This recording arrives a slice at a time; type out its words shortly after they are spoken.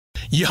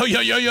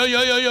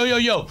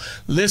Yo.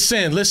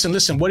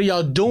 Listen. What are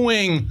y'all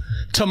doing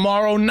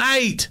tomorrow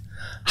night?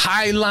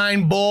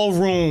 Highline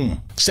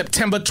Ballroom,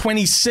 September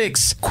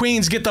 26th.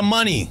 Queens Get the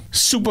Money.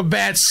 Super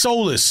Bad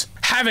Soulless.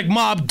 Havoc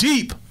Mob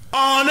Deep.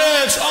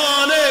 Onyx.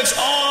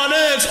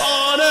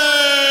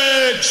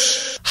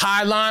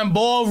 Highline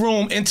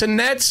Ballroom.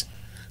 Internets,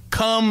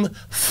 come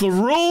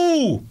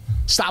through.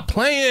 Stop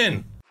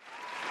playing.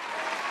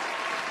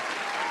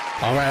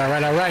 All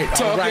right.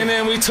 Talking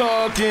and we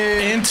talking.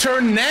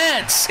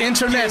 Internets. I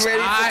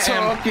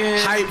am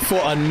hyped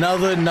for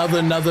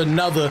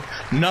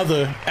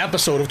another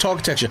episode of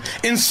Talkitecture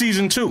in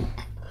season 2.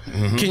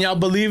 Mm-hmm. Can y'all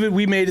believe it?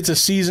 We made it to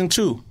season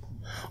 2.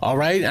 All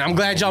right, and I'm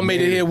glad y'all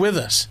made it here with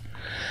us.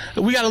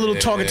 We got a little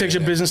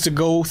Talkitecture business to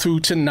go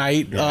through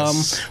tonight.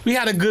 Yes. We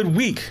had a good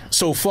week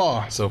so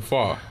far.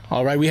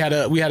 All right, we had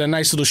a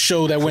nice little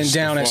show that went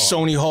down at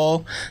Sony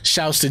Hall.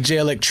 Shouts to J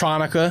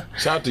Electronica.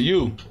 Shout out to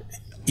you.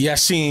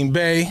 Yassine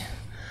Bey,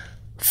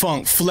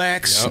 Funk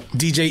Flex,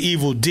 DJ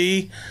Evil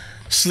D,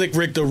 Slick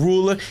Rick the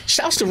Ruler.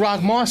 Shouts to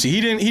Rock Marcy. He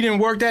didn't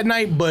work that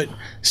night, but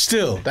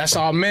still, that's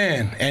our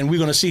man, and we're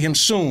gonna see him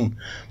soon.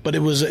 But it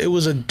was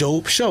a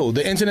dope show.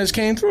 The internets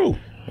came through.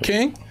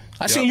 King,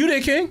 I seen you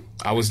there, King.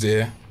 I was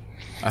there.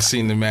 I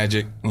seen the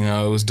magic. You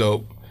know, it was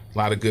dope. A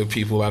lot of good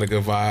people, a lot of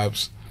good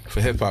vibes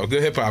for hip hop.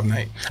 Good hip hop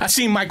night. I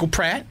seen Michael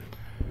Pratt.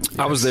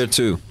 I was there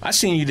too. I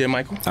seen you there,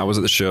 Michael. I was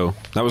at the show.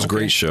 That was a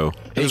great show.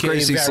 It was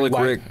great to see Slick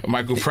Rick.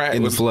 Michael Pratt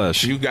in the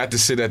flesh. You got to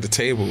sit at the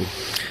table.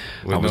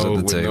 I was at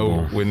the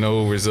table with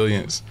no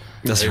resilience.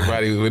 That's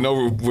everybody right.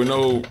 with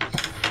no.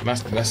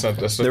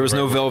 That's there was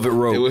no velvet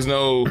rope. There was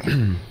no.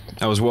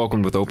 I was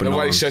welcomed with open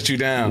Nobody arms. shut you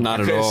down. Not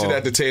I at couldn't all. sit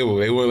at the table.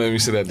 They wouldn't let me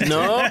sit at the table.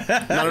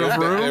 Not enough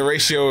room? The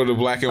ratio of the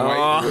black and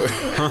white.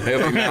 They're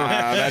like,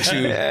 nah, not you.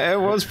 Yeah, it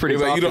was pretty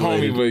like, you the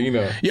homie, but you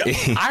know. Yeah,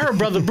 I heard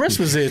Brother Briss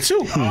was there too.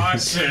 Oh,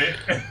 shit.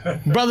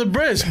 Brother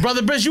Briss,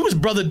 you was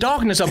Brother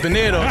Darkness up in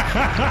there though.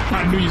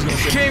 I knew you was gonna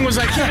say King was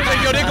like,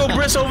 yo, they go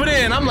Briss over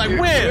there, and I'm like,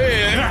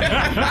 where?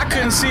 I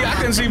couldn't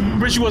see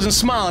Briss. You wasn't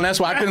smiling. That's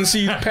why I couldn't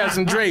see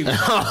passing Drake.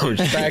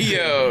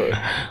 Yo,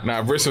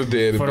 nah, Briss was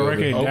there. For the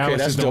record, Okay,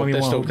 that's dope.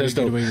 That's dope.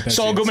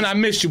 Saul Goodman, I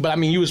missed you, but I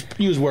mean, you was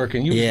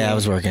working. I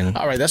was working.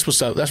 All right, that's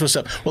what's up.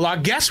 Well, our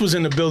guest was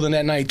in the building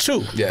that night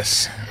too.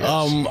 Yes.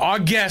 Our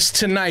guest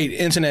tonight,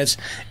 internets,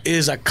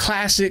 is a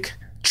classic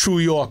True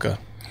Yorker,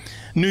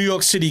 New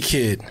York City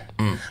kid,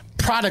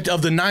 product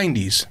of the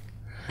 '90s.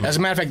 As a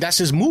matter of fact, that's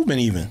his movement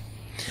even.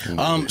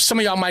 Some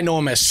of y'all might know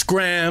him as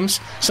Scramz.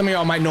 Some of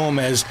y'all might know him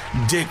as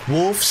Dick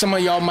Wolf. Some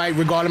of y'all might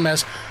regard him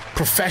as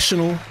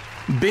Professional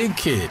Big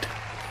Kid.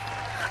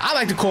 I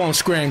like to call him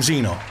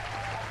Scramzino.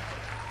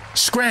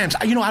 Scramz,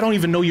 I don't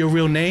even know your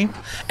real name,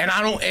 and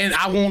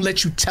I won't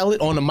let you tell it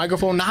on the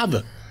microphone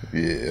neither.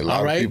 Yeah, a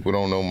lot of people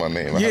don't know my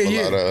name. I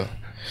have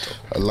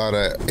a lot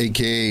of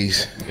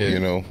AKAs. Yeah. You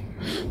know,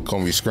 call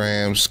me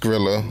Scramz,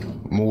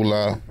 Skrilla,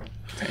 Moolah.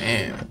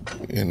 Damn.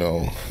 You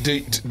know,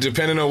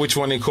 depending on which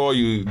one they call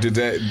you,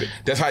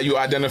 that's how you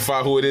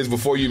identify who it is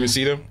before you even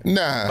see them?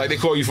 Nah. Like they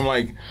call you from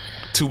like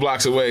 2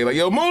 blocks away, like,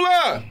 yo,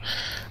 Moolah!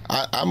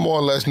 I more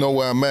or less know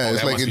where I'm at.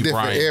 It's like in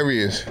different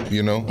areas,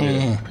 you know?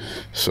 Mm-hmm.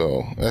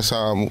 So that's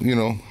how I'm, you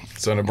know.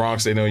 So in the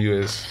Bronx, they know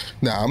you as?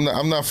 Nah,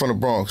 I'm not from the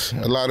Bronx.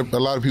 A lot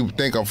of people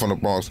think I'm from the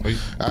Bronx.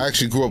 I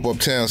actually grew up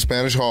uptown,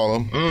 Spanish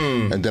Harlem,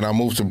 and then I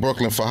moved to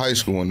Brooklyn for high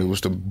school, and it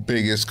was the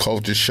biggest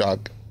culture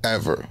shock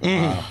ever.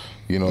 Wow.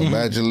 You know,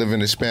 imagine living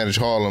in Spanish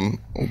Harlem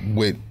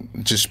with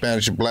just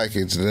Spanish and black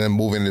kids, and then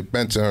moving to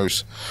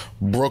Bensonhurst,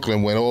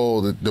 Brooklyn, when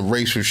all the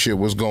racial shit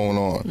was going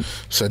on.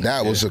 So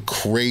that was a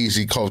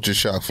crazy culture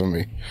shock for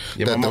me.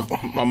 Yeah,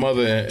 my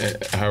mother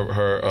and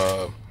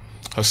her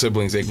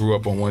siblings, they grew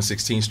up on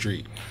 116th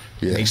Street.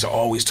 Yeah. They used to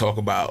always talk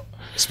about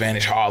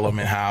Spanish Harlem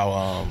and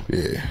how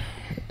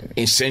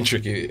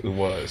eccentric it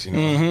was, you know.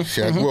 Mm-hmm.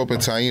 See, I grew up in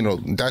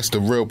Taino. That's the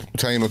real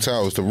Taino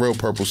Tower. It's the real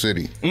Purple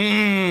City.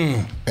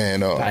 And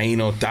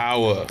Taino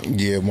Tower.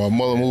 Yeah, my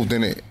mother moved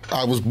in it.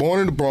 I was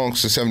born in the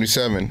Bronx in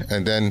 '77,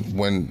 and then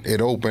when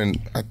it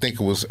opened, I think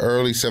it was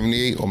early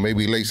 '78 or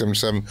maybe late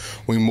 '77,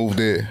 we moved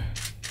there.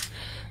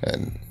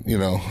 And you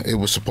know, it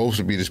was supposed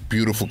to be this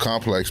beautiful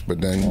complex,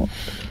 but then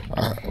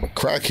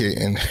crack hit,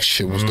 and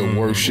shit was the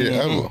worst shit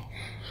ever.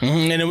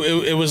 And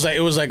it was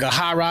like a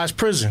high-rise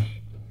prison.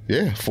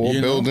 Yeah, 4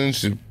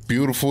 buildings,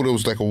 beautiful. There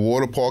was like a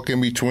water park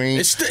in between.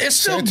 It's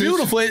still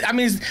beautiful. I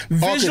mean,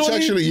 visually,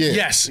 architecturally,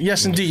 yeah.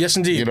 Yes, indeed.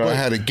 You know, I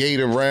had a gate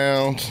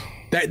around.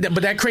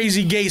 But that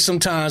crazy gate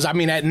sometimes, I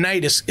mean, at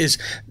night is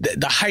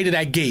the height of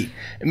that gate.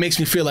 It makes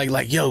me feel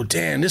like yo,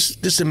 damn, this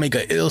would make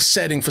an ill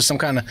setting for some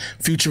kind of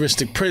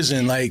futuristic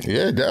prison. Like,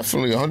 yeah,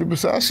 definitely,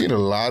 100%. I seen a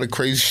lot of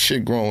crazy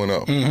shit growing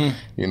up. Mm-hmm.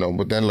 You know,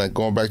 but then like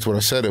going back to what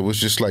I said, it was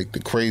just like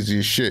the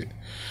craziest shit.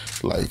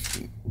 Like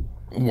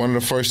one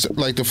of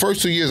the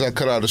first 2 years I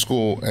cut out of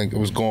school and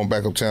was going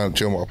back uptown to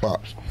chill with my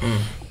pops.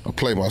 I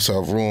played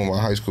myself room in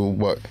my high school,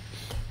 but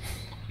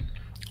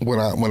when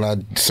I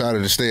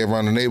decided to stay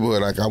around the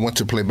neighborhood, like I went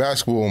to play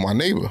basketball with my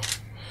neighbor.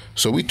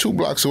 So we 2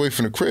 blocks away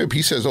from the crib.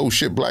 He says, "Oh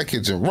shit, black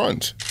kids," and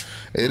runs.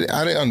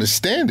 I didn't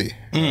understand it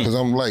because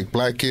I'm like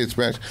black kids,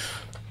 man.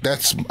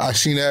 I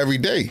seen it every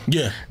day.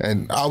 Yeah.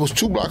 And I was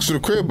 2 blocks to the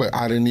crib, but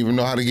I didn't even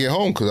know how to get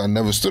home because I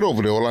never stood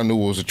over there. All I knew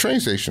was a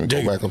train station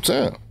to go back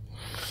uptown.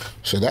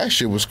 So that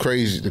shit was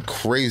crazy, the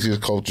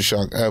craziest culture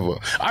shock ever.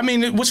 I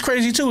mean, what's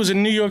crazy too is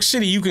in New York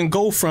City, you can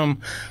go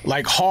from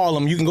like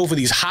Harlem, you can go for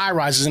these high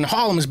rises, and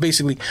Harlem is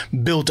basically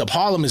built up.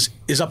 Harlem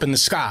is up in the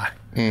sky.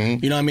 You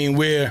know what I mean?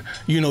 Where,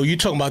 you're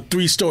talking about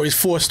 3 stories,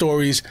 4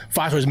 stories,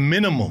 5 stories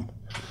minimum.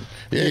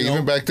 Yeah,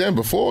 even back then,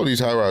 before all these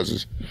high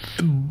rises.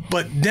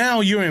 But now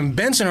you're in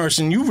Bensonhurst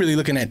and you're really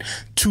looking at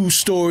 2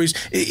 stories.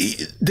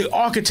 The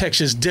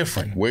architecture is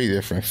different. Way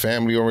different.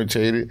 Family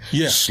orientated.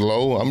 Yeah.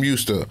 Slow. I'm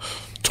used to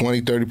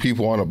 20, 30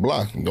 people on a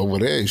block. Over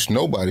there, it's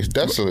nobody. It's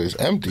desolate. It's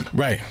empty.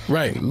 Right.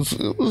 It was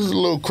a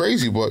little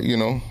crazy, but,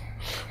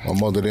 my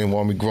mother didn't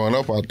want me growing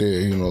up out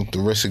there. The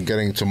risk of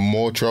getting into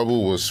more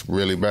trouble was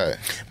really bad.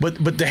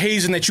 But the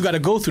hazing that you got to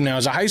go through now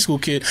as a high school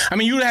kid, I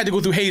mean, you had to go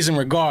through hazing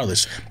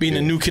regardless, being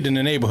a new kid in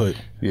the neighborhood.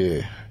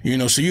 Yeah.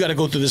 So you got to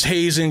go through this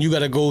hazing, you got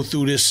to go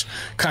through this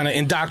kind of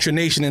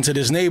indoctrination into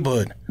this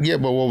neighborhood. Yeah,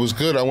 but what was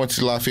good, I went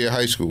to Lafayette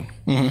High School,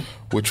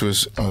 which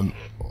was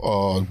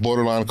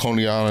borderline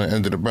Coney Island,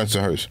 end of the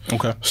Bensonhurst.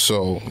 Okay.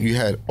 So you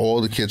had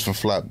all the kids from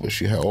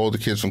Flatbush, you had all the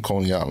kids from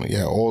Coney Island, you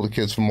had all the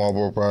kids from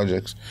Marlboro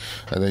Projects,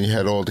 and then you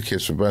had all the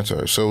kids from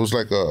Bensonhurst. So it was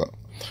like a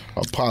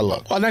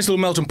potluck. Oh, a nice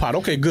little melting pot.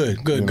 Okay,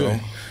 good.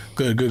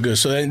 Good.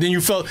 So then you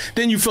felt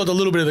a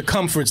little bit of the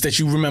comforts that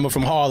you remember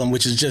from Harlem,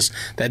 which is just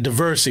that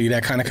diversity,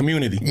 that kind of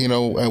community. And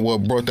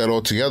what brought that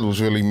all together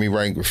was really me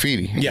writing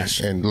graffiti.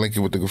 Yes. And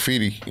linking with the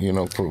graffiti,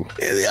 crew.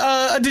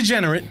 A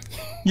degenerate.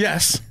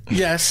 Yes.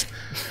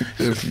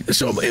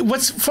 So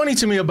what's funny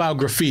to me about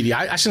graffiti,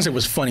 I shouldn't say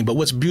what's funny, but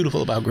what's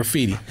beautiful about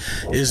graffiti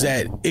is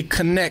that it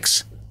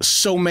connects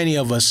so many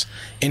of us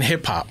in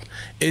hip hop.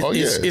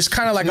 It's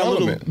kind of like a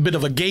little bit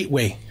of a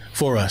gateway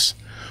for us,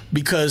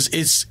 because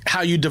it's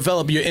how you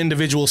develop your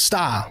individual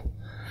style.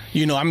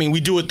 We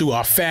do it through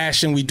our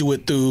fashion, we do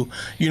it through,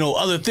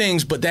 other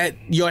things, but that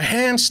your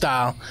hand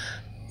style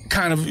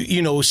kind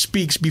of,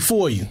 speaks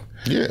before you.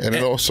 Yeah, and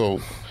it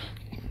also,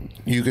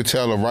 you could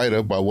tell a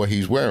writer by what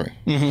he's wearing.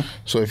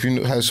 So if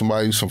you had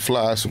somebody, some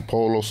fly, some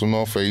polo, some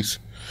North Face,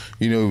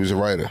 you knew he was a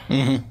writer.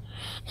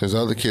 Because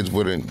other kids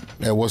wouldn't,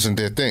 that wasn't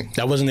their thing.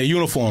 That wasn't their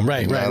uniform,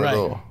 right. At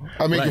all.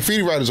 I mean,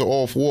 graffiti writers are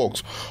all for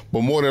walks,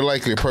 but more than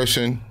likely a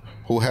person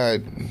who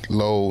had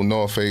low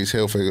North Face,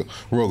 heel figure,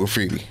 wrote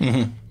graffiti.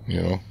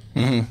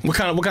 What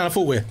kind of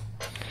footwear?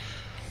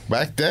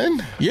 Back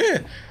then? Yeah.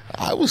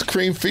 I was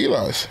cream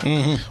felines.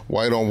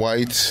 White on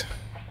whites.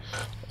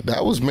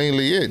 That was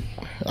mainly it.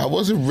 I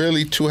wasn't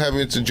really too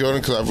heavy into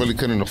Jordan because I really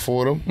couldn't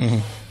afford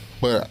them.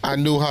 But I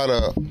knew how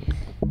to,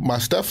 my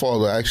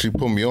stepfather actually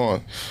put me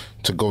on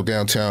to go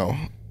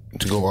downtown.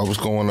 I was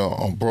going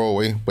on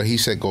Broadway, but he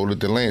said go to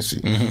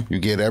Delancey. You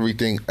get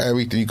everything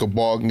you could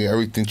bargain, get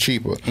everything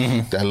cheaper.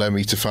 That led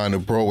me to find the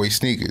Broadway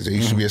sneakers. There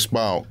used to be a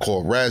spot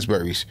called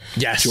Raspberries.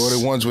 Yes.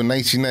 Jordan ones were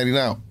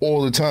 $19.99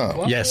 all the time.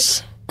 What?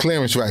 Yes.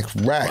 Clearance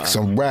racks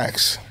on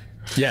racks.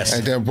 Yes.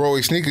 And then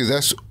Broadway sneakers,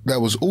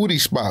 that was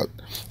Udi's spot.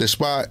 The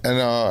spot,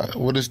 and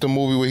what is the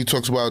movie where he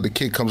talks about the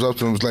kid comes up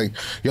to him and was like,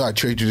 yo, I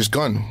trade you this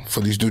gun for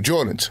these new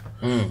Jordans.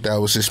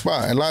 That was his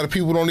spot. And a lot of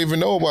people don't even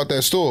know about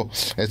that store.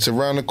 It's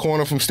around the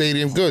corner from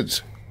Stadium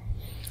Goods.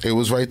 It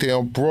was right there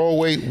on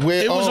Broadway.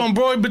 It was on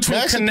Broadway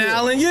between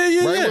Canal and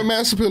Right where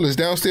Massapil is,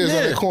 downstairs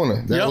on that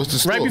corner. That was the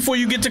store. Right before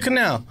you get to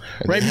Canal.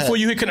 Right before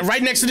you hit Canal.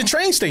 Right next to the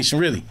train station,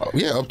 really.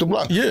 Yeah, up the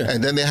block. Yeah.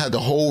 And then they had the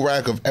whole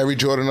rack of every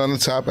Jordan on the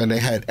top, and they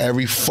had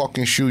every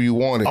fucking shoe you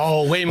wanted.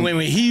 Oh, wait.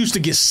 He used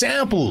to get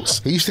samples.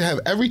 He used to have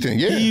everything,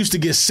 yeah. He used to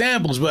get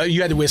samples, but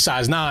you had to wear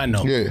size 9,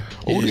 though. Yeah.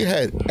 Udi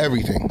had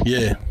everything.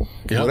 Yeah.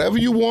 Yep. Whatever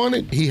you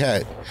wanted, he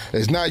had.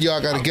 It's not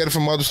y'all got to get it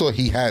from other store.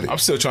 He had it. I'm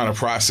still trying to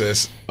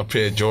process a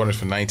pair of Jordans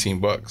for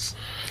 $19.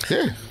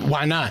 Yeah.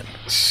 Why not?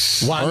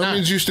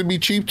 Herman's used to be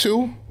cheap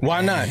too. Why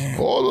not?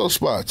 All those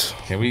spots.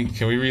 Can we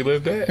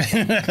relive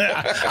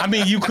that? I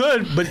mean, you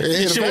could, but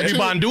it should be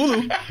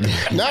Bandulu.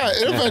 Nah,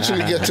 it'll eventually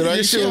get to that.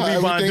 It should be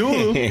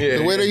Bandulu.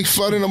 The way they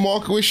flooding the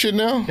market with shit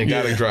now. It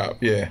gotta drop.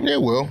 Yeah. Yeah,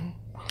 well.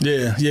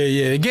 Yeah.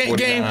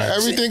 Game.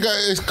 Everything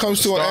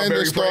comes to an end.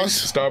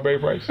 Starberry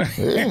price.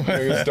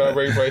 Yeah.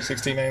 Starberry price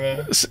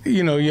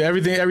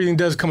 $16.99. Everything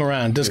does come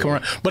around.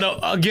 But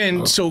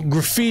again, so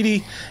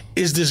graffiti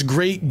is this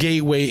great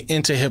gateway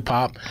into hip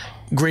hop,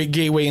 great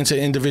gateway into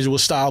individual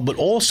style, but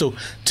also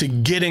to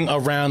getting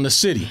around the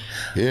city.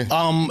 Yeah.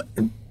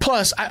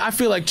 Plus, I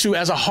feel like too,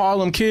 as a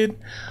Harlem kid,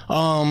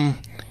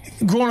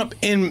 growing up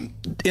in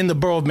the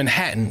borough of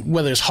Manhattan,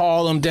 whether it's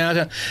Harlem,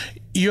 downtown,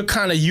 you're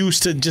kind of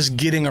used to just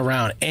getting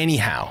around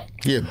anyhow.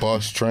 Yeah,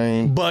 bus,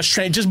 train,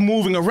 just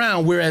moving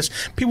around, whereas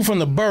people from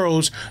the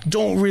boroughs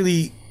don't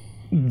really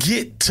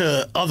get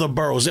to other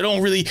boroughs. They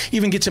don't really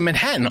even get to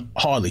Manhattan,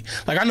 hardly.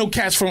 Like, I know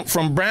cats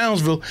from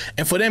Brownsville,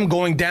 and for them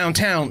going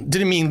downtown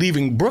didn't mean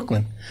leaving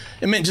Brooklyn.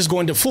 It meant just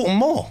going to Fulton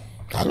Mall.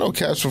 I know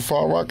cats from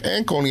Far Rock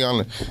and Coney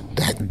Island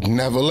that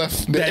never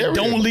left the area.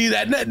 Don't leave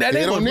that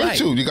They don't need right.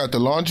 to. You got the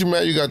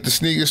laundromat, you got the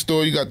sneaker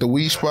store, you got the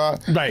weed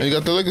spot, right. and you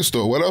got the liquor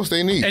store. What else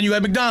they need? And you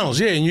got McDonald's,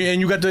 yeah, and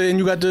you got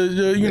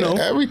the you know,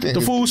 everything.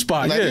 the food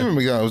spot, Not even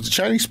McDonald's, the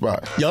Chinese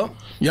spot. Yup,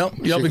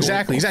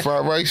 exactly.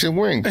 Fried rice and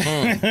wings.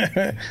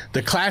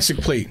 The classic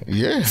plate.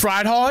 Yeah.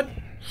 Fried hard?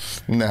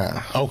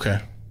 Nah. Okay.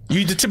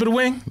 You eat the tip of the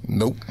wing?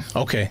 Nope.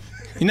 Okay.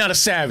 You're not a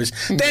savage.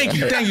 Thank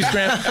you,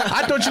 Scram.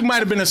 I thought you might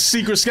have been a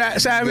secret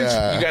savage.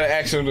 Nah. You gotta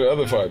ask him the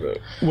other part though.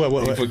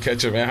 What? You put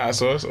ketchup and hot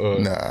sauce or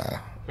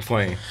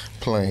plain?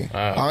 Plain.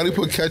 I only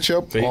put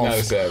ketchup So not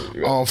a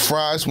savage. on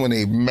fries when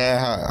they mad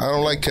hot. I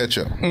don't like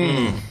ketchup.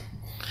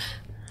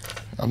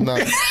 I'm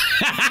not.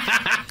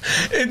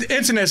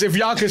 Internet, if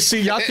y'all could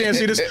see, y'all can't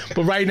see this,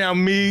 but right now,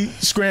 me,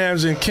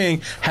 Scramz, and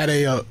King had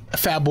a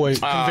Fat Boy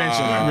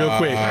convention real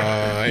quick.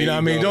 You know what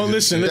I mean? Don't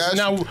listen.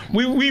 Now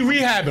we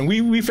rehabbing.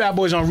 We Fat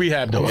Boys on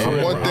rehab though.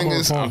 One thing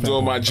is, I'm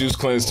doing my juice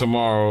cleanse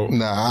tomorrow.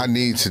 Nah, I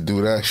need to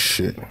do that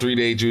shit.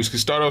 3-day juice. Can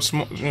start off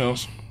small, you know.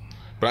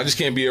 But I just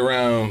can't be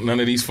around none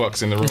of these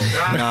fucks in the room.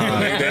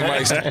 They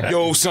might say,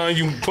 yo, son,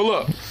 you pull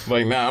up.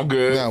 Like, nah, I'm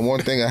good. Nah,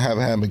 one thing I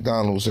haven't had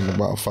McDonald's in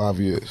about 5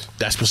 years.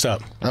 That's what's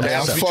up. I mean, They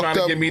I'm be fucked trying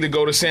to up. get me to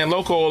go to San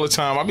Loco all the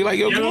time. I'll be like,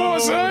 yo, come on,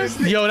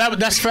 son. Yo,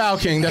 that's foul,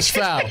 King. That's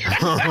foul.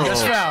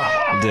 That's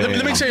foul.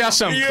 Let me tell y'all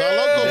something.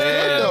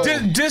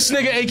 This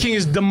nigga A King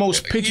is the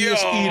most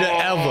pickiest eater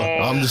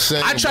ever. I'm just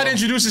saying. I tried to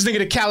introduce this nigga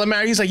to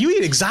calamari. He's like, you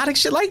eat exotic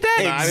shit like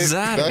that?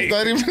 Exotic. That's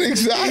not even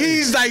exotic.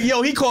 He's like,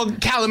 yo, he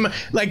called calamari,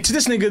 like to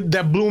this nigga,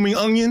 that blooming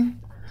onion.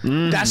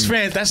 That's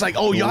fancy. That's like,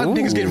 oh, y'all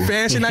niggas getting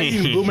fancy now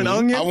eating blooming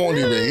onion? I won't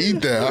even eat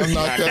that. I'm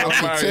not that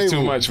off the Calamari table. is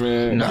too much,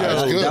 man. Nah,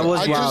 it's good. that was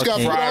I just wild, got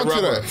King. put Fried onto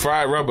rubber. that.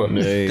 Fried rubber. That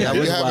You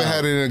was haven't wild.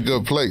 had it in a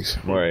good place.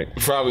 Right.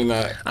 Probably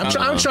not.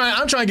 I'm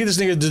trying to get this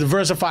nigga to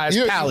diversify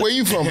his palate. Where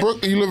you from?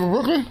 You live in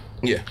Brooklyn?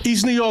 Yeah.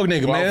 East New York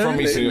nigga, Well, I'm man.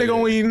 from East New York. They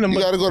gonna eat them. You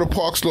got to go to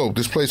Park Slope.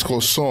 This place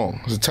called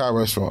Song. It's a Thai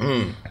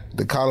restaurant.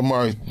 The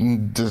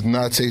calamari does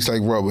not taste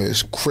like rubber.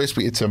 It's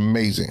crispy. It's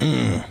amazing.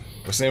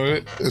 What's the name of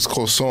it? It's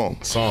called Song.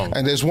 Song.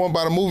 And there's one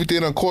by the movie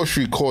theater on Court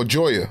Street called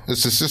Joya.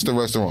 It's a sister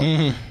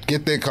restaurant.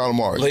 Get their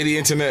calamari. Lady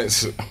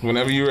Internets,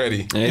 whenever you're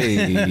ready.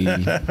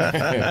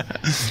 Hey.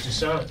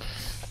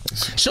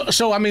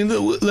 So I mean,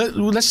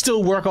 let's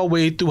still work our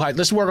way through height.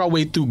 Let's work our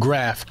way through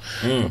graph,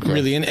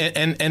 really,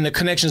 and the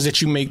connections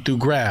that you make through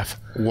graph.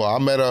 Well, I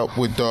met up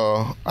with.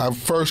 I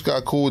first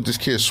got cool with this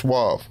kid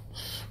Suave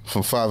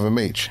from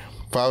 5MH.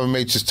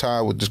 5MH is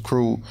tied with this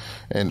crew,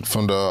 and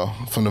from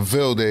the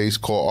Ville days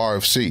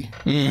called RFC.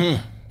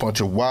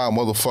 Bunch of wild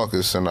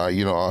motherfuckers, and I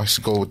used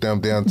to go with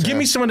them downtown. Give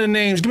me some of the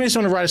names. Give me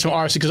some of the writers from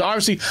RFC, because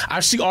RFC, I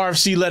see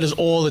RFC letters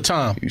all the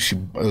time.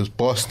 There's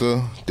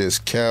Buster. There's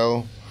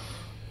Kel.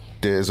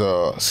 There's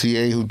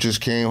CA who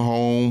just came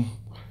home.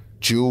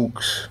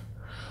 Jukes.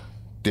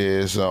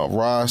 There's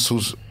Ross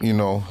who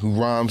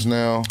rhymes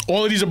now.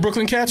 All of these are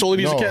Brooklyn cats. All of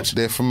these are cats.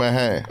 They're from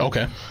Manhattan.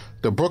 Okay.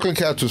 The Brooklyn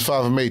Cats was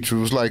 5MH. It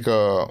was like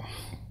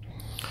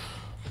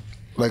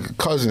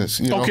cousins,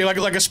 you know. Okay,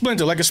 like a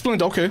splinter,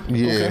 Okay.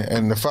 Yeah, Okay.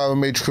 and the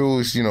 5MH crew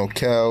is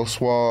Cal,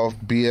 Suave,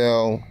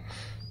 BL,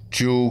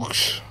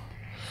 Jukes,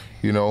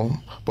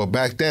 But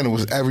back then it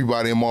was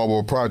everybody in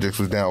Marlboro Projects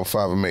was down with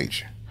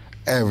 5MH.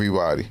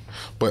 Everybody.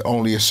 But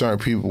only a certain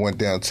people went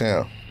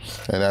downtown.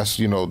 And that's,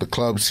 the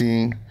club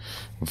scene,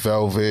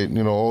 Velvet,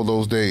 all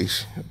those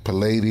days.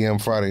 Palladium,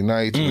 Friday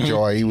nights, with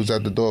Joe I.E. was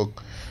at the door,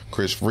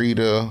 Chris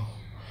Rita,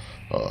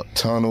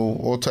 Tunnel,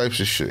 all types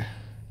of shit.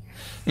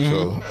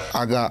 So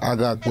I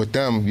got with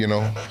them,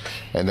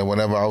 and then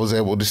whenever I was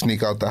able to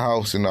sneak out the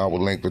house, I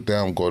would link with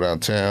them, go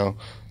downtown.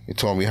 They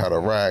taught me how to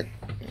rack,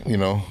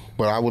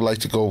 but I would like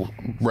to go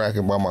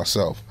racking by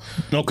myself.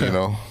 Okay.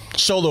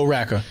 Solo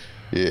racker.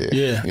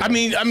 Yeah. I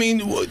mean,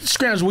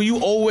 Scramz, were you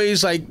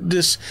always like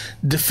this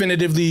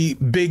definitively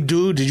big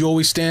dude? Did you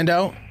always stand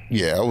out?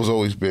 Yeah, I was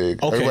always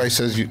big. Okay. Everybody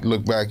says you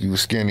look back, you were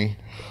skinny.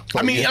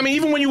 I mean,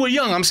 even when you were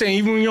young, I'm saying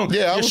even when you were young,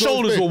 Yeah, your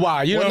shoulders were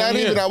wide. You know what I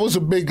mean? I was a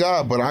big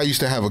guy, but I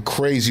used to have a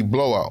crazy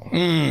blowout.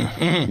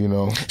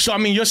 So I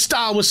mean, your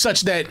style was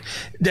such that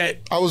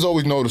I was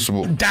always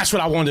noticeable. that's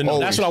what I wanted to know.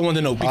 Always. That's what I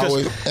wanted to know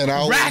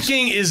because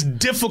racking is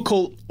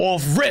difficult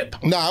off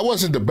rip. Nah, I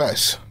wasn't the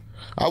best.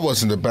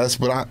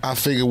 But I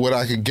figured what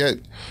I could get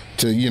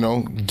to,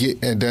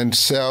 get and then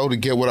sell to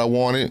get what I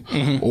wanted,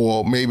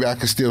 or maybe I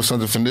could steal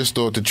something from this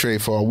store to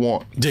trade for what I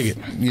want. Dig it.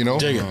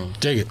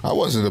 Dig it. I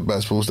wasn't the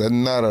best poster,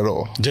 not at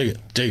all. Dig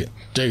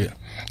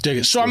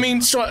it. So I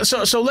mean, so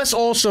let's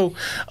also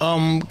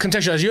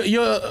contextualize.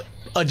 You're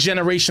a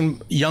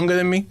generation younger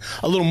than me,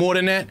 a little more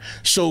than that.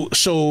 So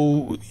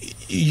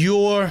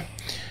your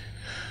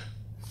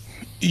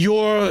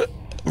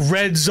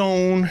red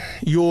zone,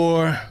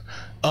 your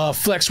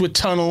flex with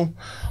tunnel.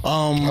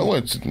 I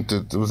went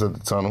it was at the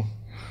tunnel.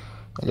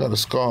 I got a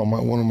scar on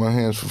one of my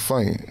hands for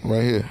fighting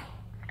right here.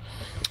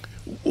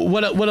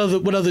 What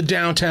other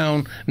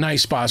downtown night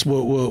spots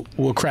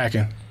were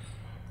cracking?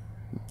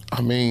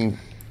 I mean,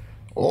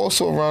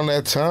 also around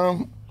that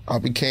time, I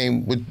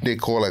became what they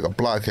call like a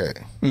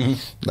blockhead.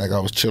 Like I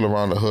was chill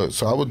around the hood.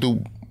 So I would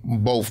do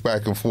both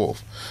back and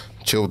forth.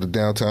 Chill the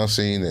downtown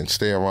scene and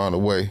stay around the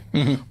way.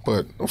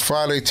 But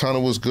Friday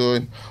Tunnel was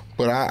good.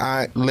 But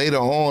I later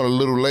on, a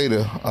little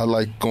later, I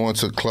like going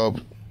to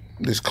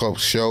this club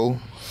show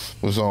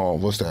was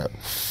on, what's that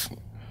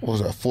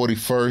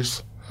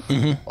 41st?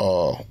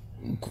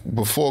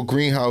 Before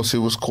Greenhouse, it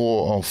was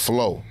called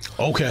Flow.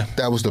 Okay.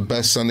 That was the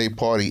best Sunday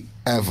party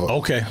ever.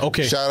 Okay.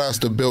 Shout outs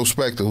to Bill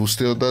Spector, who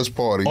still does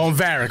parties. On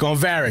Varick.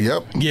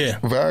 Yep. Yeah.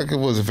 Varick,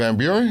 was it Van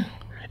Buren?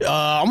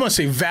 I'm going to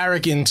say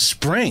Varick in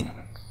Spring.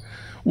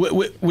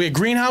 Where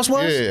Greenhouse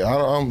was? Yeah,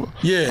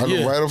 I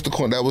know right off the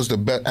corner. That was the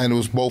best, and it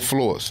was both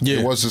floors. Yeah.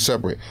 It wasn't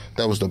separate.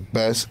 That was the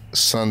best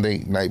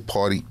Sunday night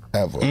party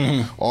ever.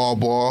 All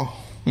bar.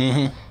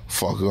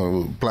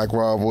 Fucking Black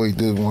Rivalry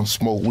did one,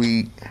 smoke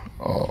weed.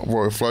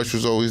 Roy Flush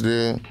was always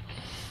there.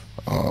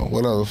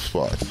 What other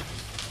spots?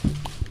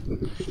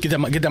 Get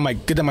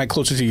that mic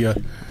closer to your.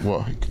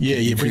 What?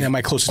 Yeah. Bring that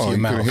mic closer to your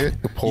mouth. Hit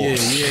the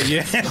pause.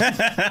 Yeah.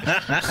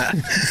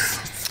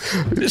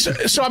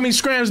 So I mean,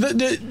 Scramz,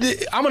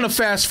 I'm gonna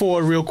fast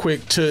forward real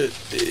quick to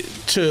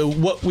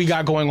what we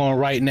got going on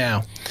right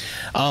now.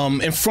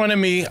 In front of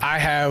me, I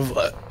have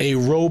a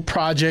road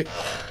project,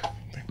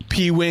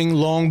 P-Wing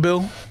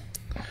Longbill,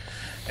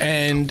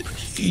 and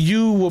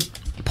you were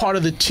part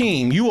of the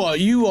team. You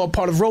are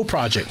part of Road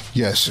Project.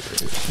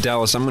 Yes.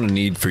 Dallas, I'm going to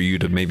need for you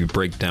to maybe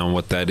break down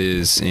what that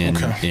is in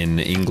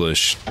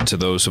English to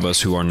those of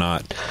us who are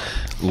not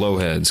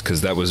lowheads,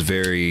 because that was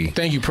very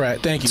Thank you,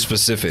 Pratt. Thank you.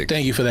 Specific.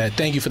 Thank you for that.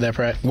 Thank you for that,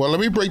 Pratt. Well, let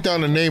me break down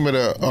the name of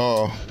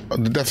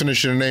the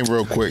definition of the name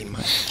real quick.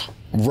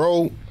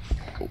 Road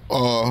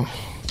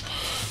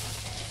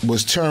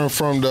was turned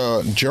from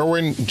the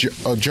German,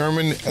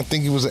 I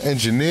think he was an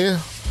engineer,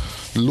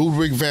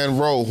 Ludwig van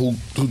Rohe,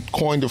 who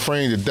coined the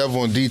phrase "the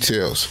devil in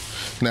details."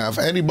 Now, if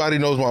anybody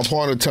knows my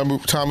partner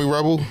Tommy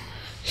Rebel,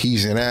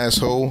 he's an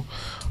asshole,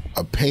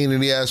 a pain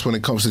in the ass when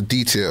it comes to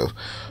details.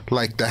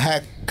 Like, the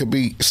hat could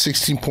be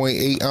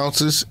 16.8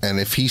 ounces, and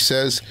if he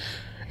says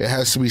it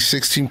has to be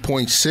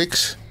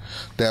 16.6,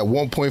 that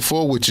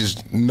 1.4, which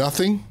is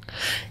nothing,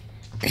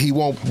 he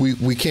won't.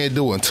 We can't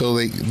do it until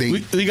they.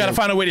 We got to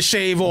find a way to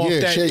shave off.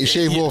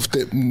 Shave off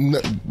the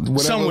whatever.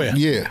 Somewhere.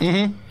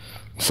 Yeah.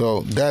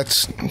 So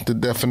that's the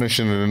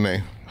definition of the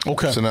name.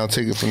 Okay. So now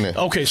take it from there.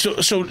 Okay.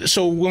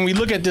 So when we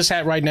look at this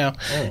hat right now,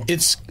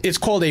 it's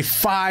called a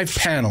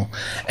 5-panel.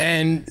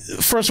 And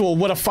first of all,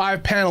 what a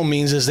 5-panel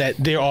means is that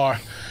there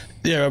are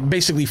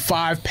basically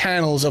 5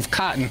 panels of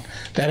cotton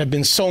that have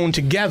been sewn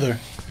together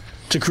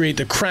to create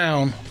the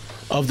crown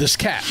of this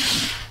cap.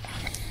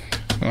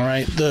 All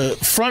right. The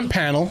front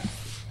panel,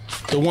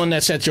 the one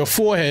that's at your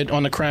forehead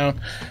on the crown,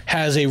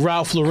 has a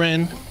Ralph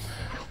Lauren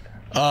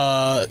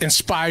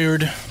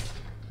inspired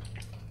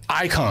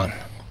icon.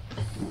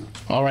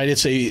 All right,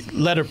 it's a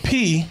letter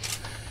P,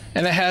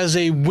 and it has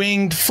a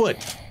winged foot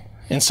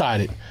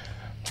inside it.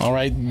 All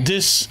right,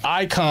 this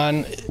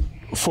icon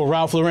for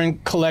Ralph Lauren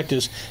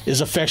collectors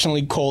is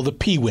affectionately called the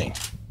P-Wing.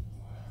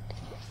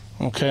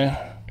 Okay,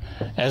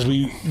 as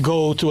we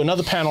go to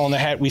another panel on the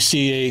hat, we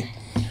see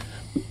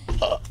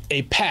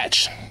a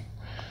patch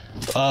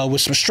with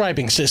some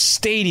striping. It says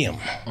Stadium.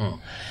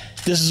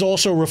 This is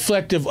also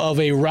reflective of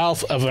an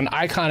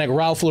iconic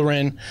Ralph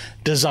Lauren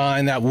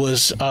design that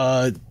was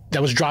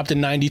dropped in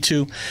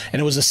 '92,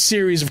 and it was a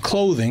series of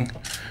clothing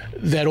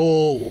that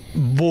all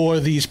bore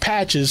these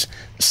patches,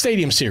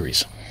 Stadium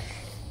series.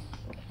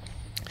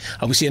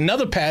 We see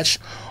another patch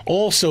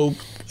also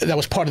that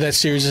was part of that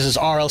series. This is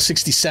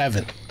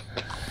RL67.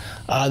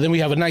 Then we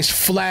have a nice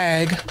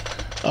flag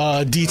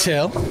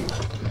detail,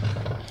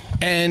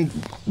 and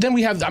then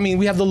we have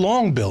the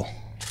long bill.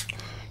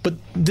 But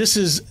this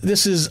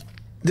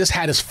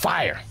hat is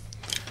fire.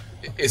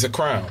 It's a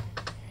crown.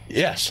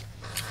 Yes.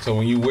 So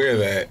when you wear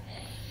that,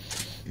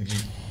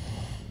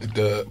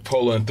 the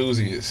polo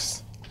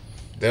enthusiasts,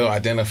 they'll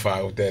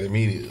identify with that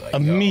immediately. Like,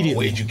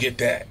 immediately. Where'd you get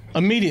that?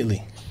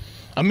 Immediately.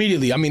 I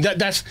mean,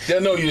 that's.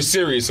 They'll know you're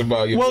serious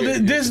about your. Well,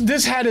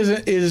 this hat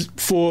is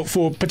for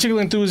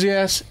particular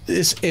enthusiasts.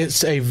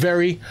 It's a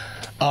very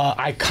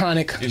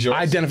iconic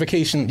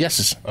identification. Yes.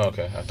 It's,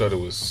 okay, I thought it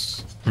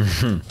was.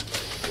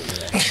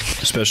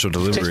 Special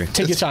delivery.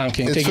 Take your time,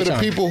 King. It's for the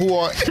people who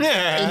are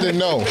in the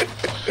know.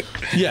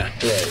 Yeah.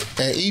 Right.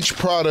 And each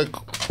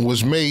product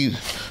was made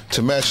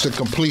to match the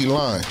complete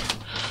line.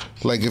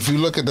 Like, if you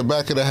look at the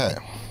back of the hat,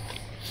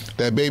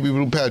 that baby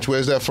blue patch,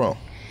 where's that from?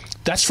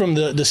 That's from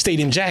the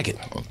Stadium jacket.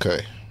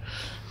 Okay.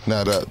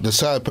 Now, the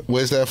side,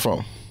 where's that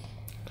from?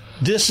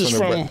 This is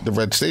from the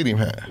red Stadium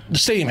hat. The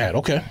Stadium hat,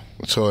 okay.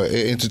 So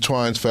it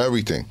intertwines for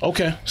everything.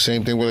 Okay.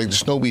 Same thing with like the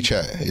Snow Beach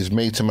hat. It's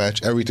made to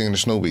match everything in the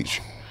Snow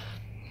Beach.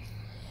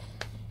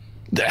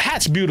 The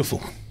hat's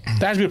beautiful.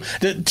 That's beautiful.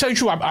 To tell you the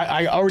truth,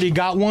 I already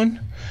got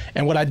one,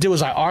 and what I did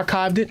was I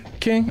archived it,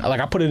 King.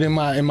 Like, I put it in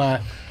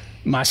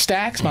my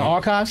stacks, my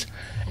archives,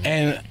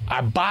 and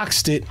I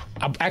boxed it.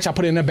 I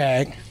put it in a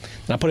bag,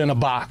 then I put it in a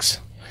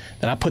box,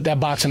 then I put that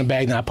box in a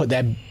bag, then I put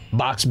that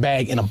box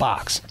bag in a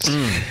box.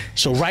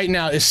 So right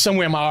now it's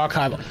somewhere in my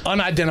archive,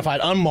 unidentified,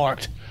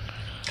 unmarked.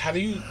 How do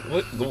you?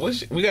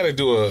 We got to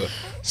do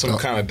some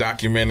kind of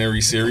documentary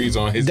series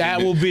on his.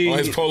 That will be on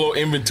his polo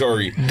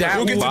inventory. That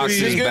will get to boxes,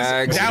 the sneakers,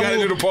 bags. That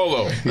will do the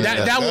polo.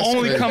 That will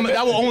only crazy. come.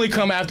 That will only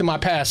come after my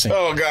passing.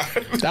 Oh God.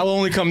 That will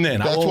only come then.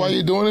 That's why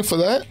you're doing it for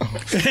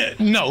that?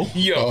 No.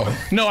 Yo.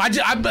 No,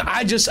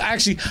 I just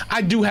actually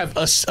I do have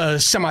a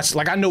semi,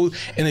 like I know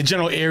in the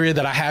general area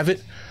that I have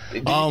it.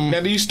 Now,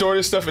 do you store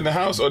this stuff in the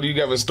house, or do you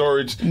have a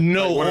storage?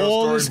 No, like one of those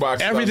all storage this,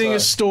 boxes everything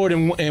is outside? stored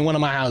in one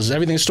of my houses.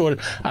 Everything is stored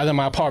either in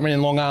my apartment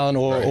in Long Island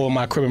or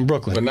my crib in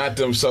Brooklyn. But not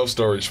them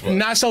self-storage.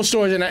 Not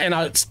self-storage, and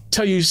I'll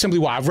tell you simply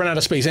why. I've run out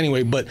of space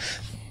anyway, but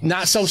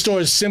not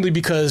self-storage simply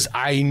because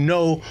I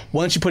know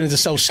once you put it into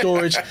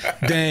self-storage,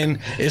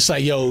 then it's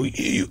like, yo,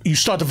 you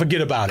start to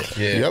forget about it.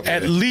 Yeah. Yep.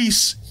 At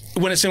least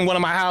when it's in one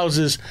of my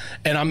houses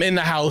and I'm in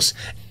the house,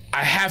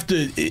 I have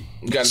to,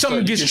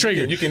 something gets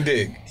triggered. You can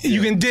dig.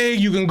 You can dig,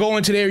 you can go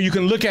into there, you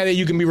can look at it,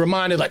 you can be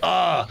reminded like,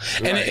 And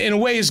Right. in a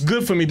way it's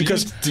good for me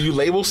because Do you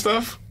label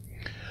stuff?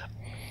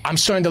 I'm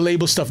starting to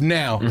label stuff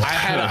now. I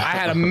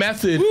had a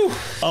method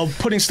of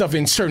putting stuff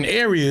in certain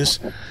areas,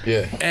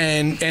 Yeah.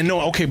 and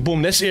knowing, okay,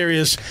 boom, this area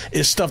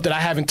is stuff that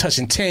I haven't touched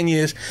in 10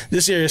 years.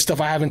 This area is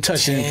stuff I haven't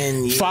touched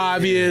in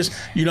 5 years.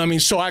 You know what I mean?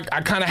 So I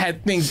kind of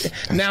had things.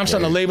 Now I'm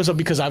starting to label stuff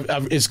because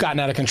it's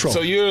gotten out of control.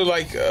 So you're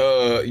like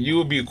you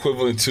would be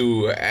equivalent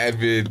to an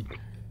avid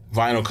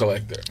vinyl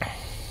collector.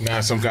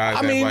 Now some guys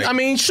I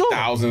mean, sure.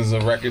 thousands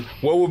of records.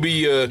 What would be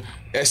your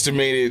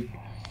estimated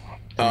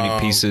How many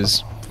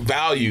pieces?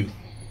 value?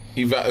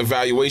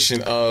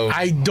 Evaluation of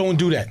I don't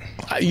do that.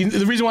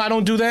 The reason why I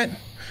don't do that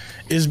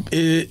is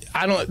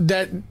I don't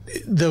that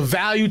the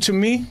value to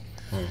me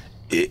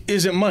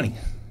isn't money.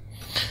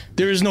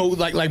 There is no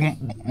like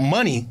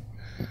money.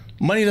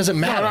 Money doesn't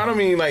matter. No, I don't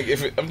mean like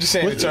I'm just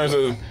saying in terms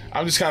of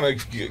I'm just kind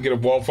of get a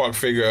ballpark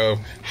figure of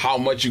how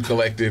much you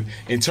collected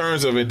in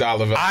terms of a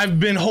dollar value.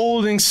 I've been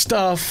holding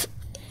stuff,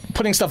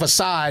 putting stuff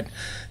aside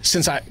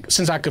since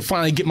I could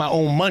finally get my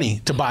own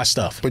money to buy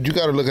stuff. But you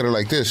got to look at it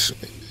like this.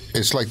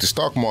 It's like the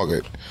stock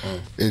market.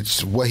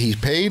 It's what he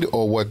paid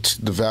or what's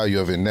the value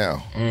of it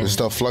now. The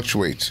stuff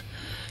fluctuates.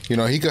 You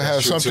know, he could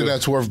have true, something too.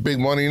 that's worth big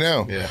money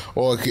now. Yeah.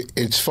 Or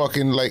it's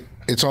fucking like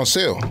it's on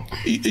sale.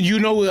 You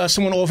know,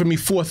 someone offered me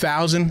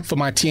 $4,000 for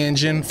my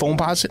Tianjin phone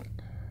posit.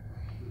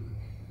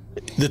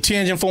 The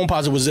Tianjin phone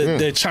posit was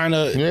the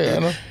China. Yeah, I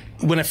know.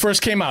 When it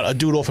first came out, a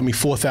dude offered me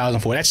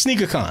 $4,000 for it. That's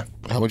SneakerCon.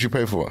 How much you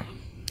pay for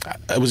it?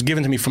 It was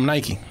given to me from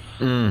Nike. That's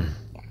and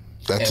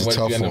a what did you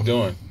tough end up one.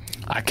 doing?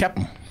 I kept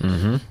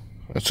them.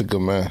 That's a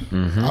good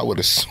man. I would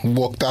have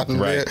walked out of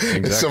there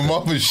and some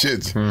other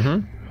shit.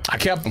 I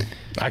kept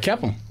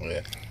them.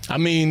 Yeah. I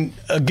mean,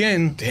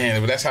 again,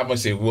 Damn, but that's how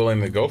much they're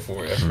willing to go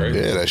for it. That's crazy.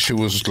 Yeah, that shit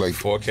was like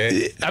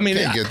 4K. I mean,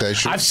 Can't get that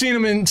shit. I've seen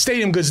them in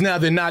stadium goods now.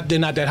 They're not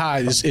that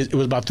high. It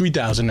was about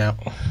 3,000 now.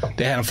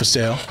 They had them for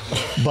sale,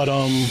 but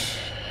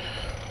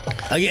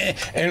again,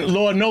 and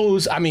Lord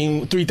knows, I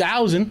mean,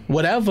 3,000,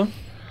 whatever.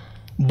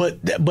 But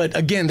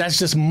again, that's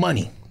just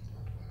money.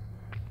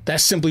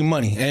 That's simply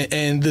money,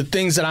 and the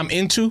things that I'm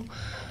into,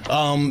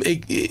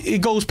 it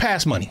goes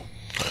past money.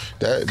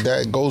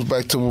 that goes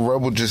back to what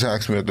Rebel just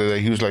asked me the other day.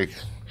 He was like,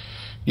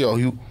 "Yo,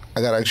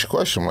 I gotta ask you a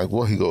question." I'm like,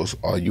 "What?" He goes,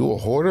 "Are you a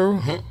hoarder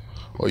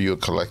or are you a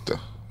collector?"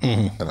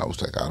 And I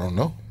was like, "I don't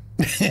know."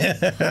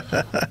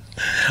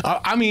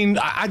 I mean,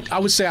 I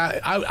would say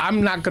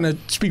I'm not going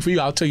to speak for you.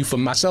 I'll tell you for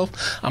myself.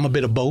 I'm a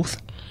bit of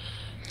both.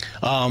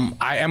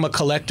 I am a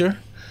collector.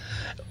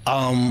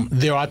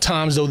 There are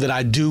times though that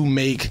I do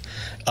make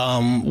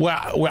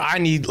where I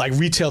need like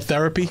retail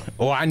therapy,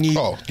 or I need.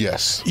 Oh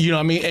yes, You know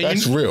what I mean? And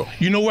That's real.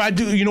 You know where I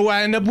do? You know where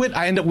I end up with?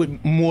 I end up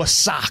with more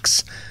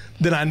socks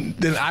than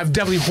I've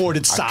definitely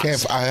hoarded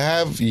socks. I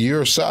have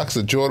your socks,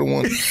 the Jordan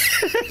one.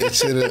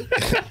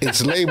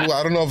 It's labeled.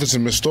 I don't know if it's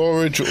in my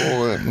storage or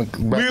in the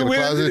back of the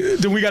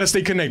closet. Then we got to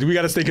stay connected. We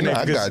got to stay I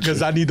connected got you.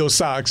 because I need those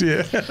socks.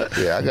 Yeah.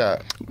 Yeah, I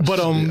got. But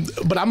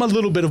I'm a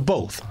little bit of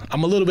both.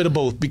 I'm a little bit of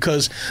both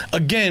because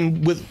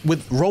again,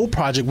 with Roll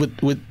Project,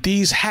 with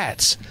these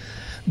hats,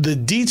 the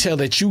detail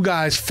that you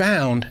guys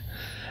found,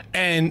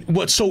 and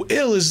what's so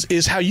ill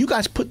is how you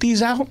guys put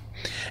these out,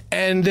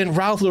 and then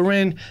Ralph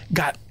Lauren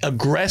got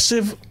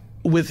aggressive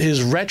with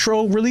his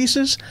retro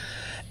releases,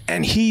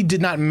 and he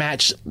did not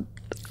match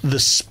the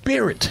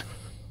spirit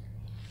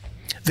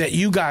that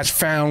you guys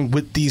found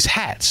with these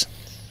hats.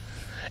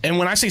 And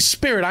when I say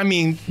spirit, I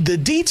mean the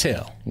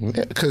detail.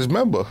 Yeah, because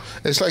remember,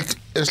 it's like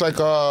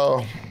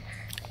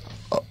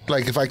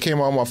if I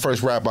came on my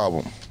first rap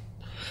album,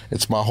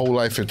 it's my whole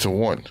life into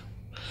one.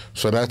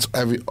 So that's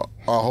our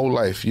whole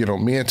life. You know,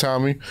 me and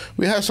Tommy,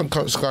 we have some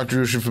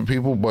contribution for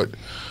people, but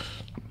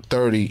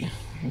 30,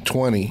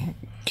 20,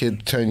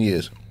 kid, 10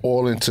 years,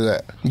 all into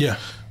that. Yeah.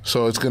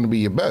 So it's going to be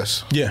your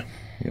best. Yeah.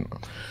 You know,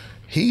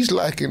 he's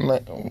lacking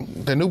like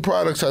the new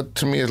products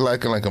to me is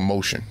lacking like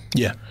emotion.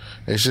 Yeah.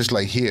 It's just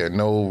like here,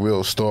 no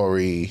real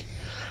story.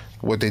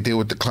 What they did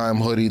with the Climb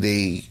hoodie,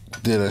 they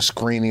did a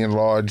screening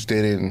large.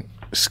 They didn't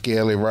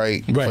scale it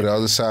right for the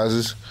other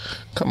sizes.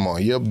 Come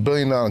on, you're $1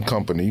 billion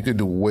company. You could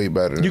do way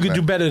better than that. You could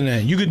do better than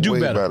that. You could do Way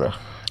better. better.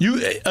 You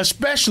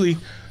especially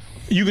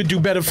you could do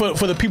better for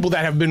the people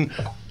that have been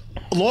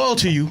loyal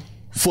to you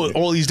for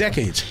all these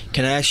decades.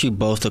 Can I ask you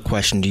both a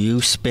question? Do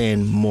you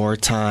spend more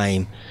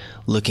time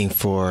looking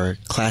for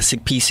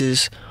classic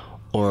pieces,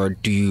 or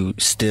do you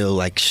still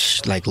like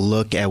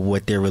look at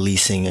what they're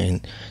releasing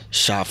and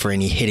shop for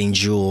any hidden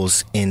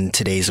jewels in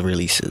today's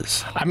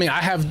releases? I mean,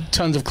 I have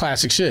tons of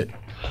classic shit.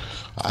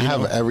 I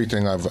have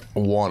everything I've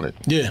wanted.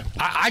 Yeah,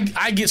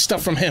 I get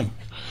stuff from him.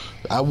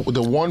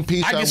 The one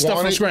piece I get stuff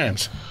wanted from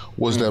Scramz.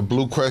 was that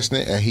Blue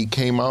Crescent, and he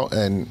came out,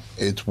 and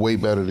it's way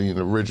better than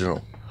the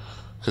original.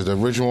 Because the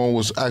original one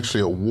was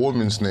actually a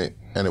woman's knit,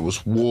 and it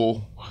was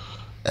wool,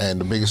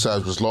 and the biggest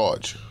size was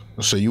large.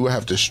 So you would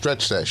have to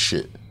stretch that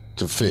shit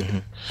to fit.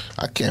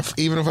 I can't,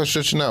 even if I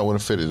stretch it now, it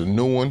wouldn't fit it. The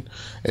new one,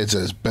 it's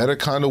a better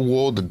kind of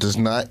wool that does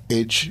not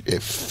itch.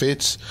 It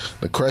fits.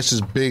 The crest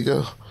is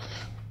bigger.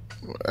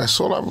 That's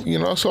all I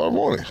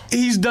wanted.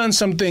 He's done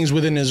some things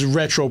within his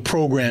retro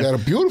program that are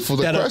beautiful.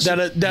 That are on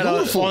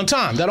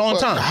time. That are on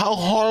time. How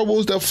horrible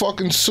is that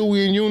fucking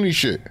Suey and Uni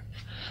shit?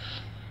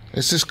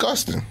 It's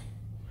disgusting.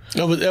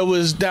 That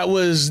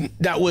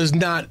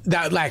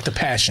lacked the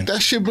passion.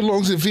 That shit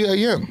belongs at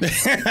VIM.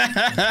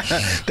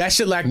 That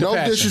shit lacked the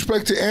passion. No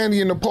disrespect to Andy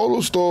in the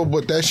Polo store,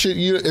 but that shit,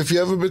 if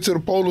you ever been to the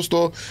Polo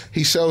store,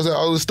 he sells that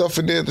other stuff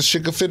in there. The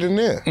shit could fit in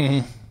there.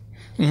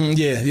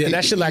 Yeah,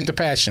 that shit lacked the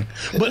passion.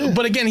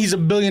 But again, he's a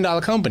 $1 billion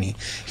company.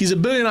 He's a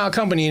 $1 billion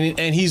company,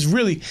 and he's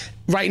really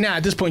right now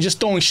at this point just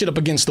throwing shit up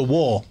against the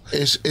wall.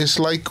 It's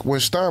like when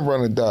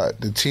Steinbrenner died,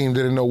 the team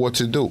didn't know what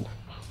to do.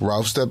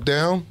 Ralph stepped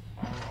down.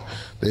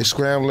 They're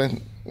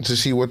scrambling to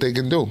see what they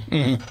can do.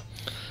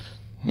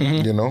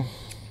 You know.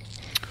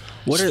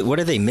 What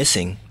are they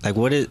missing? Like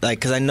what is like?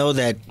 Because I know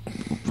that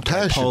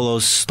Polo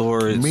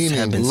stores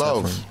have been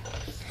love. suffering.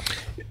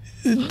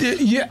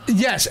 Yeah,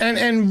 yes,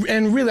 and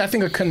really, I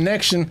think a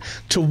connection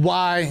to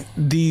why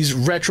these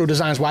retro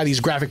designs, why these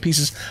graphic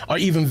pieces are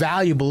even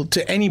valuable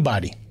to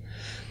anybody.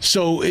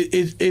 So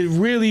it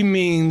really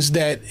means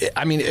that,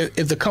 I mean,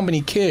 if the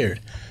company cared,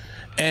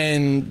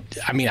 and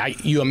I mean,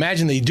 you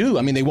imagine they do.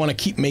 I mean, they want to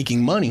keep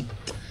making money,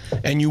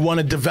 and you want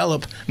to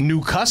develop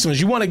new customers.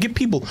 You want to get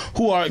people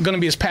who are going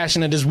to be as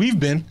passionate as we've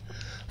been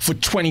for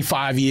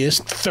 25 years,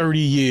 30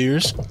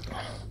 years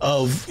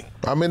of.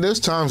 I mean, there's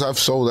times I've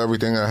sold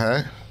everything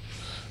I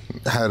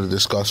had to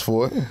discuss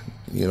for it,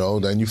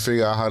 then you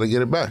figure out how to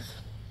get it back.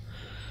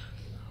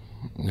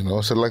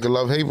 It's like a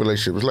love-hate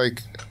relationship. It's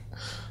like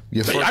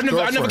your first I've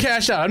never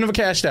cashed out.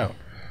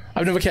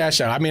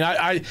 I mean,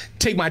 I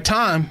take my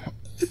time.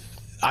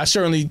 I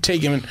certainly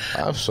taken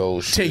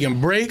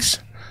breaks,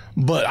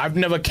 but I've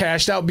never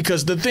cashed out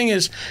because the thing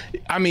is,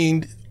 I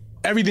mean,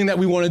 everything that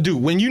we want to do,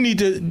 when you need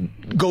to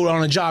go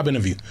on a job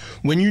interview,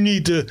 when you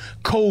need to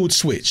code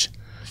switch,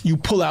 you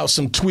pull out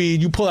some tweed,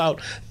 you pull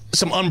out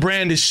some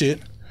unbranded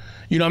shit.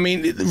 You know what I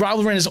mean? Ralph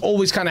Lauren has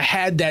always kind of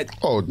had that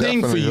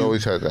thing for you.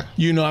 Always had that.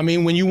 You know what I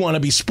mean? When you want to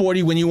be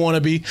sporty, when you want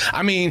to be.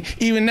 I mean,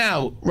 even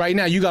now, right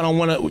now, you got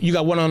one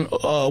on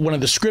one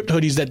of the script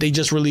hoodies that they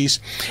just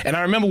released. And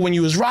I remember when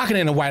you was rocking it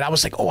in the white, I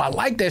was like, oh, I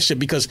like that shit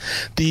because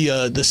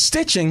the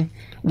stitching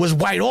was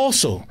white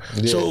also.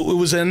 Yeah. So it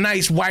was a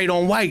nice white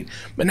on white.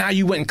 But now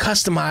you went and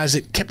customized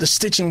it, kept the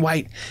stitching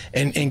white,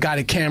 and got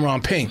it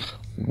Cameron pink.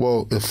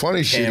 Well, the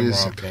funny shit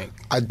is,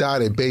 I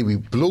dyed it baby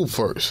blue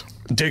first.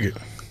 Dig it.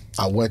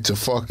 I went to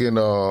fucking,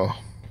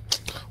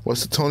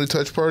 what's the Tony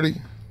Touch party?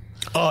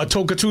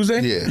 Toka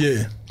Tuesday?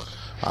 Yeah.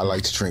 I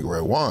like to drink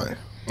red wine.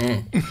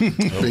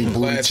 Big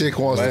booty chick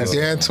wants to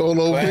dance all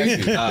over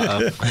me.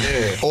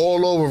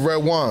 All over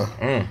red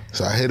wine.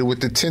 So I hit it with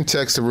the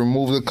Tintex to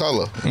remove the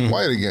color.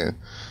 White again.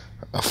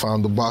 I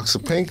found the box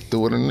of pink,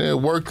 threw it in there,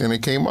 worked, and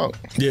it came out.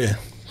 Yeah.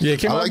 Yeah, it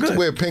came out I like good. to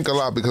wear pink a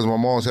lot because my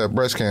mom's had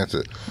breast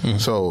cancer.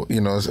 So,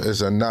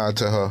 it's a nod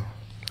to her.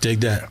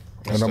 Dig that.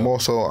 And I'm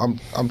also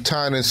I'm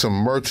tying in some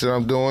merch that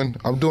I'm doing.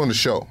 I'm doing the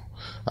show.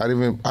 I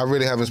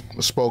really haven't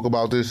spoke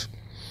about this.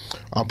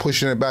 I'm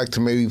pushing it back to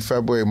maybe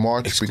February,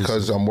 March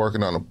because I'm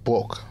working on a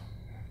book.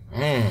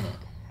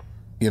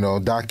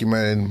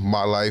 Documenting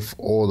my life,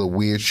 all the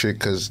weird shit.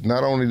 Because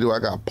not only do I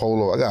got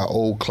polo, I got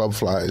old club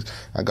flyers,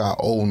 I got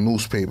old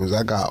newspapers,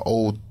 I got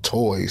old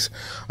toys,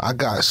 I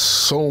got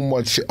so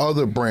much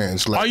other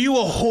brands. Like, are you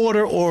a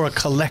hoarder or a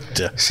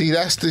collector? See,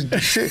 that's the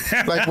shit.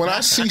 Like when I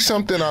see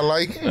something I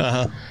like,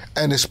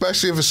 and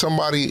especially if it's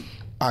somebody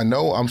I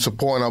know, I'm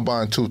supporting, I'm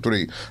buying 2,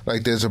 3.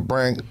 Like there was a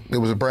brand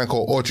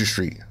called Orchard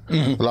Street.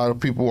 A lot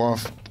of people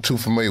aren't too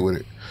familiar with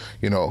it.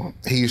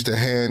 He used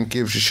to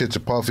give your shit to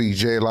Puffy,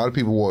 Jay. A lot of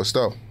people wore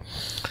stuff.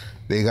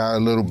 They got a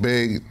little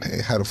big,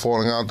 they had a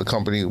falling out, the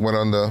company went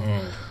under.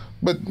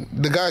 But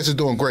the guys are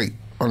doing great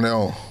on their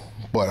own.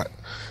 But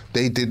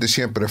they did the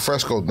Siempre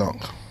Fresco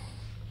dunk.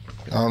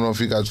 I don't know if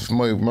you guys are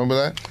familiar. Remember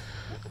that?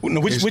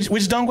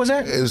 Which dunk was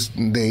that?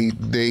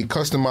 They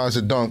customized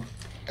the dunk,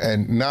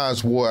 and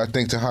Nas wore, I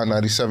think, to Hot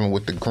 97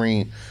 with the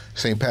green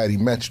St. Patty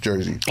Mets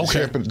jersey.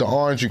 Okay. The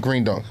orange and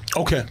green dunk.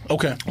 Okay.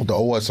 With the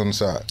OS on the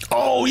side.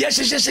 Oh,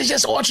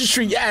 yes, Orchard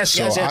Street, yes.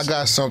 I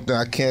got something,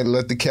 I can't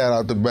let the cat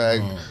out the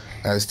bag.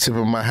 I was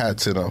tipping my hat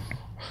to them.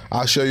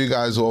 I'll show you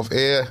guys off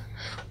air,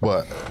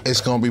 but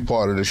it's gonna be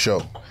part of the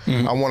show.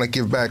 I want to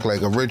give back,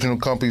 like original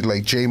companies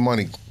like J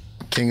Money,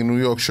 King of New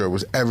York shirt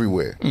was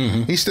everywhere.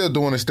 He's still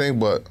doing his thing,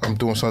 but I'm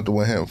doing something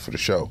with him for the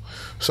show.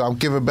 So I'm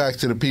giving back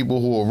to the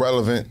people who are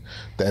relevant,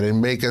 that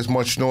didn't make as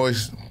much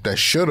noise, that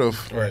should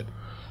have. Right.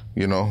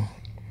 You know,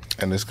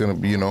 and it's gonna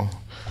be, you know,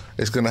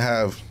 it's gonna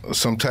have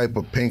some type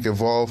of pink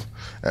involved,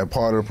 and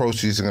part of the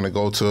proceeds are gonna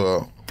go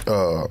to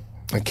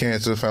a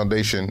cancer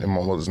foundation in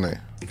my mother's name.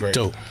 Great.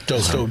 Dope.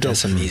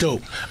 That's amazing.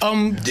 Dope.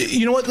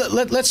 You know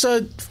what? Let's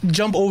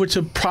jump over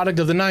to product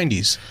of the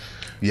 '90s.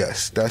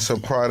 Yes, that's a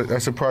product.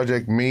 That's a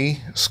project.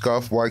 Me,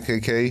 Scuff,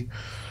 YKK,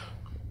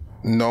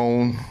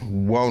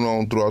 well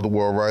known throughout the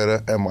world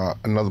writer, and my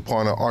another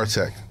partner,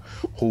 Artec,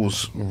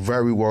 who's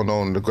very well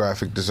known in the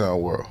graphic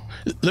design world.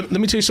 Let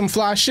me tell you some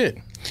fly shit.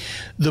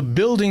 The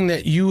building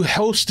that you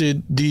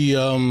hosted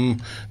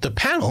the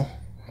panel,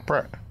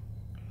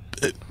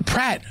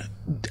 Pratt,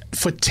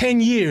 for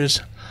 10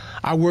 years,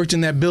 I worked in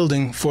that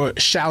building for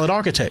Charlotte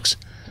Architects.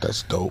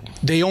 That's dope.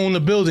 They own the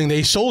building.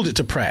 They sold it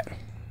to Pratt.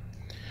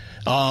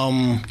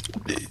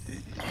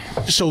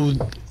 So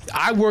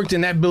I worked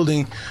in that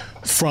building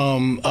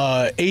from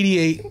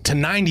 88 to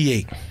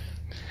 98.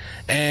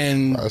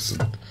 And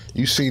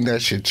you seen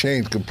that shit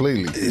change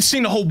completely.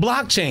 Seen the whole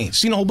block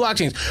change.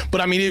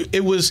 But I mean,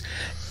 it was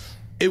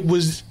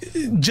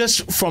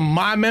just from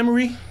my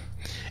memory,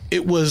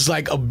 it was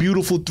like a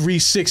beautiful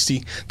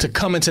 360 to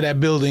come into that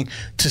building,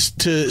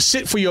 to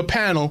sit for your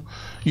panel,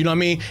 you know what I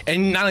mean?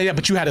 And not only that,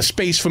 but you had a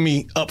space for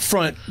me up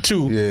front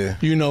too. Yeah.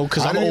 You know,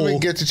 because I didn't even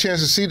get the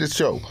chance to see the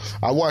show.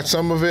 I watched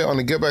some of it on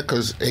the Get Back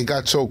because it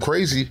got so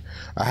crazy,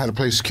 I had to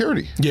play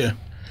security. Yeah.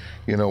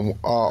 You know,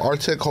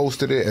 Artec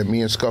hosted it, and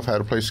me and Scuff had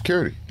to play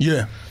security.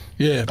 Yeah.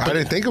 Yeah, I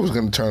didn't think it was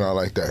going to turn out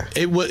like that.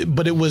 It was had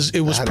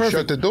perfect. to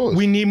shut the doors.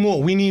 We need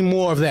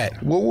more of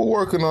that. Well, we're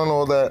working on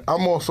all that.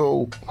 I'm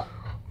also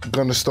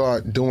going to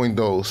start doing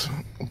those,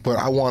 but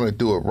I want to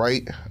do it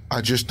right.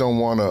 I just don't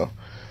want to,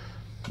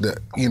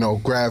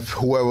 grab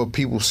whoever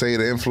people say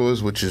the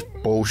influence, which is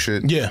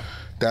bullshit. Yeah.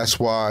 That's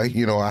why,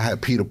 I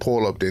had Peter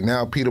Paul up there.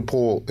 Now Peter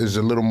Paul is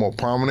a little more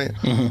prominent,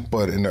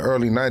 but in the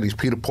early 90s,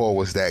 Peter Paul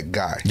was that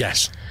guy.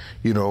 Yes.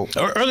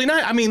 Early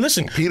night. I mean,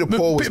 listen. Peter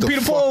Paul was the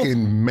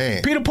fucking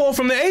man. Peter Paul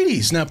from the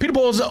 '80s. Now, Peter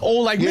Paul's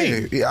old like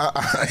me.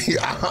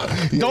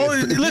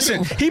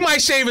 Listen. He might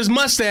shave his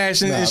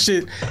mustache and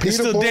shit, and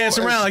still dance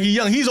around like he's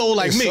young. He's old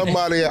like me.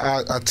 Somebody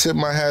I tip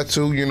my hat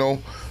to.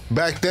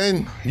 Back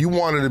then, you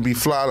wanted to be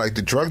fly like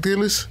the drug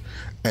dealers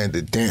and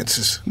the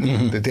dancers.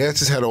 The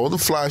dancers had all the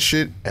fly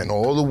shit and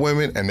all the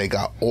women, and they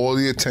got all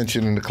the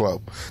attention in the club.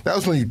 That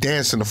was when you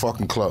danced in the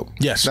fucking club.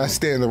 Yes. Not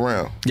stand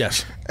around.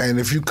 Yes. And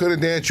if you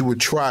couldn't dance, you would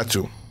try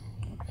to.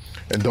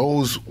 And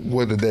those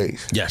were the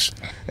days. Yes.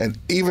 And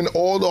even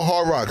all the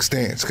hard rocks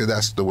dance, because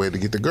that's the way to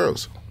get the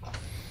girls.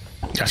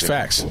 That's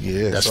facts.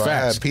 Yeah. That's so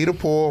facts. I had Peter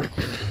Paul,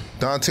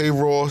 Dante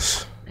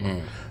Ross.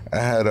 I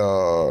had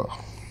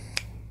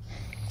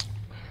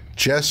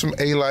Jess from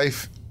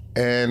A-Life,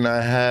 and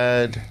I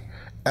had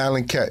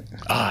Alan Kett.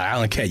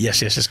 Alan Kett.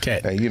 Yes, it's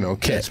Kett.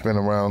 And, Kett's been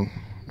around,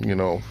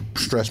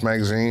 Stress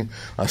Magazine.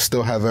 I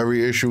still have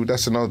every issue.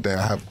 That's another thing.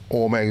 I have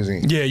all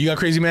magazines. Yeah, you got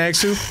Crazy Mags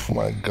too? Oh,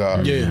 my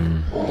God. Yeah.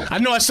 I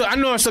know I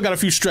still got a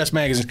few Stress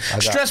magazines.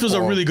 Stress was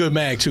a really good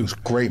mag, too.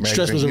 Great magazine.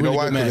 Stress was a really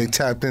good mag. Because they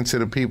tapped into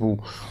the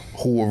people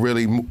who were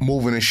really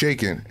moving and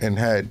shaking and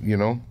had,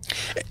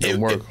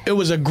 work. It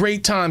was a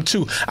great time,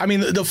 too. I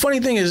mean, the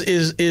funny thing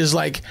is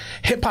like,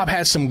 hip-hop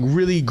had some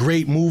really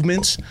great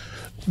movements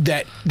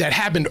that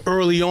happened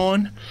early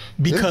on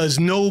because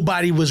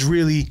nobody was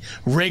really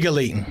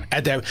regulating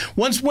at that.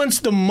 Once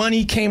the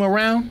money came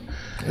around,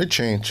 it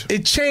changed.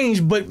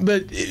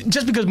 But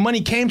just because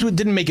money came to it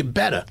didn't make it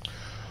better.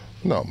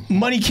 No,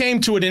 money came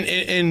to it,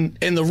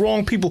 and the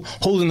wrong people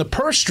holding the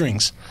purse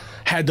strings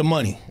had the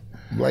money.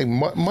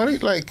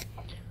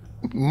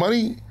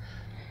 Money.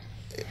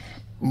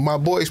 My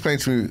boy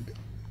explained to me.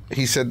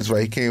 He said this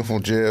right. He came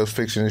from jail,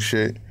 fixing his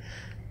shit.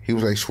 He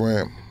was like,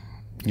 Scram,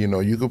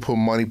 you could put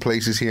money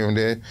places here and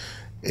there.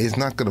 It's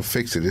not going to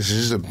fix it. It's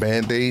just a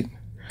Band-Aid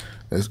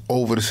that's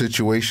over the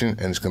situation,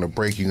 and it's going to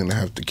break. You're going to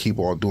have to keep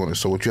on doing it.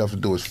 So what you have to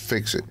do is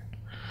fix it,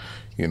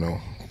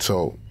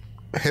 So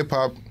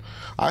hip-hop,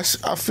 I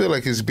feel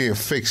like it's being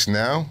fixed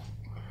now,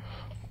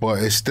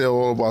 but it's still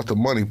all about the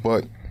money.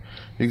 But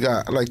you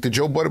got, like, the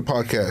Joe Budden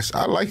podcast.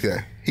 I like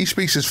that. He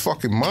speaks his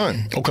fucking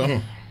mind. Okay.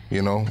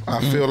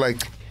 I feel like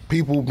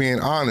people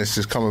being honest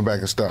is coming back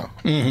in style.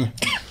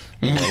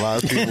 A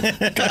lot of people.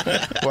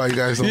 Why you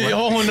guys don't like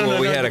no,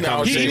 we had a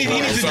conversation.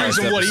 He needs to drink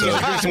some water. He needs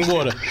to drink some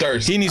water.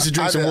 He needs to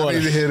drink some water. I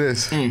need to hear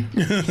this.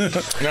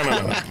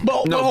 No.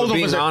 But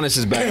being honest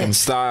is back in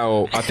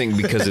style, I think,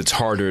 because it's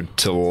harder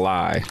to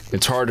lie.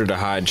 It's harder to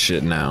hide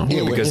shit now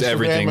because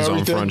everything's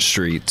on Front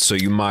Street, so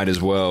you might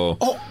as well.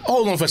 Oh,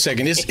 hold on for a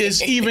second.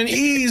 It's even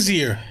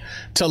easier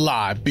to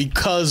lie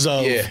because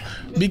of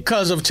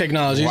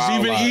technology. It's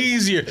even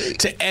easier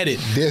to edit.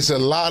 There's a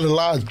lot of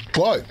lies,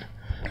 but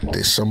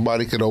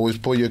somebody could always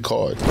pull your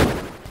card.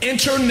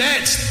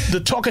 Internet, the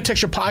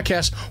Talkitecture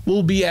podcast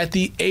will be at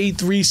the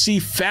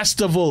A3C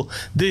Festival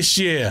this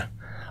year.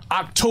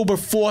 October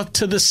 4th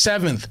to the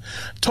 7th.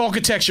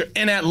 Talkitecture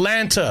in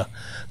Atlanta.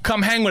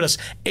 Come hang with us.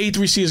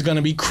 A3C is going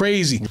to be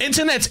crazy.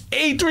 Internet's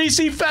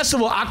A3C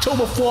Festival,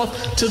 October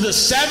 4th to the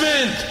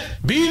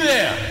 7th. Be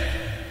there.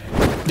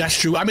 That's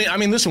true. I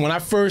mean, listen, when I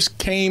first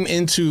came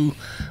into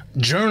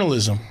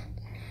journalism,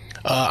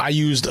 I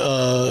used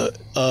a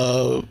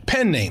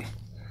pen name.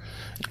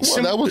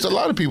 Well, that was a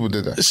lot of people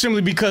did that.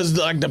 Simply because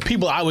the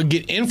people I would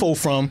get info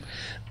from,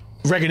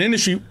 record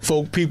industry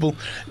people,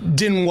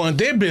 didn't want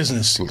their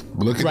business.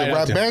 Look at the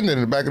Rap Bandit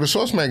in the back of the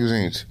Source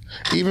magazines.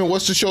 Even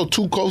what's the show,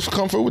 Too Close to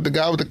Comfort with the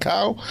guy with the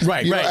cow?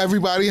 Right, you right. know,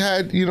 everybody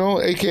had,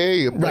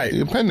 AKA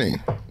a pen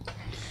name.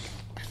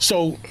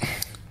 So,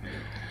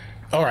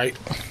 all right.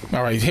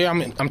 Here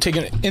I'm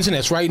taking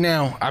internets right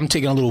now. I'm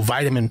taking a little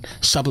vitamin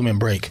supplement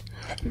break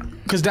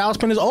because Dallas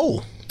Penn is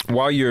old.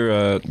 While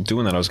you're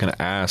doing that, I was going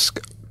to ask.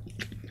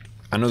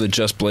 I know that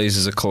Just Blaze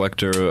is a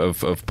collector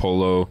of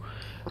polo.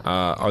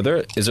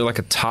 Is there like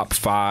a top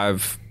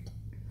 5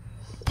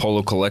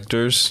 polo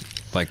collectors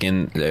like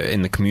in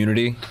the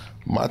community?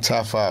 My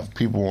top 5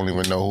 people won't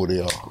even know who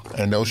they are,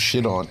 and they'll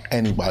shit on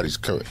anybody's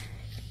career.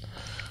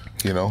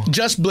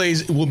 Just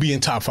Blaze will be in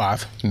top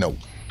 5. No,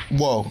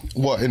 well,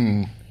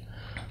 in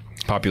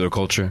popular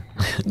culture.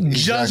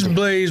 Just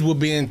Blaze will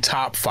be in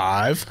top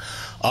 5,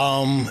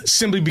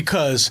 simply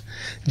because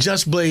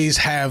Just Blaze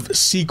have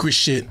secret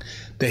shit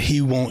that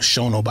he won't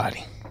show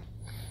nobody.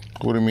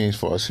 What do you mean as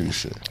far as secret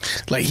shit?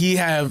 Like he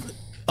have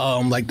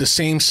like the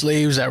same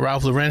slaves that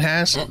Ralph Lauren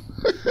has.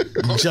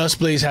 Just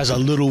Blaze has a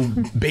little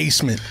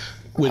basement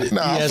with it.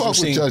 Nah, I fuck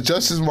with Just.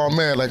 Just is my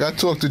man. Like I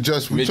talk to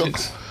Just. We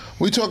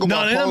talk about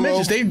no, they're not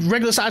midgets. They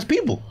regular sized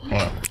people.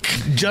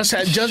 Just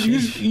has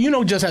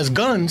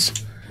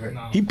guns.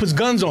 He puts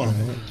guns on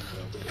them.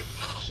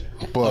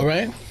 But all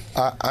right.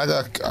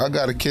 I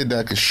got a kid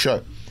that can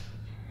shut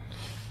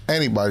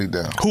anybody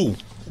down. Who?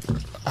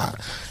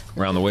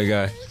 Around the way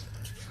guy.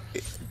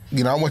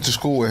 I went to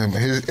school with him.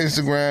 His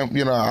Instagram,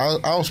 I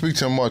don't speak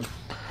to him much.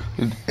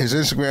 His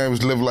Instagram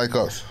is Live Like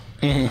Us.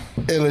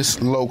 Mm-hmm.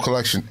 Illest low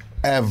collection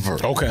ever.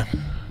 Okay.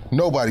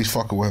 Nobody's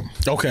fucking with him.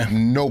 Okay.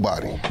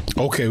 Nobody.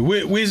 Okay.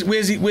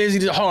 Where's he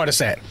the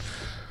hardest at?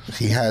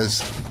 He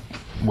has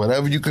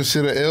whatever you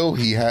consider ill,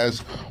 he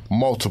has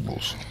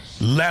multiples.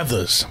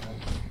 Leathers.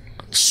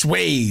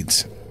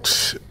 Suedes.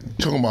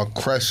 Talking about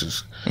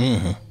cresses.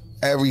 Mm-hmm.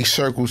 Every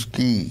circle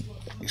ski.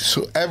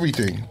 So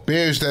everything.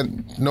 Bears that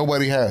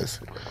nobody has.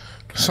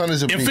 Son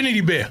is a Infinity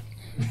Bear.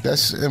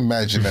 That's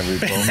imaginary,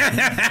 bro.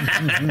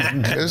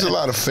 There's a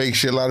lot of fake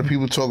shit. A lot of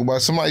people talk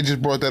about. Somebody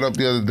just brought that up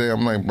the other day.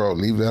 I'm like, bro,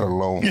 leave that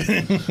alone.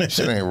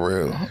 Shit ain't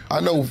real. I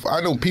know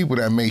people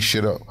that make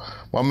shit up.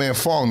 My man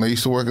Fong, that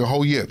used to work at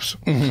Ho Yips,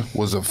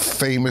 was a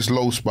famous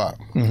low spot.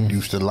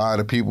 Used to lie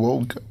to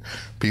people.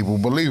 People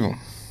believe him.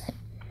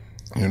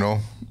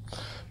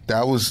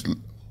 That was,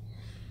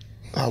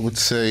 I would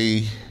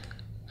say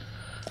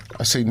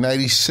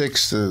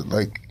 96 to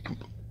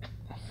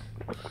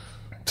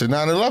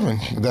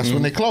 9/11. That's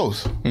when they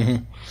closed.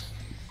 It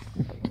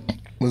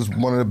was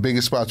one of the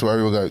biggest spots where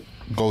everyone got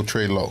go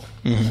trade low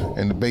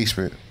in the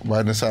basement,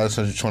 right inside of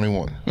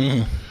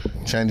 121.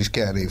 Chinese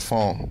cat, they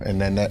phone, and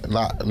then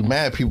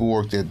mad people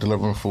worked there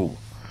delivering food.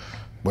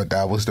 But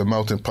that was the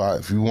melting pot.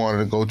 If you wanted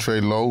to go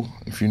trade low,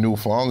 if you knew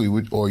Fong,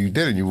 you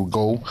didn't, you would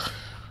go.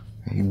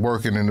 You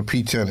working in the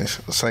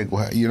P-tennis cycle,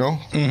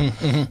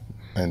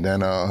 And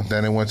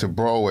then it went to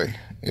Broadway.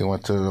 It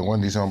went to the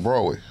Wendy's on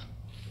Broadway.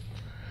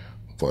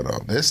 But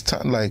this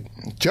time,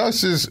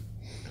 Just is,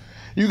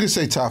 you could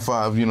say top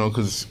 5,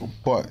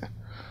 but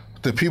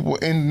the people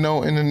in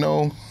the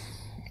know,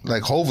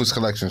 like Hova's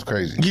collection is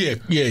crazy. Yeah.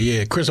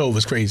 Chris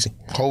Hova's crazy.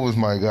 Hova's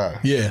my guy.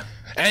 Yeah.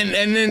 And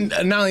then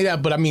not only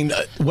that, but I mean,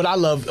 what I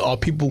love are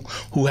people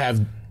who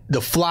have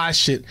the fly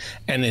shit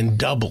and then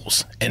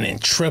doubles and then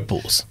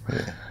triples.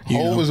 Yeah.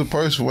 Hova's a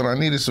person, when I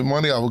needed some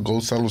money, I would go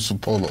sell him some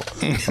polo.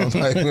 I was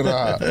like,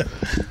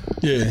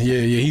 Yeah.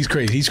 He's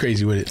crazy. He's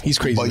crazy with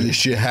it. But your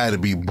shit had to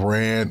be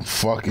brand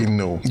fucking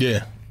new.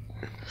 Yeah.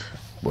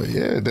 But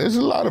yeah, there's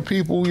a lot of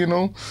people,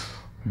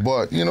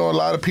 But, a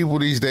lot of people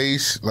these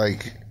days,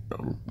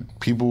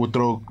 people would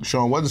throw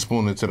Sean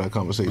Weatherspoon into that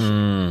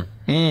conversation.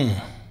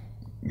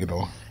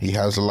 He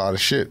has a lot of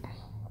shit.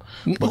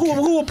 Who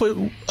will put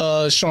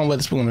Sean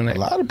Weatherspoon in that? A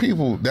lot of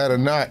people that are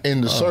not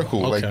in the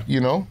circle, okay.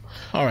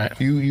 All right.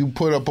 You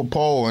put up a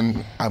poll,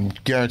 and I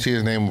guarantee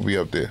his name will be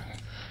up there.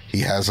 He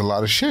has a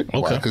lot of shit. Okay.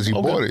 Why? Because he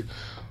bought it.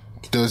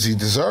 Does he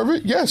deserve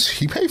it? Yes,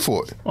 he paid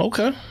for it.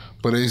 Okay.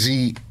 But is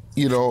he,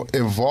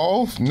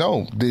 involved?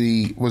 No.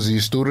 Was he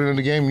a student in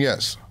the game?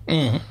 Yes.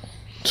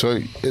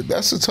 So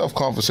that's a tough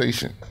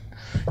conversation.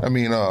 I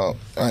mean, an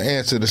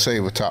answer to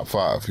save a top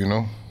 5,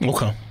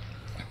 Okay.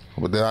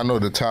 But then I know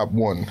the top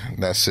 1.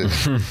 That's it.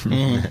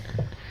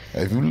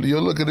 If you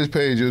look at this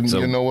page,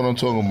 you know what I'm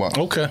talking about.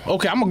 Okay.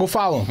 I'm gonna go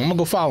follow him.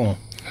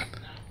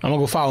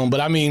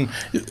 But I mean,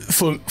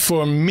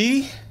 for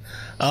me,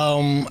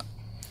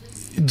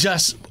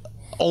 just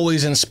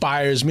always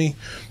inspires me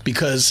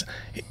because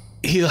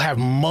he'll have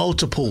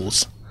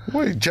multiples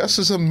Wait, Just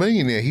is a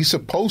millionaire. He's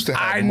supposed to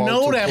have I know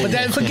multiple.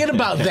 that, but forget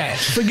about that.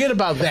 Forget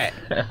about that.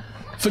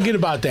 Forget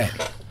about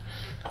that.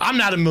 I'm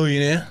not a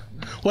millionaire.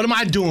 What am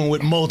I doing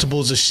with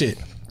multiples of shit?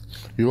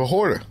 You're a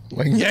hoarder.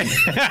 Like, Yeah.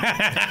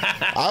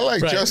 I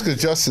like Right. Just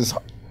because Just is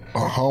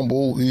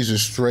humble. He's a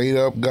straight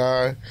up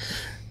guy.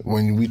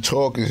 When we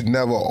talk, it's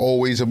never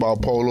always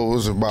about polo.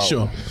 It's about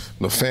Sure.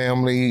 the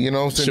family. You know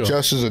what I'm saying? Sure.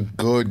 Just is a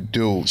good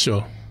dude.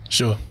 Sure.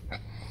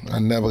 I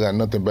never got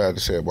nothing bad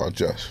to say about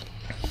Just.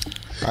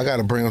 I got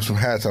to bring him some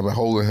hats. I've been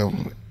holding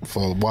him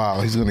for a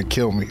while. He's going to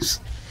kill me.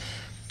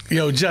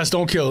 Yo, Just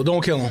don't kill him.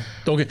 Don't kill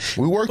him.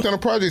 We worked on a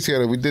project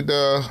together. We did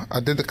I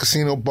did the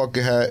casino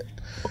bucket hat.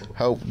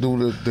 Helped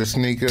do the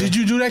sneaker. Did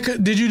you do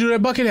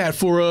that bucket hat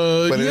for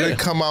But it didn't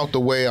come out the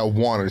way I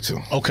wanted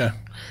to. Okay.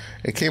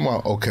 It came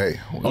out okay.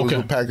 It was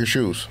a pack of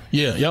shoes.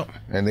 Yeah, yep.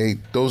 And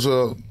those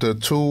are the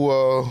two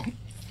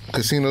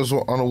casinos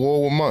on the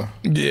wall with mine.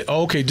 Yeah,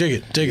 okay, dig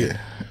it. Dig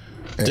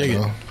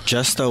it.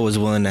 Justo was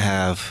willing to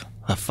have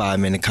a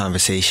 5-minute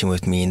conversation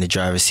with me in the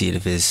driver's seat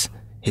of his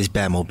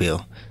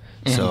Batmobile.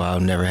 So I'll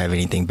never have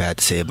anything bad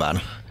to say about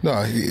him.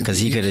 No, because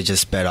he could have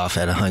just sped off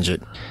at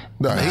 100.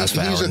 No, he's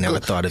a never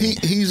good, thought of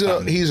he's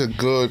a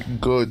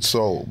good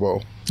soul,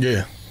 bro.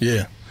 Yeah.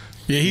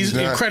 He's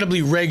not,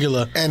 incredibly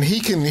regular, and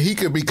he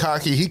could be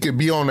cocky. He could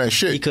be on that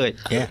shit. He could,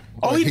 yeah.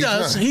 Oh, he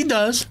does. Not. He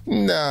does.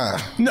 Nah.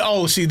 No.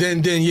 Oh, see,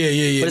 then,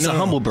 yeah. But it's a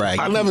humble brag.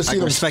 I never seen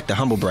him respect the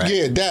humble brag.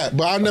 Yeah, that.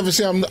 But I've never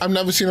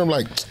seen him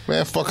like,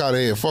 man, fuck out of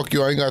here. Fuck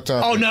you. I ain't got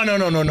time. Oh no.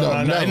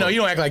 No,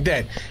 you don't act like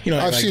that.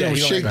 I've seen him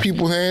shake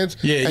people's hands.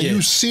 Yeah, and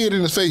you see it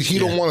in his face. He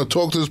don't want to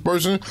talk to this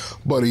person,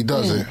 but he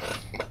does it.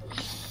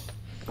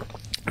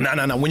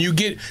 No. When you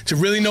get to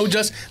really know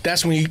Just,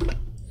 that's when he,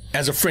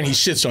 as a friend, he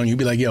shits on you.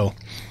 Be like, yo,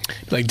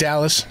 like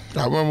Dallas.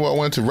 I remember I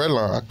went to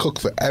Redline. I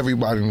cooked for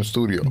everybody in the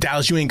studio.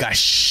 Dallas, you ain't got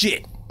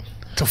shit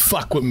to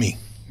fuck with me.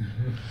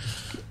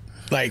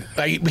 Like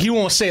he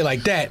won't say it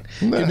like that.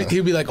 Nah.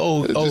 He'll be like,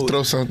 Just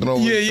throw something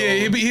over.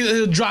 Yeah.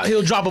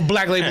 He'll drop a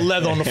Black Label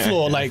leather on the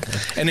floor, like,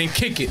 and then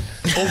kick it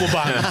over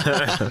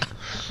bottom.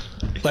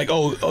 Like,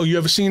 you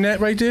ever seen that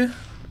right there?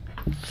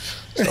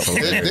 There's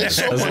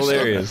so That's much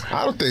hilarious. stuff.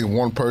 I don't think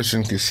one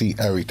person can see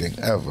everything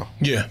ever.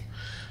 Yeah.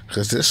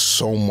 Because there's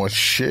so much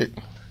shit.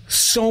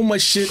 So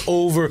much shit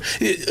over.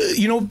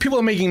 People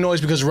are making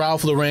noise because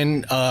Ralph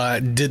Lauren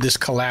did this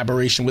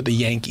collaboration with the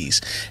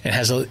Yankees and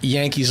has a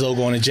Yankees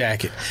logo on a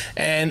jacket.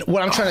 And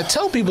what I'm trying to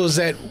tell people is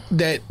that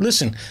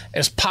listen,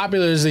 as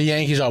popular as the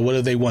Yankees are, what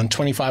have they won?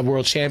 25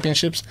 World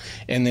Championships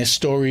in their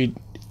storied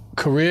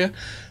career.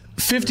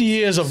 50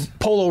 years of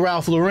Polo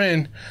Ralph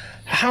Lauren.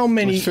 How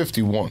many? It's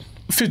 51.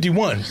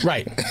 51,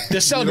 right. They're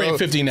celebrating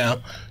 50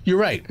 now. You're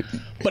right.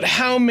 But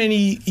how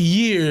many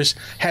years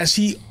has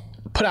he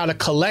put out a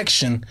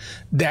collection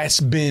that's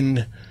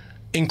been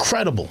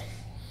incredible?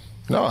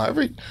 No,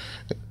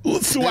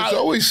 Throughout,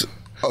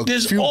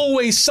 there's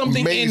always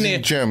something in there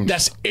gems.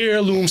 that's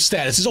heirloom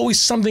status. There's always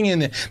something in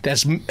there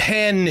that's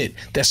hand knit,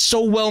 that's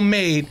so well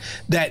made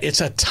that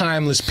it's a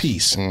timeless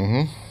piece.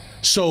 Mm-hmm.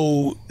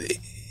 So,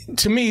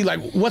 to me, like,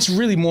 what's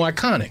really more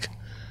iconic?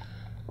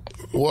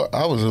 Well,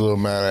 I was a little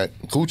mad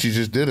at Gucci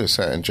just did a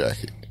satin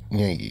jacket,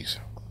 Yankees.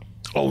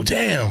 Oh,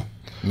 damn.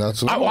 Not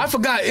so I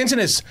forgot.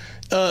 Internet's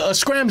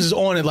Scramz is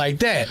on it like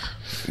that.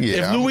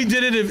 Yeah, if Louis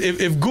did it,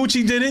 if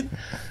Gucci did it,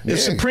 if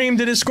Supreme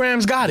did it,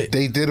 Scramz got it.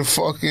 They did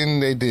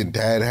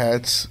dad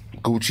hats,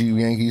 Gucci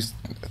Yankees.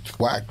 It's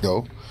whack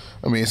though.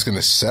 I mean, it's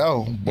gonna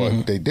sell,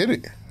 but they did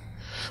it.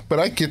 But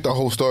I get the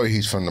whole story.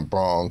 He's from the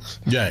Bronx.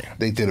 Yeah.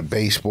 They did a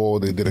baseball.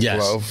 They did a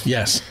glove.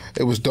 Yes.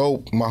 It was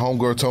dope. My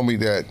homegirl told me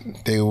that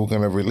they were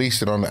gonna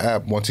release it on the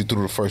app once he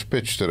threw the first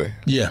pitch today.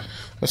 Yeah.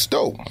 That's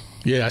dope.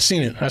 Yeah, I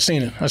seen it.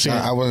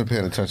 I wasn't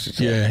paying attention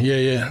to it.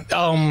 Yeah.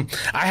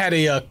 I had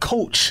a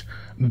coach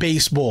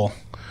baseball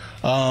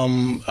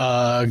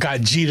got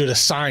Jeter to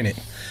sign it.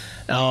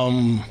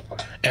 And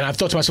I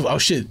thought to myself, oh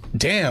shit,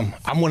 damn,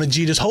 I'm one of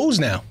Jeter's hoes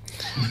now.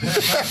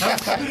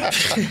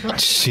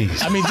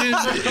 Jeez. I mean,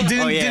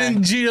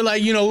 didn't Jeter,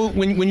 like,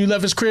 when you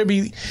left his crib,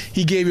 he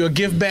gave you a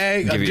gift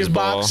bag, a gift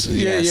box? Ball.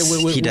 Yeah,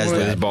 Yes. with He does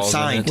that. balls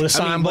Signed. with a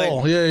signed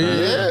ball.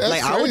 Yeah.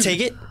 Like, I would take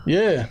it.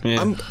 Yeah.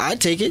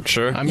 I'd take it.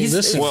 Sure. I mean,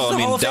 listen. Well, I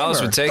mean, Hall of Dallas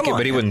Famer. would take Come it,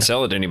 but he on. wouldn't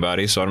sell it to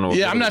anybody, so I don't know what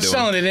Yeah, he I'm was not doing.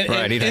 selling it.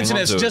 Right, he'd hang on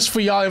Internet's to it. just for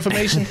y'all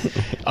information.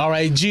 All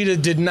right, Jeter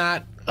did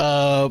not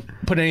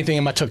put anything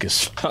in my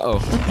tuchus. Uh-oh.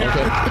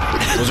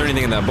 Okay. Was there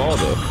anything in that ball,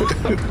 though?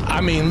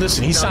 I mean,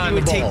 listen, he He signed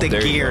would the take ball. the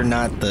There you gear, go.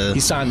 not the. He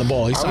signed the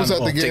ball. I was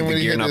at the game Take when the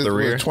he gear, hit not the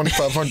rear.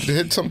 2,500 to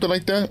hit, something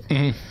like that.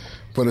 Mm-hmm.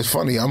 But it's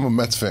funny, I'm a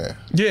Mets fan.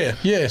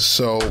 Yeah.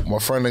 So my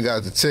friend that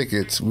got the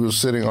tickets, we were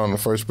sitting on the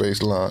first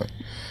base line.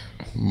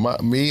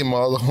 Me and my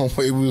other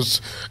homie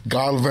was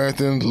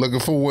gallivanting, looking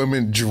for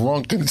women,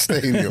 drunk in the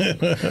stadium.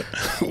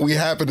 We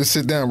happened to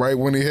sit down right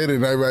when he hit it,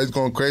 and everybody's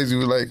going crazy.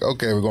 We're like,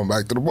 okay, we're going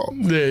back to the ball.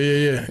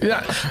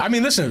 Yeah. I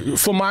mean, listen,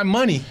 for my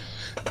money,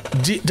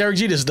 Derek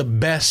Jeter is the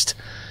best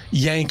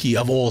Yankee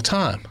of all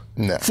time.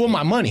 Nah. For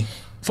my money,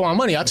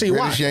 I'll tell you why.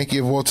 Greatest Yankee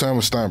of all time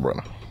is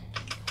Steinbrenner.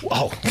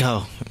 Oh,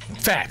 Go.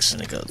 Facts.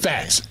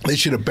 Facts. They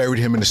should have buried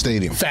him in the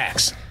stadium.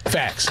 Facts.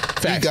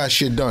 He got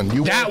shit done.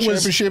 You That won a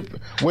was- championship,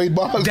 Wade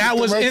Boggs. That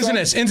was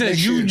internet. internet.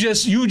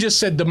 You just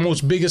said the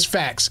most biggest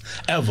facts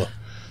ever.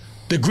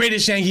 The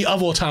greatest Yankee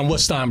of all time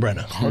was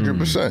Steinbrenner.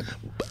 100%.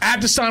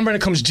 After Steinbrenner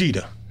comes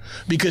Jeter.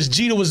 Because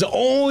Jeter was the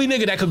only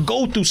nigga that could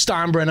go through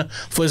Steinbrenner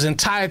for his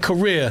entire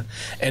career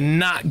and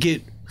not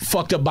get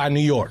fucked up by New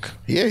York.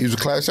 Yeah, he was a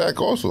class act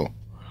also.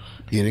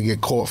 He didn't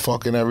get caught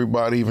fucking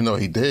everybody, even though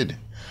he did.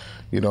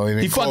 You know,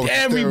 He fucked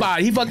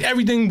everybody. He fucked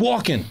everything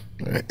walking.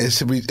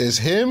 It's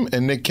him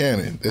and Nick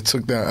Cannon that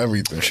took down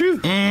everything.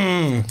 Scoop.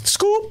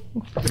 Scoop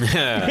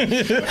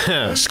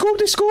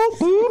the scoop.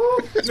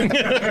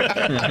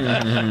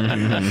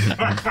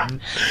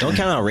 Don't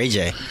count out Ray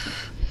J.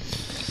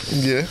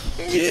 Yeah,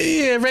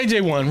 Yeah, Ray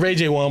J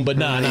won, but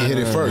nah. he hit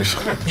it first.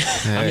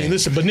 I mean,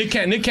 listen, but Nick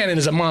Cannon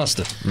is a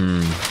monster.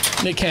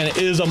 Nick Cannon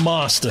is a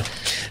monster.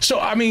 So,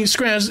 I mean,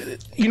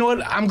 Scramz, you know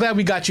what? I'm glad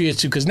we got you here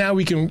too, because now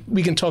we can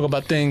talk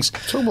about things.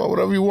 Talk about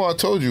whatever you want. I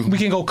told you. We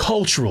can go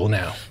cultural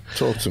now.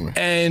 Talk to me.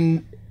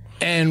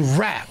 And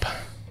rap.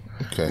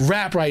 Okay.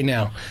 Rap right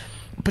now,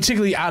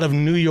 particularly out of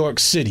New York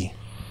City,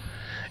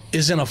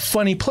 is in a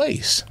funny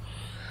place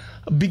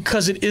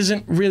because it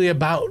isn't really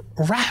about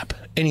rap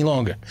any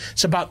longer.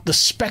 It's about the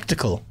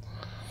spectacle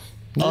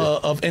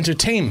of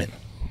entertainment.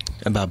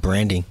 About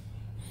branding.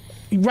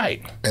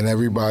 Right. And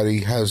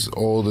everybody has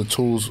all the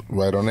tools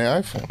right on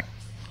their iPhone.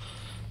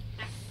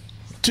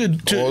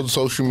 All the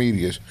social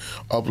medias.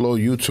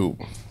 Upload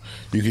YouTube.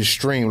 You can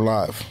stream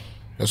live.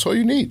 That's all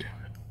you need.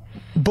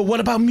 But what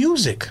about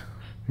music?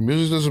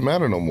 Music doesn't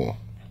matter no more.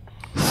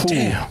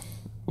 Damn.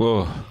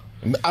 Whoa.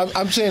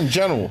 I'm saying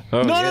general.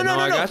 Oh, No, yeah, no,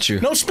 I got you.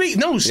 No, speak.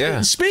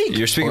 Yeah. Speak.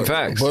 You're speaking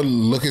facts. But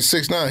look at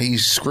 6ix9ine.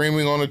 He's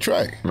screaming on the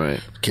track.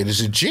 Right. Kid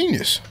is a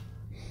genius.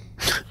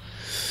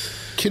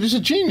 Kid is a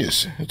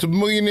genius. It's a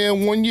millionaire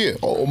in 1 year,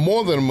 or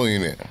more than a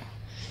millionaire.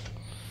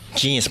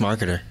 Genius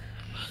marketer.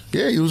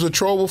 Yeah, he was a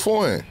troll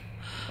beforehand.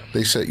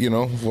 They said, you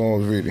know, when I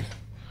was reading.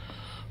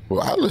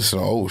 Well, I listen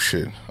to old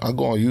shit. I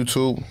go on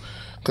YouTube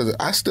because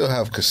I still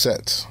have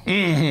cassettes.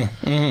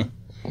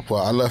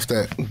 Well, I left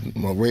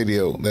my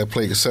radio that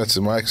played cassettes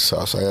in my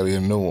house. I had to get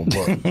a new one.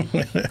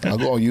 But I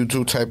go on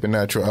YouTube, type in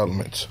natural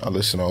elements. I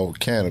listen to old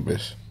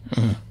cannabis.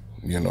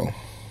 You know.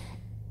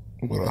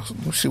 What else?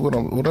 See what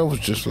I was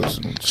just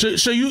listening to.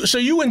 So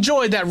you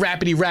enjoyed that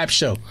rapidy rap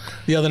show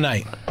the other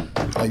night?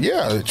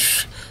 Yeah,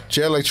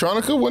 Jay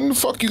Electronica. When the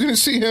fuck you gonna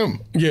see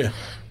him? Yeah.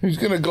 He's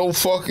gonna go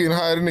fucking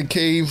hide in the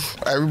cave.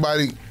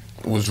 Everybody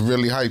was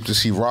really hyped to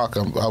see Rock.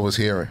 I was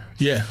hearing.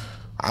 Yeah.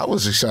 I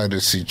was excited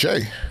to see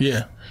Jay.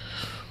 Yeah.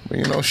 But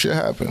you know, shit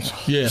happens.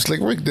 Yeah.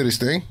 Slick Rick did his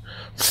thing.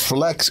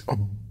 Flex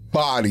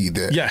bodied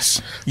it.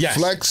 Yes.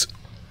 Flex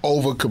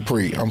over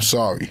Capri. I'm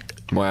sorry.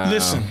 Wow.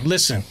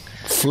 Listen.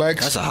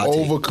 Flex That's a hot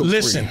over take. Capri.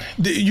 Listen.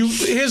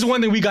 Here's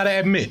one thing we gotta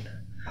admit.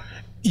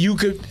 You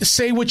could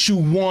say what you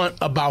want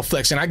about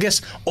Flex, and I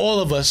guess all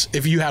of us,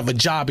 if you have a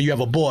job or you have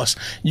a boss,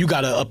 you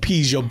gotta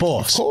appease your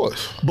boss. Of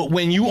course. But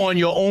when you on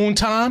your own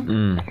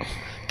time,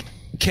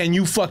 can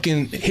you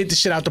fucking hit the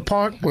shit out the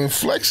park? When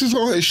Flex is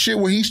on his shit,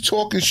 when he's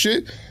talking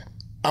shit,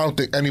 I don't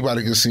think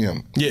anybody can see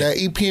him. Yeah. That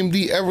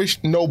EPMD average,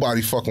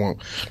 nobody fucking with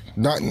him.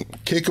 Not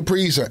Kid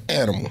Capri's an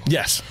animal.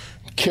 Yes.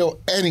 Kill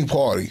any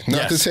party.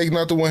 Not to Yes. take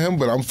nothing with him,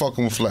 but I'm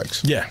fucking with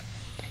Flex. Yeah.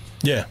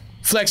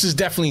 Flex is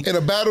definitely. In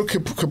a battle,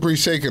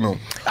 Capri's taking him.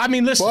 I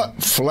mean, listen.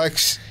 But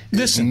Flex is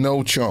Listen.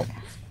 no chump.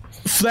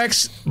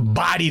 Flex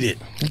bodied it.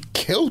 He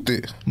killed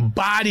it.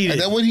 Bodied it.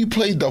 And then when he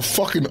played the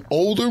fucking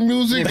older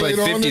music, He played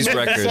later on in 50s the-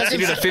 records. He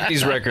did a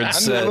 50s record I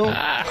set. know.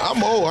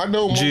 I'm old. I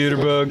know.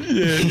 Jitterbug.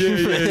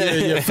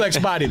 Yeah. Flex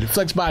bodied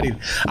it.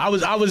 I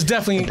was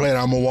definitely. Playing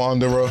I'm a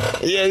Wanderer.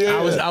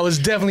 Yeah. I was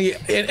definitely,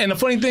 and the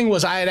funny thing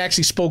was, I had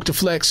actually spoke to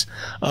Flex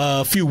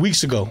a few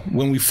weeks ago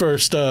when we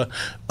first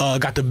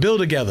got the bill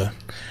together,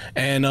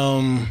 and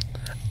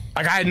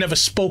like I had never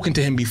spoken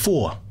to him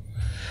before,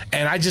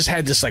 and I just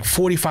had this like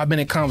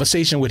 45-minute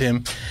conversation with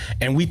him,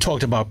 and we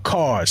talked about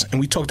cars and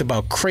we talked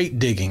about crate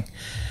digging,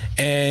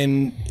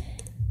 and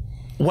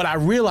what I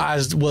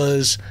realized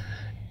was,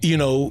 you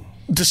know,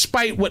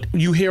 despite what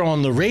you hear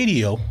on the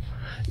radio,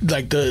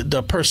 like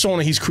the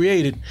persona he's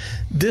created,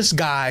 this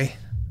guy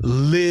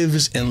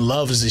lives and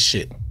loves this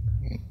shit.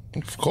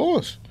 Of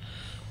course.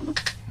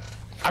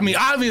 I mean,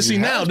 obviously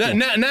now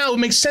it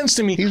makes sense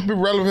to me. He's been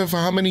relevant for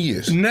how many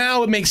years?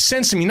 Now it makes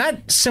sense to me. Not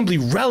simply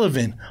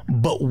relevant,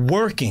 but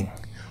working,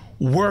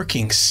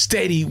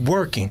 steady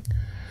working.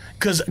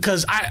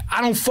 Because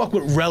I don't fuck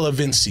with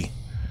relevancy.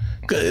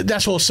 'Cause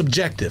that's all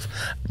subjective.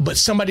 But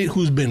somebody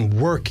who's been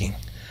working,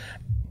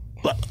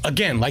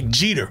 again, like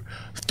Jeter,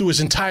 through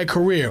his entire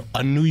career,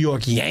 a New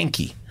York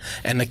Yankee,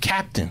 and the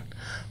captain,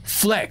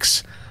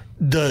 Flex,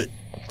 the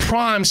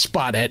prime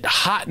spot at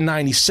Hot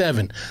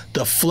 97,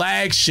 the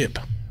flagship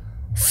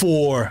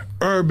for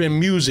urban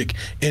music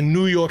in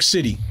New York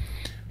City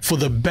for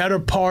the better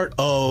part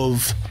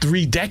of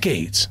 3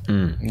 decades.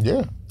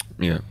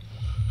 Yeah.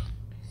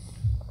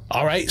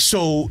 All right,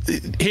 so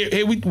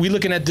here we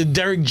looking at the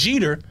Derek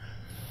Jeter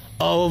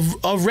of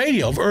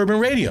radio, of urban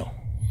radio.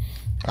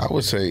 I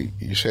would say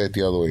you say it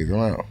the other way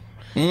around.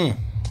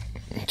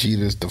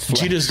 Jeter's the flex.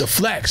 Jeter's the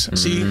flex.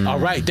 See, all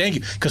right, thank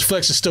you. Because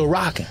Flex is still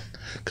rocking.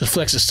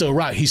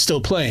 He's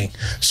still playing.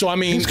 So I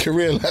mean, his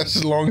career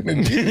lasts longer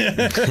than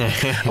Jeter.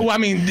 well, I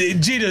mean,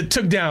 Jeter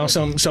took down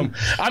some.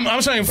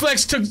 I'm saying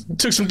Flex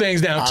took some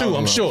things down too.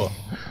 I'm sure.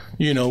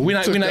 You know, we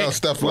not down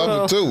Steph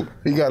Levitt too.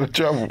 He got in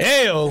trouble.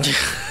 Ayo.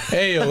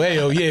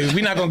 Yeah,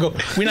 we're not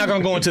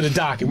gonna go into the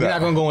docket. We're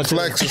not gonna go into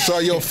Flex.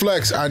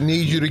 Flex. I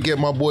need you to get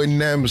my boy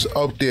Nems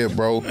up there,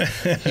 bro.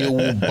 He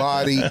will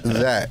body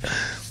that.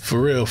 For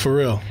real.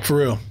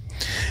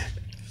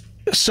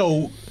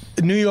 So,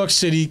 New York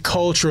City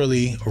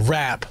culturally,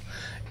 rap,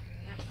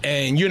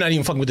 and you're not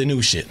even fucking with the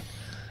new shit.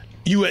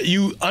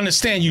 You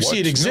understand? You see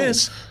it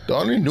exists. The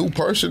only new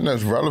person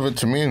that's relevant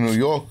to me in New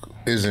York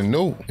isn't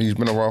new. He's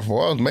been around for a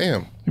while.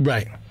 Mayhem.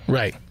 Right.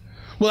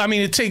 Well, I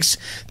mean, it takes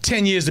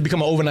 10 years to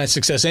become an overnight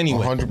success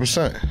anyway.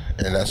 100%.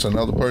 And that's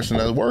another person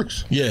that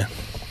works. Yeah.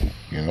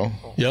 You know?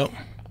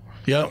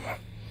 Yep.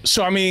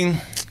 So, I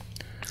mean...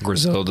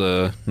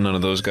 Griselda, none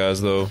of those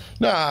guys, though?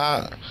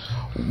 Nah.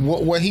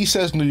 When he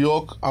says New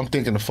York, I'm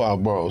thinking of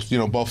 5 boroughs. You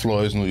know, Buffalo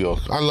is New York.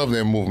 I love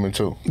their movement,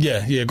 too.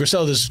 Yeah.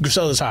 Griselda's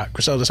hot.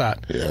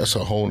 Yeah, that's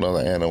a whole nother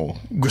animal.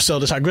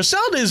 Griselda's hot.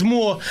 Griselda is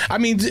more... I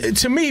mean,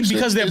 to me,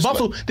 because they're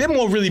Buffalo, they're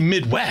more really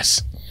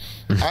Midwest.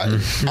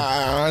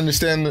 I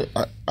understand.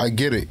 I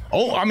get it.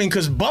 Oh, I mean,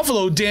 because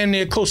Buffalo damn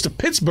near close to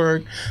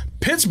Pittsburgh.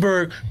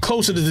 Pittsburgh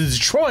closer to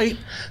Detroit.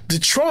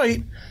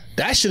 Detroit,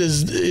 that shit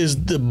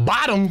is the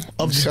bottom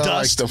of the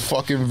dust. Like the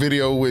fucking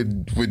video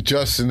with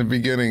Just in the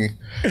beginning.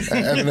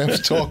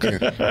 Eminem's talking.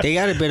 They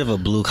got a bit of a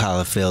blue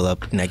collar feel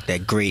up in like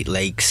that Great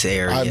Lakes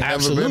area. I've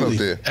never been up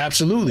there.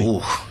 Absolutely.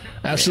 Ooh.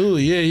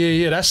 Absolutely.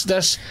 Yeah.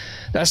 That's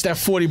that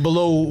 40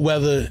 below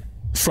weather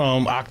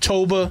from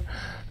October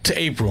to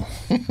April.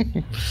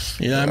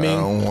 You know what I mean?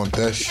 I don't want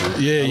that shit.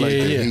 Yeah.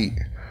 Heat.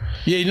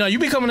 Yeah, you know, you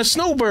becoming a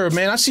snowbird,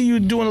 man. I see you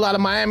doing a lot of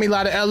Miami, a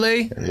lot of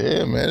LA.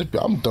 Yeah, man.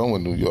 I'm done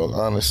with New York,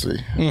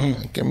 honestly.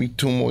 Give me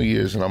 2 more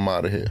years and I'm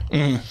out of here.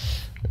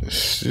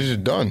 This is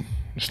done.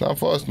 It's not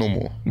for us no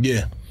more.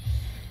 Yeah.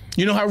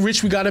 You know how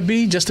rich we gotta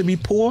be just to be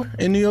poor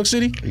in New York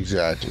City?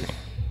 Exactly.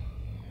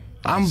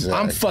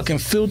 I'm fucking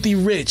filthy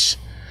rich,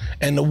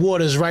 and the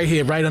water's right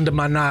here, right under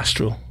my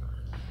nostril.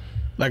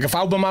 Like if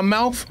I open my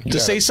mouth to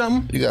say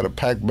something, you gotta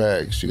pack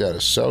bags, you gotta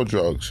sell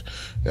drugs,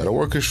 you gotta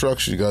work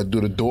construction, you gotta do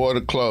the door of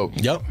the club.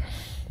 Yep.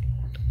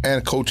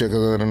 And coach at the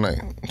end of the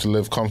night to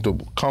live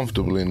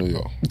comfortably in New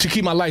York. To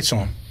keep my lights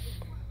on.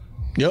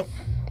 Yep.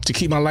 To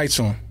keep my lights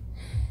on.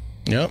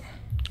 Yep.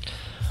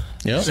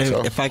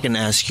 So if I can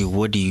ask you,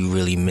 what do you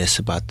really miss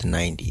about the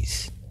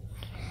 90s?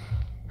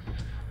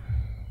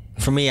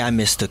 For me, I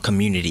miss the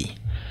community.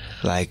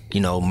 Like, you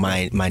know,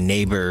 my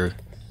neighbor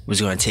was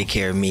going to take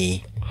care of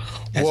me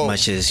as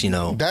much as, you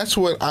know. That's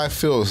what I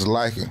feel is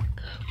lacking.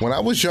 When I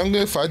was younger,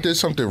 if I did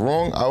something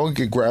wrong, I would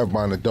get grabbed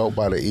by an adult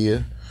by the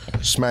ear,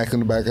 smacked in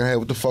the back of the head.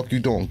 What the fuck you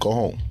doing? Go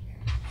home.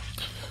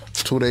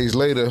 2 days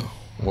later,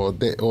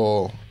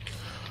 the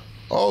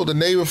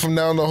neighbor from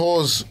down the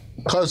hall's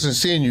cousin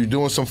seeing you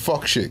doing some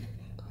fuck shit.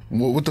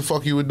 What the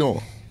fuck you were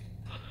doing?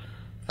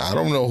 I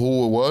don't know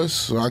who it was,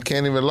 so I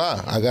can't even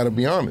lie. I gotta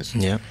be honest.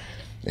 Yeah.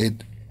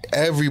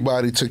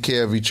 Everybody took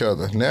care of each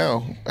other.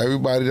 Now,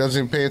 everybody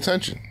doesn't pay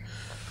attention.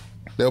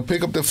 They'll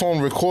pick up their phone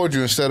and record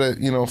you instead of,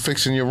 you know,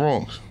 fixing your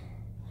wrongs.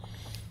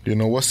 You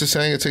know, what's the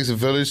saying? It takes a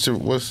village to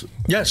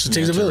Yes, it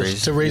takes a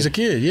village to raise a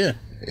kid, yeah.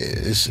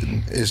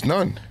 It's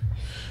none.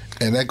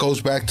 And that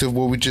goes back to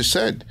what we just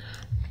said.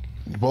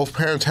 Both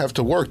parents have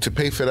to work to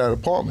pay for that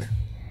apartment.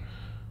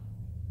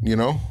 You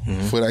know,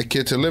 for that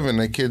kid to live in,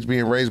 that kid's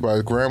being raised by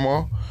his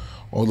grandma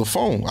or the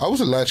phone. I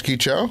was a latchkey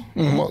child.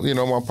 You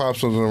know, my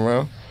pops wasn't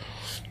around.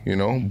 You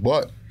know,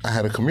 but I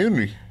had a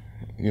community.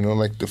 You know,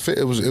 like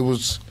it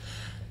was.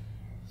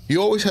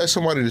 You always had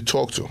somebody to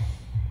talk to,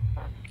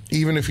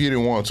 even if you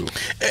didn't want to.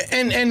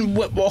 And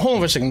well, hold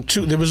on for a second.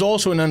 Too, there was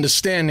also an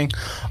understanding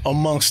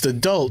amongst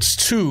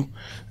adults too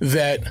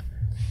that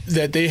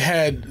they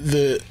had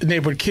the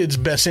neighborhood kids'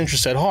 best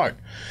interests at heart.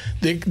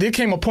 There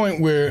came a point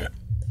where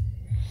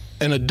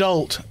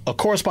a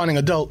corresponding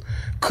adult,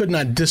 could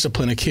not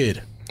discipline a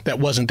kid that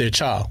wasn't their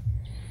child.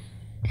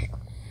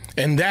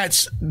 And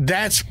that's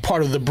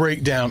part of the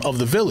breakdown of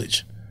the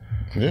village.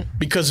 Yeah.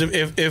 Because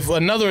if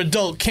another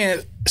adult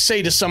can't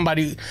say to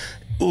somebody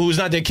who's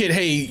not their kid,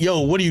 hey,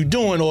 yo, what are you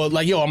doing? Or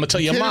like, yo, I'm going to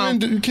tell your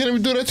mom. You can't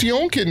even do that to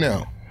your own kid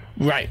now.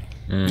 Right.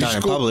 Not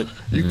in public.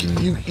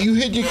 You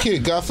hit your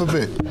kid, God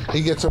forbid.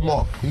 He gets a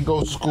mark. He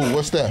goes to school.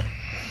 What's that?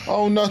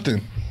 Oh,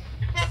 nothing.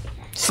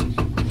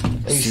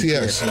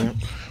 ACS.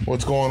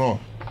 What's going on?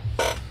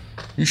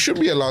 You should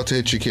be allowed to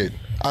hit your kid.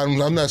 I'm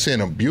not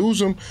saying abuse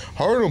them,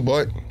 hurt them,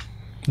 but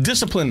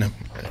discipline them.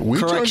 We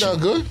turned out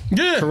good.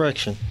 Yeah.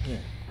 Correction.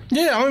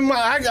 Yeah, I mean,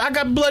 I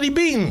got bloody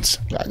beatings.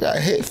 I got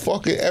hit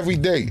fucking every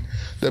day.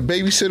 The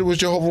babysitter was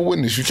Jehovah's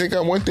Witness. You think I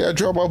went there, I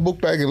dropped my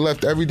book bag and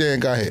left every day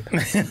and got hit.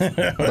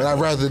 But I'd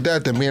rather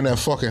that than be in that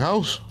fucking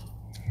house.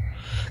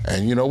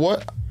 And you know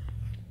what?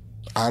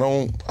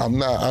 I'm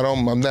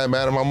not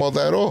mad at my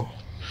mother at all.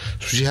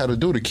 So she had to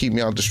do to keep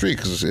me out the street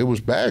because it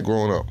was bad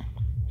growing up.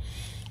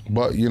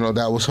 But, you know,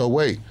 that was her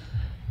way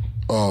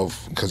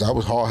of, because I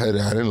was hard-headed.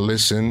 I didn't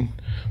listen.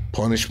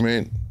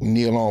 Punishment,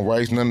 kneel on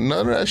rights, none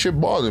of that shit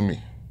bothered me.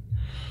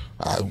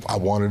 I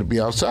wanted to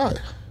be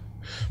outside.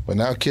 But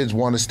now kids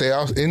want to stay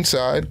out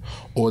inside,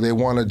 or they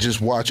want to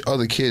just watch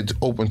other kids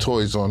open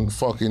toys on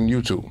fucking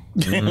YouTube.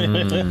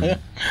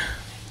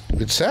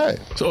 It's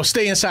sad. So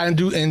stay inside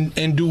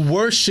and do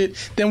worse shit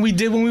than we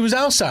did when we was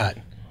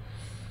outside.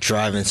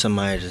 Driving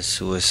somebody to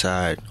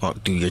suicide, or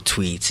do your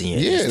tweets and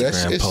your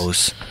Instagram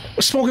posts.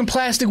 Smoking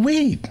plastic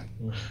weed.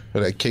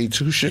 That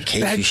K2 shit?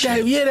 That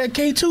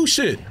K2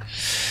 shit.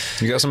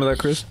 You got some of that,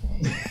 Chris?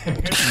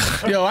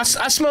 Yo, I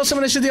smelled some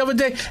of that shit the other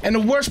day, and the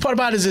worst part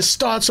about it is it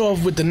starts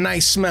off with the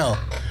nice smell,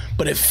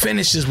 but it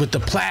finishes with the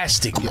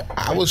plastic.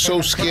 I was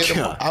so scared.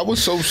 I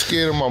was so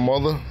scared of my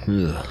mother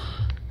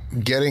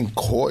getting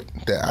caught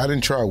that I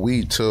didn't try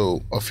weed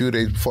till a few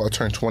days before I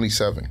turned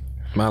 27.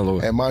 My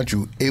Lord. And mind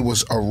you, it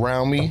was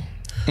around me.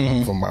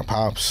 From my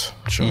pops,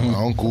 my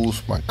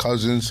uncles, my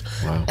cousins,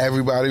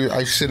 everybody. I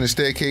used to sit in the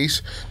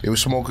staircase. They were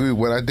smoking weed.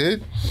 What I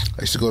did,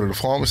 I used to go to the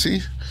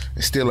pharmacy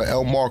and steal an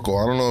El Marco.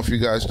 I don't know if you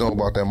guys know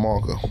about that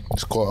Marco.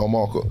 It's called El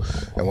Marco.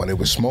 And when they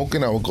were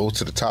smoking, I would go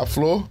to the top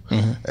floor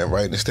and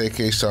right in the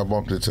staircase, so I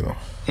bumped into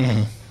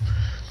them.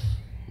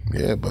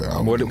 Yeah,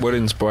 but what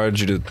inspired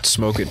you to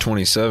smoke at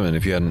 27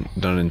 if you hadn't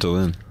done it until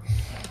then?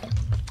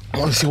 I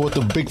want to see what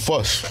the big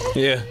fuss.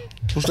 Yeah.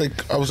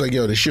 I was like,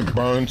 yo, this shit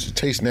burns. It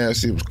tastes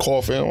nasty. It was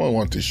coughing. I don't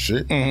want this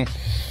shit. Yeah,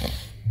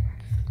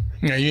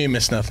 you ain't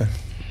missed nothing.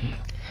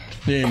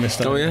 You ain't missed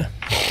nothing. Oh yeah.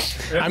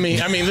 I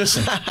mean,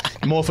 listen,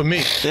 more for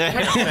me.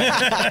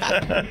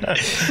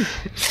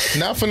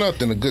 Not for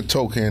nothing. A good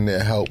toke in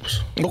there helps.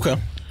 Okay.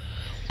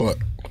 But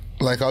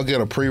like, I'll get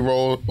a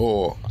pre-roll,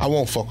 or I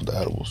won't fuck with the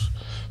edibles.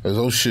 Cause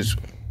those shits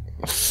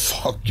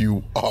fuck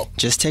you up.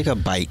 Just take a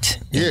bite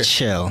and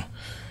chill.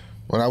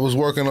 When I was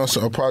working on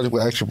a project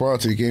with Action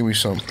Bronte, he gave me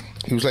some.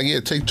 He was like, yeah,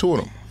 take 2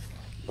 of them.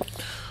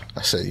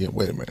 I said, yeah,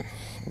 wait a minute.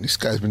 This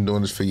guy's been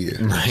doing this for years.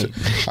 Right.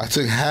 I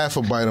took half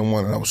a bite of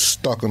one, and I was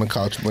stuck on the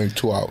couch for maybe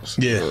 2 hours.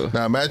 Yeah.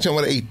 Now imagine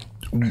when I ate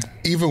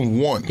even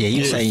one. Yeah, he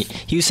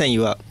was saying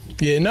you up.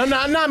 Yeah, no.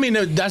 I mean,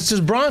 that's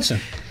just Bronson.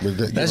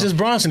 That's just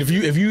Bronson. If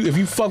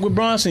you fuck with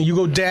Bronson, you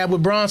go dab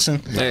with Bronson.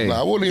 Hey,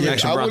 I wouldn't even.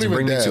 Action I Bronson,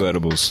 wouldn't bring even me dab. 2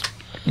 edibles.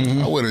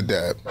 I would have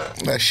dabbed.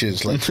 That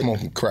shit's like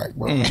smoking crack,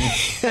 bro.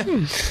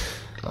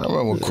 I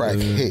remember when crack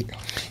hit.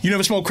 You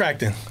never smoked crack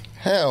then?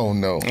 Hell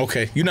no.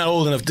 Okay, you're not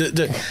old enough.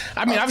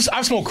 I mean,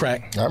 I've smoked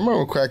crack. I remember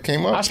when crack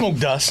came up. I smoked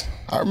dust.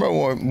 I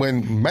remember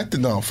when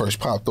methadone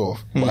first popped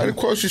off. Right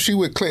across the street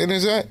where Clinton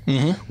is at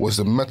was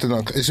the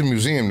methadone. It's a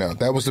museum now.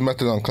 That was the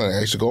methadone clinic.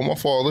 I used to go with my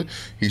father.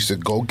 He used to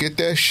go get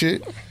that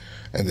shit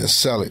and then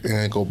sell it and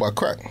then go buy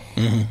crack.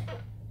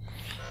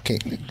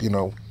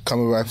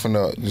 Coming back from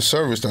the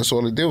service, that's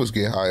all it did was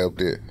get high up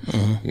there.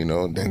 You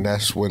know, then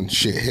that's when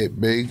shit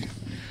hit big.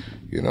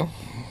 You know,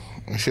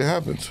 and shit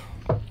happens.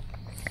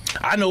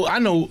 I know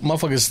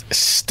motherfuckers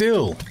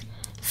still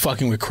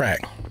fucking with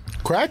crack.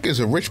 Crack is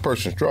a rich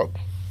person's drug.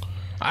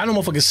 I know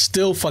motherfuckers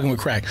still fucking with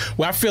crack.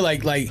 Well, I feel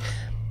like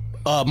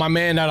my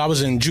man that I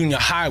was in junior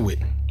high with,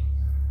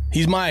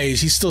 he's my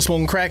age, he's still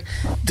smoking crack.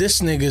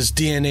 This nigga's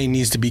DNA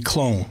needs to be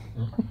cloned.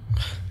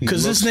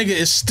 Because this nigga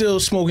is still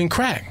smoking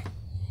crack.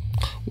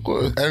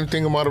 Well,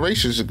 anything in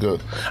moderation is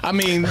good. I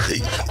mean,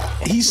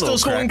 he's still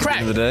smoking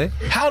crack. At the end of the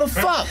day. How the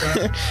fuck?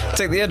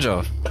 Take the edge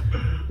off.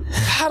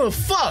 How the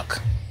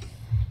fuck?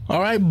 All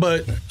right,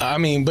 but I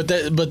mean, but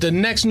the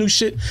next new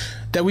shit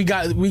that we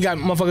got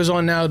motherfuckers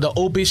on now, the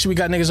opiate shit we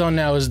got niggas on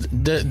now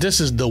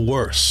this is the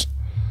worst.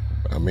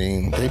 I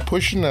mean, they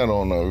pushing that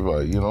on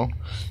everybody. You know,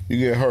 you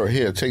get hurt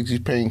here, take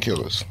these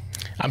painkillers.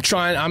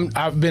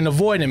 I've been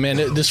avoiding, man.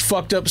 This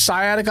fucked up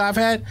sciatica I've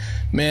had,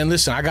 man.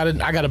 Listen, I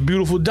got a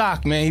beautiful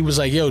doc, man. He was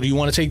like, yo, do you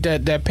want to take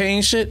that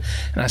pain shit?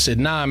 And I said,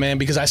 nah, man,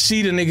 because I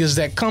see the niggas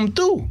that come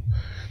through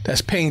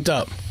that's pained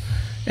up.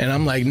 And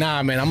I'm like,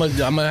 nah, man, I'm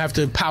gonna have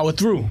to power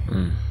through.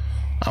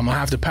 I'm gonna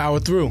have to power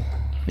through,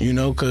 you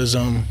know, because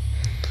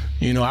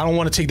you know, I don't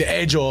want to take the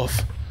edge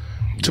off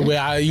to where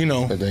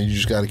And then you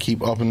just got to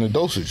keep upping the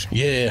dosage.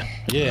 Yeah,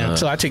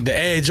 until I take the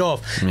edge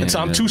off,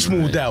 until I'm too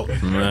smoothed out.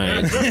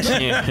 Right.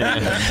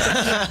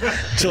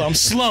 Till I'm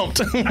slumped.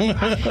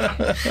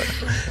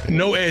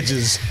 No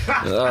edges.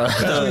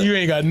 You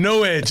ain't got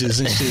no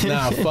edges and shit.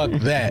 Nah, fuck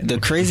that. The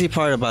crazy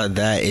part about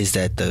that is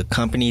that the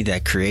company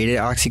that created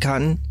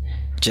OxyContin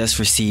just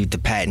received the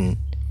patent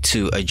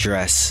to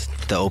address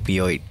the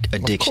opioid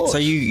addiction. So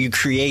you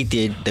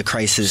created the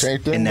crisis,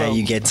 and now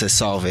you get to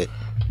solve it.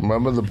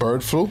 Remember the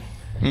bird flu?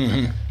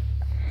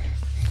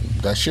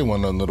 That shit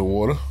went under the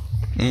water.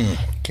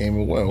 Came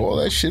and went. All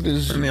that shit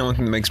is. And the only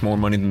thing that makes more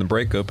money than the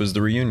breakup is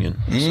the reunion.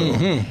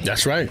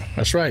 That's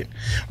right.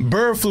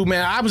 Bird flu,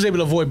 man. I was able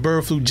to avoid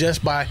bird flu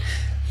just by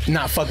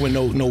not fucking with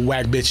no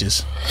whack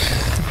bitches.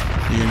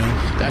 You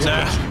know, that's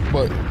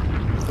But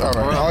all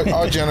right,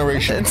 our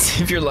generation. That's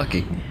if you're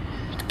lucky.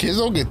 Kids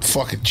don't get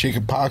fucking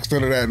chicken pox,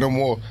 none of that no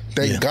more.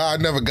 Thank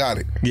God, never got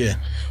it. Yeah.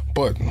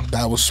 But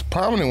that was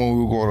prominent when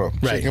we were growing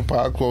up. Right. Chicken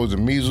pox, what was it,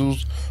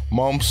 measles,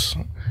 mumps.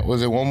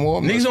 Was it one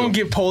more? Niggas don't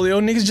get polio.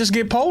 Niggas just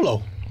get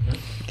polo.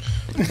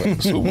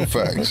 Super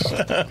facts.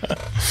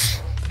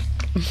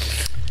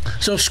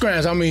 So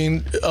Scramz, I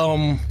mean,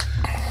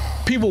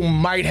 people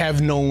might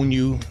have known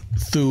you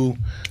through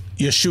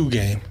your shoe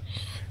game.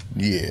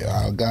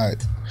 Yeah,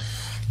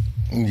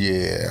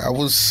 I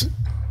was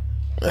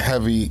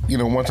heavy. You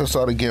know, once I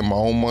started getting my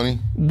own money.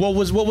 What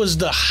was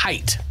the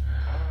height?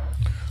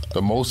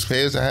 The most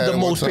pairs I had. The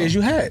most pairs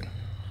you had?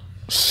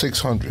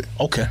 600.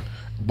 Okay.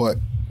 But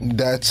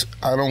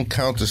I don't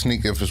count the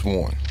sneaker if it's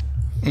worn.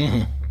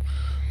 Mm-hmm.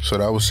 So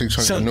that was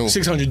 600 new.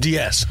 600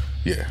 DS.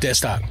 Yeah. Dead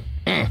stock.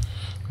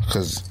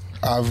 Because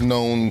I've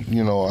known,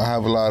 you know, I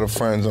have a lot of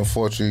friends,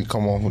 unfortunately,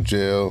 come home from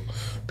jail,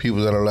 people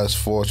that are less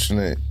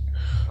fortunate.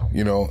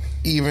 You know,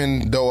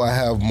 even though I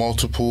have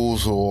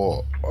multiples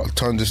or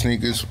tons of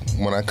sneakers,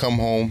 when I come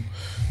home,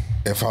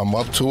 if I'm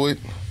up to it,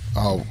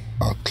 I'll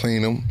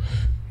clean them,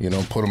 you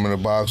know, put them in a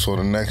box or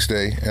the next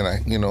day, and I,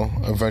 you know,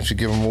 eventually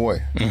give them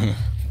away. Mm-hmm.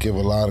 Give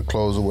a lot of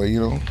clothes away,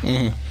 you know.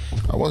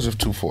 Mm-hmm. I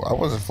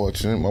wasn't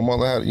fortunate. My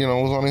mother had, you know,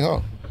 it was only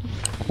her.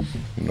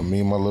 You know,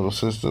 me and my little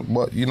sister.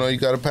 But, you know, you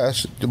got to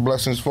pass the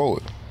blessings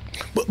forward.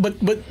 But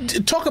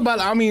talk about,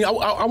 I mean, I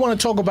want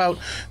to talk about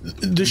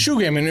the shoe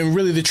game and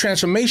really the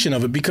transformation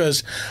of it,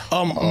 because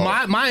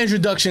my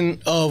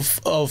introduction of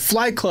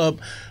Flight Club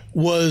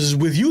was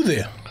with you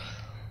there.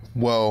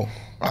 Well,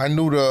 I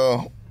knew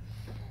I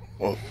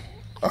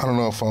don't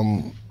know if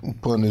I'm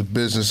putting his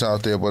business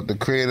out there, but the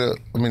creator,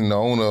 the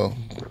owner,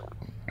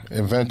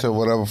 inventor,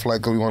 whatever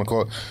Flight Club you want to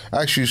call it,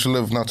 actually used to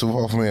live not too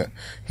far from here.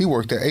 He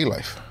worked at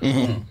A-Life.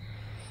 Mm-hmm.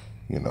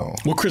 You know.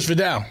 With Chris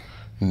Vidal?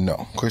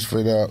 No, Chris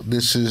Vidal.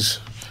 This is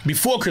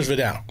before Chris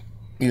Vidal.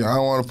 You know, I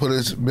don't want to put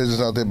his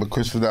business out there, but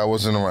Chris Vidal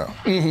wasn't around.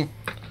 Mm-hmm.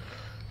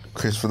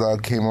 Chris Vidal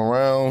came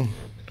around,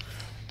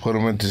 put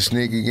him into the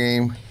sneaker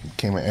game,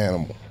 became an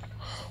animal.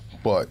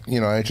 But you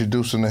know, I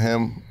introduced him to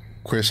him.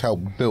 Chris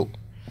helped build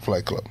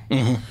Flight Club.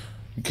 Mm-hmm.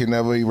 You can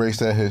never erase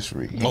that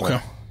history. Okay.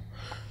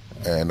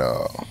 And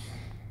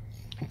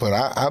but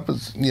I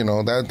was, you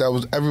know, that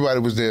was, everybody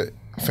was their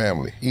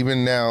family.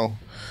 Even now.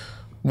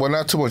 Well,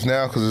 not too much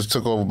now because it's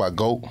took over by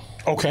GOAT.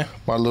 Okay.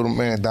 My little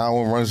man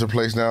Darwin runs the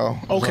place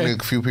now. There's only a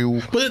few people.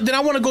 But then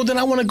I want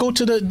to go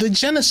to the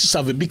genesis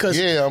of it, because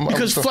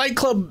Flight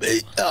Club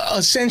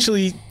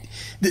essentially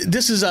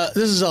this is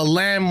a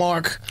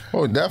landmark.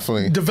 Oh,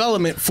 definitely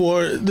development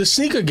for the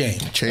sneaker game.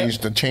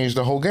 Changed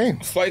the whole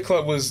game. Flight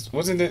Club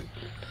wasn't it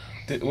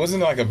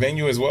like a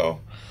venue as well?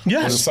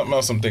 Yes. Or is it something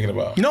else I'm thinking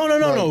about?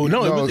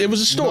 No. It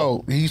was a store.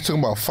 No, he's talking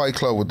about Fight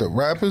Club with the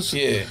rappers.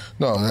 Yeah.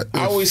 No,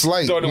 I always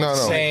Flight. thought it was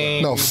the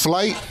same. No,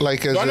 Flight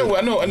like as. I know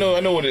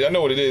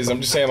what it is.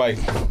 I'm just saying, like,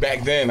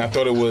 back then I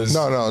thought it was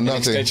an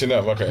extension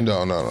of. Okay.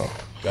 No.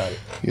 Got it.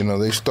 You know,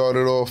 they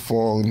started off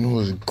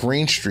on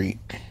Green Street.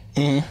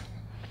 Mm-hmm.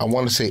 I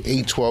want to say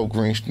 812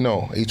 Green.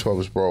 No, 812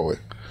 is Broadway.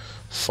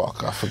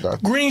 Fuck, I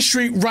forgot. Green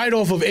Street, right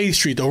off of 8th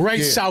Street, though,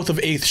 south of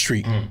 8th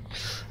Street.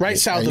 Right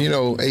south of... You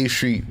know, 8th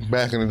Street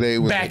back in the day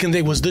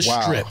was the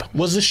strip.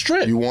 Was the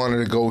strip. You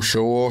wanted to go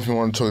show off, you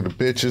wanted to talk to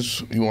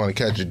bitches, you want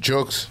to catch your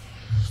jokes,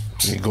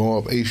 you go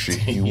up 8th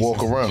Street, you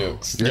walk around.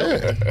 Jokes.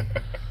 Yeah.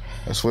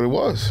 That's what it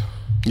was.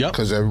 Yep.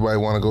 Because everybody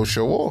want to go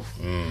show off.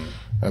 Mm.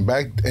 And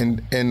back in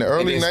the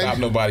early 90s... It didn't stop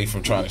nobody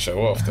from trying to show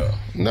off, though.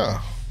 No.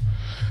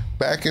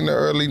 Back in the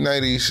early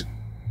 90s...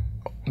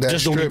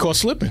 Just don't get caught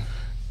slipping.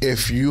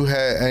 If you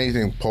had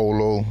anything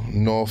Polo,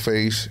 North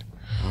Face,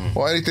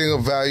 or anything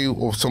of value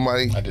of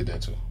somebody, I did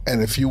that too.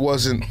 And if you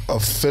wasn't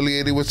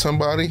affiliated with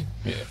somebody,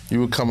 you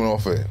were coming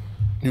off it.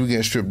 You were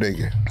getting stripped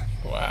naked.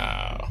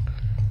 Wow.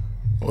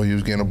 Or you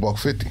was getting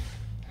 $150.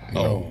 You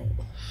know,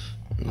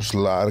 there was a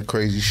lot of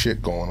crazy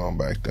shit going on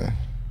back then.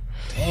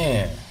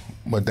 Damn.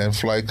 But then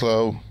Flight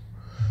Club,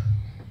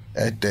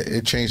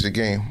 it changed the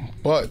game.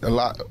 But a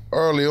lot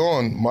early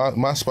on,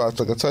 my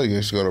spots, like I tell you, I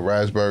used to go to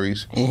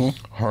Raspberries,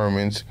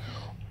 Herman's.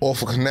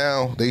 Off of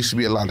Canal, there used to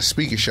be a lot of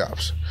speaker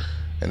shops,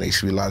 and there used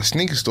to be a lot of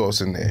sneaker stores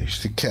in there.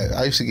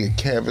 I used to get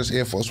Canvas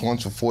Air Force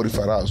Ones for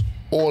 $45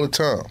 all the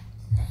time.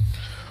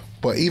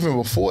 But even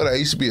before that, I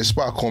used to be a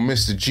spot called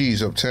Mr.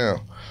 G's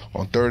uptown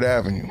on 3rd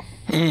Avenue.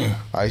 Mm.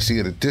 I used to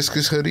get a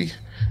Discus hoodie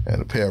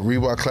and a pair of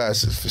Reebok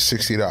Classics for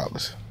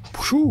 $60.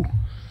 Whew.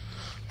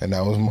 And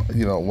that was,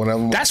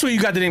 whenever. That's where you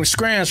got the name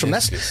Scramz from.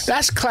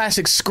 That's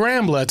classic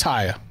scrambler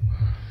attire.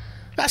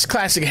 That's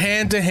classic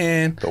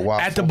hand-to-hand,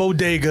 at the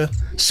bodega,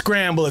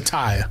 scramble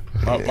attire.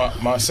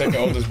 My second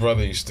oldest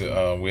brother used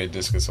to wear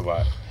Discus a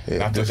lot. Yeah,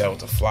 and I thought that was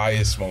the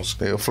flyest, most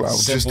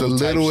just a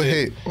little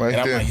hit right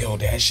and there. I'm like, yo,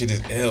 that shit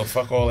is ill.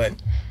 Fuck all that.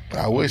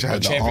 I wish I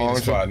had the orange.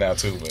 Is fly now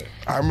too, but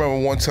I remember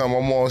one time my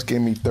mom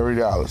gave me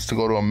 $30 to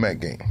go to a Met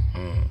game.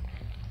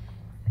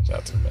 Shout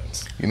out to the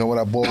Mets. You know what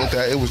I bought with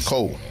that? It was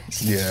cold.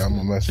 Yeah, I'm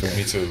a Mets fan.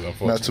 Me too,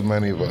 unfortunately. Not too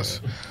many of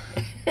us.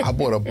 I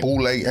bought a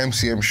bootleg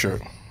MCM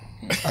shirt.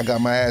 I got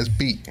my ass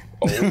beat.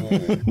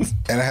 And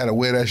I had to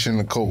wear that shit in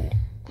the cold.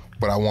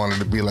 But I wanted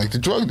to be like the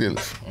drug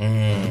dealers.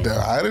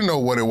 I didn't know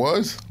what it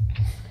was.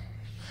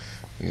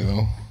 You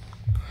know?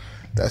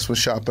 That's what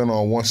shopping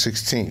on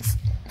 116th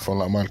from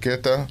La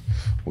Marqueta,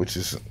 which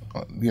is,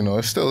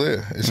 it's still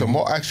there. It's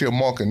actually a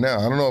market now.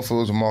 I don't know if it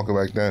was a market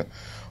back then.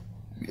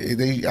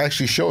 They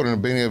actually showed in the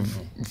beginning of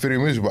Video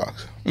Music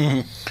Box.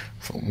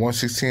 From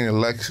 116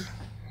 and Lex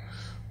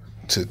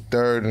to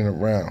 3rd and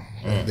around.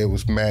 There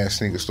was mad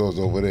sneaker stores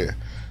over there.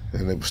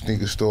 And there were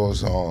sneaker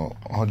stores on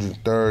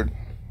 103rd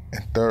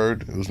and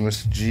 3rd. It was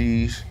Mr.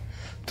 G's,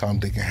 Tom,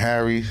 Dick, and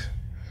Harry's.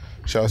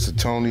 Shouts to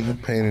Tony,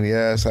 pain in the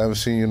ass. I haven't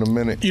seen you in a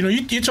minute.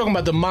 You're talking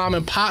about the mom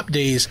and pop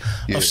days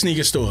of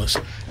sneaker stores.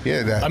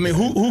 Yeah, that. I mean,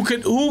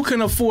 who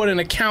can afford an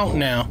account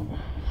now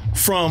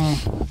from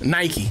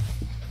Nike?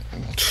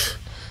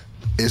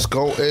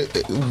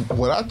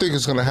 What I think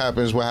is going to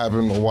happen is what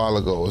happened a while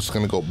ago. It's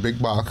going to go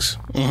big box,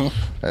 and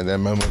then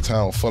remember the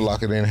time Foot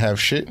Locker didn't have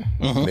shit.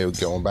 They were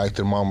going back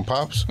to the mom and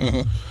pops.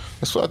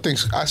 That's what I think.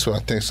 That's what I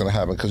think is going to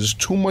happen because it's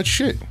too much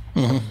shit.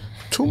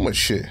 Too much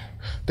shit.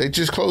 They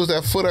just closed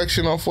that Foot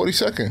Action on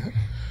 42nd.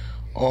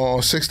 On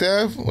 6th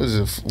Ave,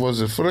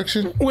 was it Foot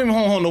Action? Wait a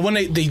minute, hold on. When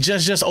they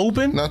just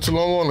opened? Not too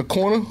long on the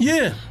corner?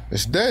 Yeah.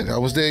 It's dead. I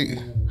was there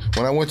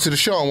when I went to the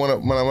show. When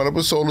I went up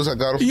with Solus, I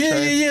got off the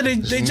train. Yeah.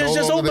 They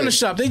just opened the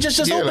shop. They just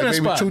opened like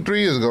that maybe spot. 2-3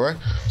 years ago, right?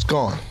 It's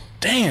gone.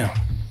 Damn.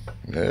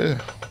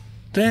 Yeah.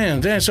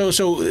 Damn. So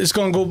it's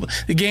gonna go.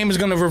 The game is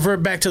gonna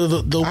revert back to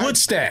the wood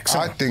stacks.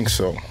 I think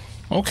so.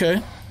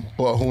 Okay.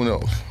 But who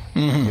knows?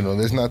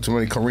 There's not too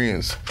many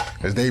Koreans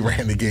as they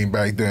ran the game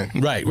back then.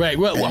 Right.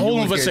 Well,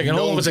 hold on for a second.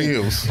 Hold on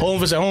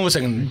for a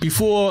second.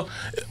 Before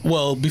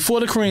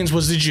the Koreans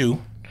was the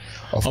Jew.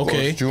 Of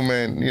course, Jew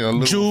man,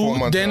 Jew,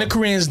 then the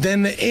Koreans,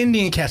 then the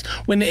Indian cats.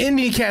 When the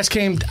Indian cats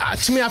came,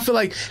 to me, I feel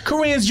like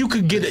Koreans, you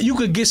could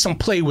get some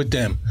play with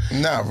them.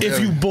 Nah, really.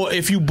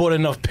 If you bought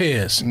enough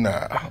pairs.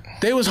 Nah,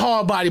 they was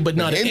hard body, but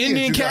no, the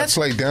Indian cats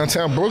play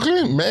downtown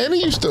Brooklyn. Man, they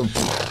used to.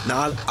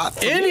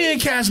 Indian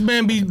cats,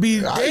 man, I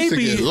used to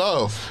get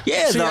love.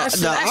 Yeah, See, the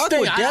Aqua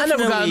would I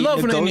never got definitely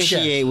love for the Indian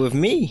negotiate with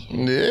me.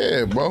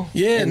 Yeah, bro.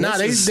 Yeah,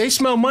 they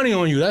smell money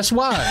on you. That's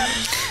why.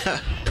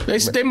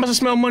 They must have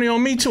smelled money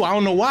on me too. I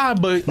don't know why,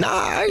 but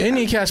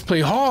Indian cats play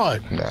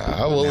hard.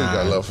 I've always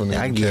got love for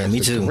them. Yeah, me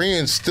too. The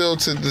Koreans still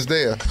to this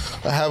day,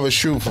 I have a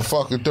shoe for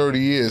fucking 30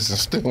 years and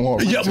still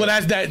want. Yeah,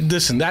 well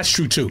listen, that's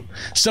true too.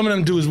 Some of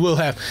them dudes will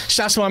have.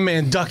 Shouts to my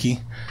man Ducky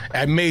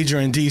at Major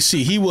in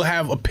DC. He will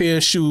have a pair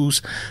of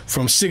shoes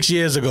from 6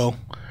 years ago,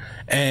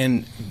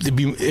 and it'd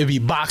be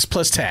box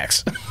plus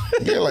tax.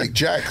 Yeah, like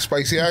Jack,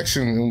 Spicy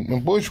Action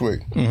in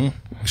Bushwick.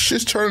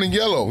 Shit's turning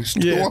yellow. It's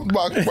still one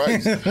box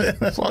price.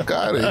 Fuck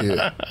out of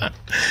here.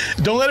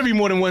 Don't let it be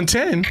more than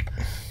 110.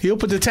 He'll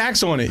put the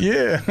tax on it.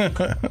 Yeah.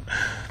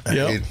 I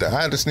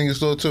had the sneaker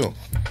store too.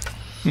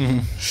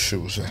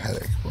 Shit was a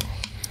headache,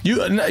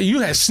 bro.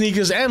 You had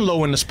sneakers and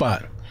low in the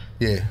spot.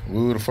 Yeah,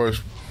 we were the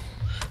first.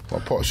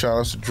 Shout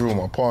out to Drew,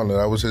 my partner.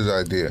 That was his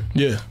idea.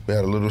 Yeah. We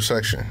had a little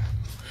section.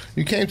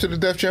 You came to the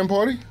Def Jam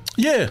party?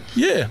 Yeah.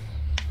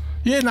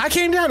 And I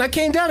came down there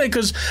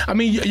because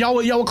y'all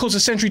were close to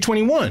Century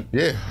 21.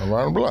 Yeah,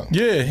 around the block.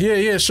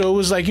 Yeah. So it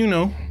was like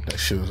that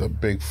shit was a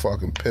big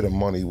fucking pit of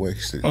money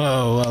wasted.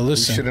 Oh, well,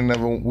 listen. We should have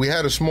never. We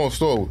had a small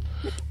store.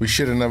 We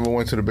should have never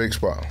went to the big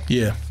spot.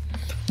 Yeah.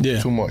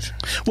 Too much.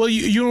 Well,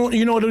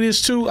 you know what it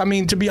is too. I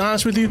mean, to be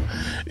honest with you,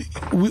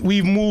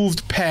 we've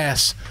moved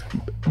past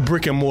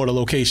brick and mortar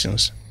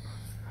locations.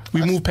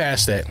 We moved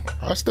past that.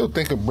 I still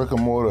think a brick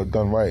and mortar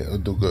done right will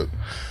do good.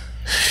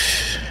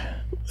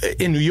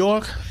 In New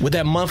York with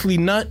that monthly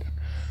nut?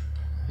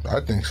 I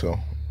think so.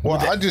 Well,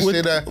 I just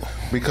say that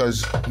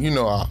because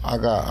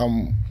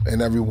I'm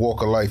in every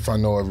walk of life. I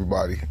know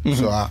everybody,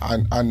 so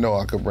I know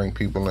I could bring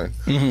people in,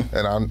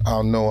 and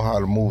I know how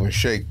to move and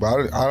shake.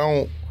 But I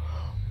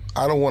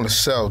don't want to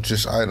sell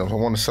just items. I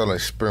want to sell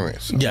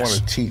experience. I want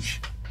to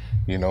teach,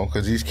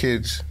 because these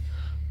kids,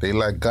 they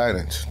lack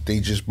guidance.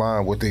 They just buy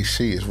what they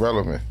see is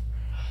relevant.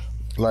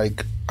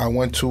 Like I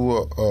went to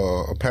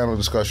a panel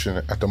discussion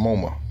at the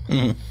MoMA.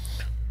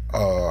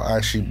 I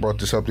actually brought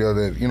this up the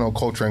other day. You know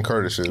Coltrane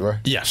Curtis is, right?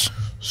 Yes.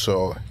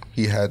 So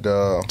he had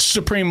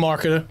Supreme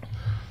Marketer,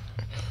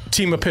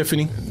 Team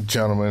Epiphany.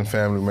 Gentleman,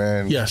 family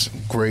man. Yes.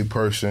 Great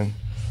person.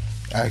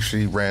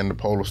 Actually ran the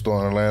Polo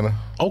store in Atlanta.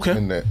 Okay.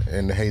 In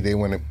the heyday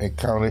when it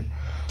counted.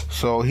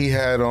 So he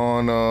had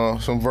on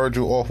some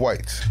Virgil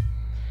Off-Whites.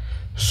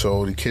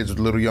 So the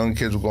little young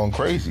kids were going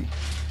crazy.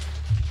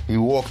 He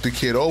walked the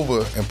kid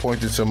over and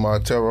pointed to my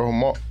Terra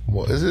Humara.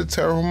 Well, is it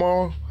Terra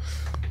Humara?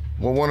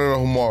 Well, one of the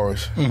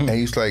Humaras. And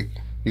he's like,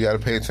 you got to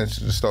pay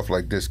attention to stuff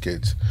like this,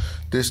 kids.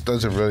 This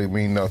doesn't really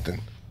mean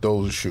nothing.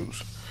 Those are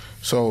shoes.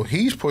 So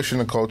he's pushing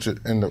the culture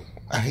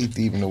I hate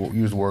to even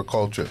use the word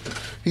culture.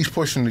 He's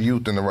pushing the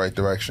youth in the right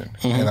direction.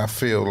 And I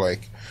feel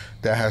like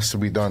that has to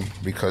be done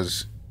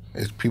because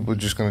people are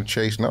just going to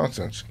chase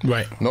nonsense.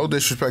 Right. No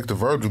disrespect to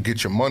Virgil,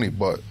 get your money,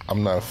 but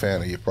I'm not a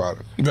fan of your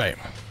product. Right.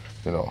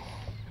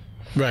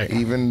 Right.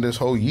 Even this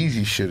whole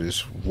Yeezy shit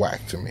is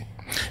whack to me.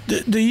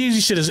 The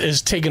Yeezy shit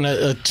is taking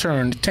a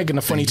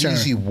funny turn.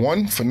 Yeezy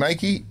 1 for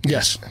Nike.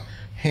 Yes.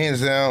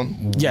 hands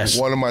down, Yes.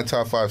 one of my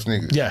top 5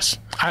 sneakers. Yes,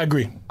 I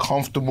agree.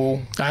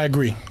 Comfortable. I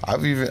agree.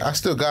 I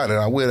still got it.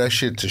 I wear that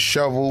shit to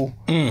shovel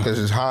because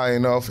it's high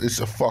enough. It's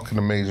a fucking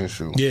amazing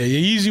shoe. Yeah,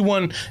 your Yeezy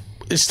one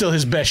is still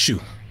his best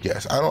shoe.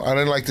 Yes, I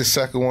didn't like the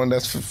second one.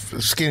 That's for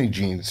skinny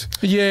jeans.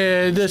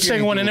 Yeah, the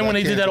second one, and then when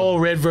they did that all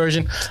red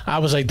version, I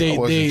was like, I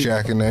wasn't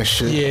jacking that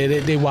shit. Yeah,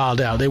 they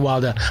wild out. They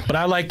wild out. But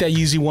I like that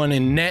Yeezy one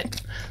in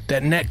net,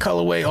 that net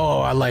colorway.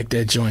 Oh, I like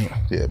that joint.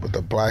 Yeah, but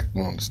the black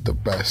one's the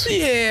best.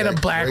 Yeah, the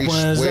black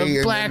ones.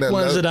 The black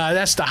ones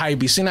that's the hype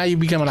beast. See, now you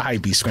becoming a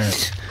hype beast,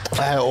 Scramz.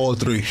 I had all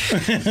 3. Yeah,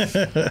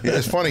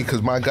 it's funny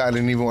because my guy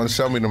didn't even want to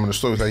sell me them in the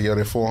store. He's like, yo,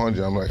 they're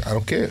 $400. I'm like, I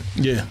don't care.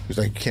 Yeah. He's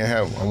like, you can't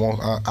have them.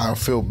 I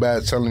feel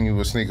bad selling you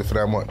a sneaker for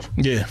that much.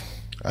 Yeah.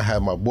 I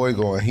had my boy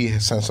go and he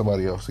sent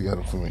somebody else to get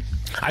them for me.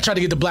 I tried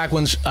to get the black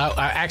ones.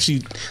 I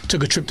actually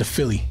took a trip to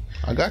Philly.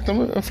 I got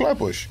them in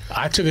Flatbush.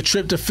 I took a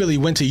trip to Philly,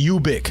 went to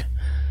Ubic.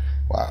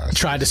 Wow.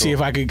 Tried to see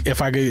if I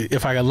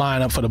could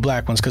line up for the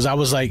black ones because I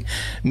was like,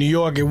 New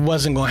York, it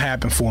wasn't gonna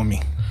happen for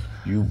me.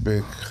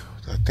 Ubic,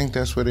 I think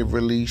that's where they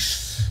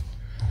released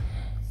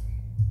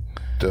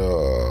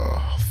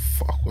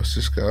what's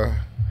this guy?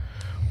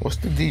 What's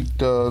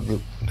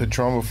the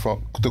drummer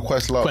from the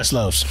Questloves?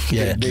 Questloves,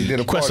 yeah. They did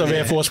a Questlove party.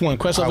 Air Force One.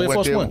 Questlove Air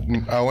Force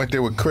One. I went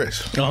there with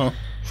Chris for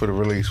the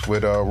release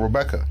with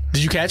Rebecca.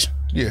 Did you catch?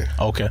 Yeah.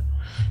 Okay.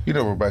 You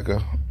know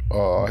Rebecca,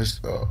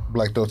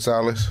 Black Dot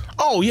Silas.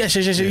 Oh yes.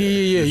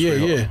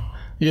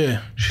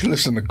 Yeah. She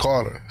listened to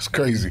Carter. It's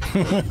crazy.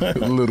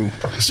 Little.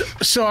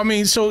 So I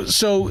mean, so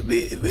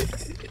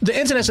the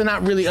internet's are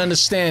not really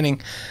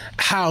understanding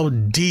how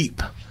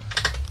deep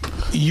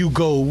you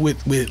go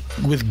with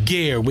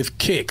gear, with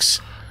kicks,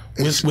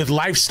 with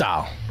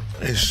lifestyle.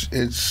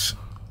 It's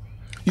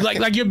you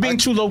like you're being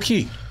too low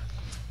key.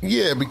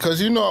 Yeah,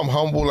 because I'm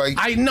humble. Like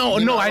I know,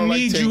 I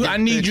need you. I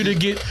need you to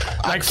get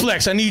like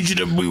flex. I need you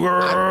to be.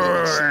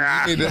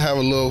 You need to have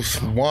a little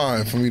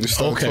wine for me to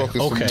start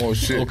talking some more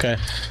shit. Okay.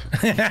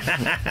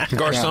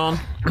 Garcon.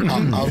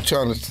 I'm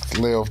trying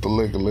to lay off the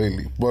liquor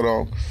lately, but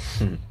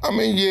I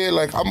mean, yeah,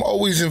 like I'm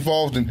always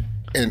involved in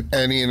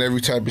any and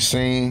every type of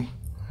scene,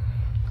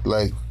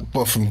 like,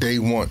 but from day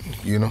one,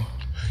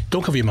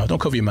 Don't cover your mouth. Don't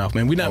cover your mouth,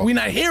 man. We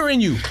not hearing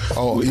you.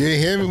 Oh, you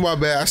ain't hearing me? My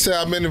bad. I said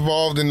I've been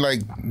involved in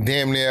like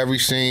damn near every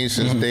scene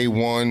since day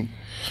one.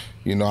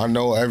 I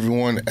know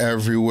everyone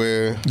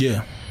everywhere.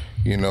 Yeah.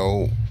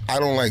 I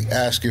don't like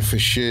asking for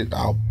shit.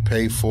 I'll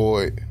pay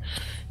for it.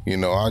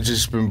 I've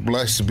just been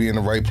blessed to be in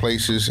the right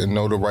places and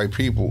know the right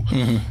people.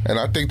 And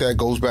I think that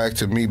goes back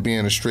to me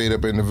being a straight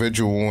up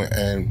individual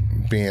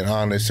and being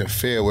honest and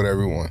fair with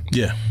everyone.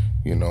 Yeah.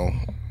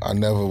 I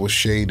never was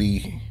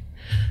shady.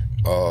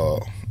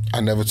 I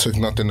never took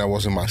nothing that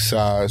wasn't my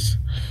size.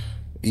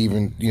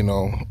 Even,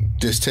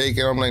 just take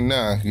it. I'm like,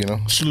 nah,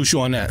 Salute you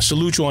on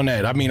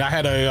that. I mean, I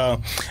had a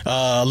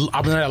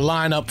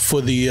lineup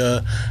for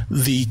the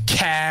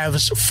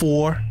Cavs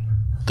 4,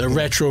 the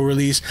retro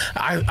release.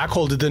 I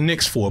called it the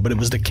Knicks 4, but it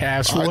was the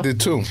Cavs 4. I did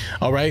too.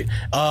 All right.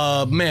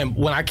 Man,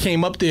 when I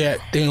came up there,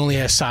 they only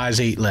had size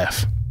 8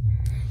 left.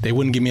 They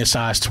wouldn't give me a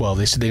size 12.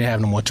 They said they didn't have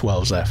no more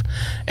 12s left.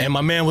 And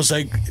my man was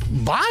like,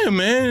 buy them,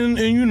 man.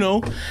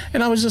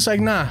 And I was just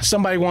like, nah,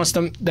 somebody wants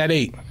that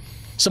 8.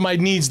 Somebody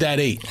needs that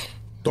 8.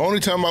 The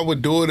only time I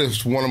would do it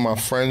is one of my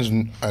friends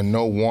I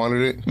know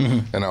wanted it,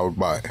 and I would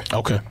buy it.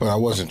 Okay. But I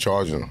wasn't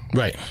charging them.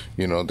 Right.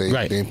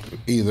 They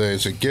either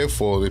it's a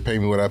gift or they pay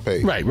me what I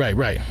pay. Right.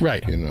 Right.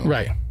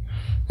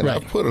 And I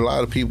put a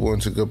lot of people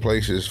into good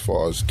places as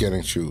far as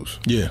getting shoes.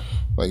 Yeah.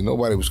 Like,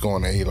 nobody was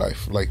going to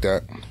A-Life like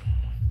that.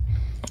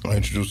 I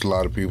introduced a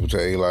lot of people to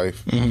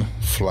A-Life,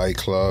 Flight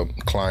Club,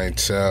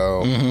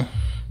 Clientele.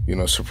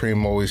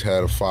 Supreme always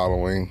had a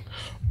following.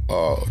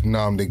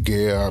 Nam De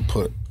Gear, I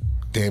put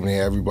damn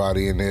near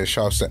everybody in there.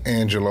 Shouts to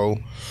Angelo,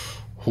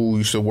 who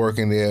used to work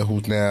in there,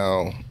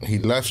 he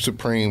left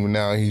Supreme, and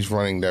now he's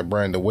running that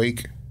brand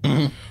Awake.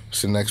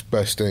 It's the next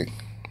best thing.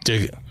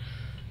 Dig it.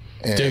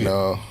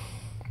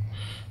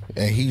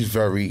 And he's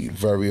very,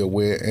 very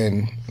aware.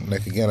 And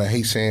like, again, I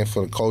hate saying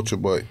for the culture,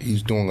 but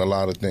he's doing a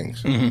lot of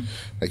things.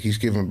 Like, he's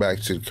giving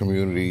back to the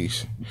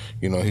communities.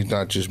 He's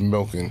not just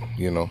milking.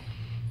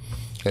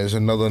 There's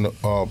another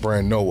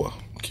brand, Noah.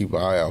 Keep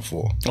an eye out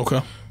for.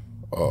 Okay.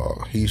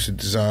 He used to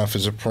design for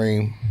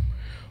Supreme,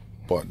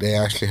 but they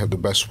actually have the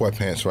best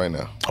sweatpants right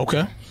now.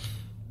 Okay.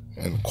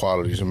 And the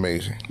quality is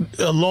amazing.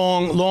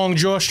 Long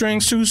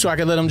drawstrings too, so I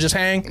can let them just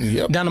hang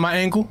down to my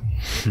ankle.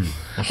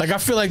 Like, I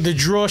feel like the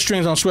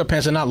drawstrings on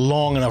sweatpants are not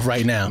long enough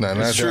right now. No,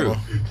 that's true.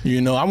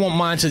 I want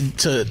mine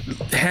to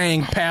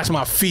hang past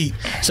my feet,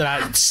 so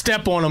that I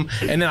step on them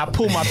and then I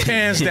pull my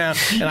pants down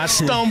and I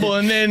stumble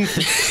and then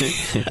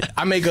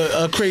I make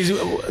a crazy.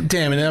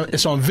 Damn, and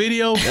it's on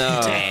video.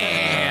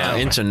 Damn,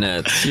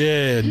 internet.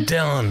 Yeah,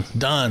 done.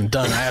 I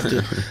have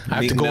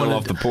to go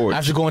off the porch. I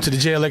have to go into the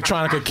J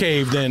Electronica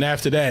cave. Then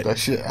after that, that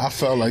shit, I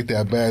felt like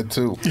that bad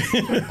too.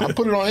 I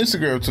put it on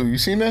Instagram too. You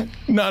seen that?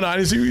 No, I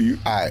didn't see you.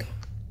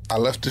 I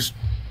left the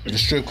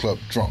strip club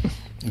drunk.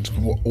 Just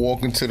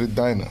walking to the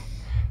diner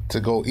to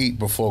go eat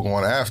before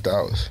going after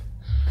hours.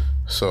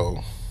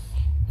 So,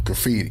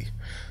 graffiti.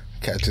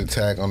 Catch a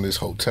tag on this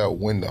hotel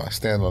window. I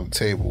stand on the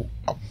table.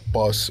 I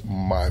bust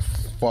my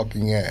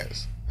fucking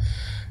ass.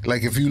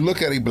 Like, if you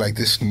look at it, you be like,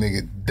 this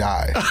nigga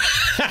died.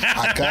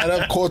 I got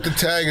up, caught the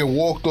tag, and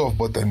walked off.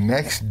 But the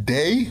next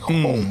day,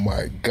 oh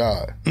my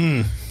God.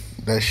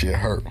 That shit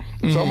hurt.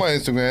 It's on my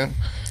Instagram.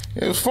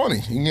 It was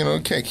funny. You know,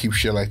 you can't keep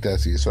shit like that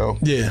to yourself.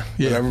 Yeah.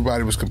 But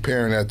everybody was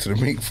comparing that to the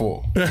Meek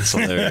Fall. That's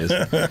hilarious.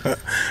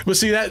 But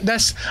see,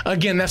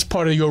 that's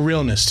part of your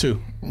realness,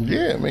 too.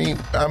 Yeah,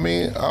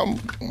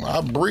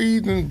 I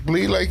breathe and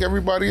bleed like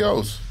everybody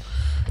else.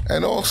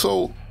 And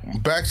also,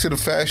 back to the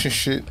fashion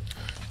shit,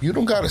 you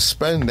don't gotta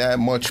spend that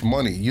much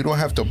money. You don't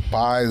have to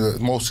buy the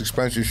most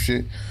expensive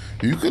shit.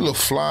 You can look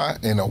fly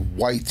in a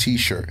white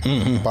t-shirt.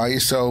 Buy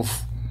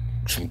yourself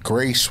some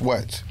gray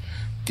sweats.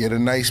 Get a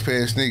nice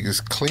pair of sneakers.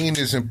 Clean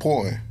is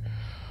important.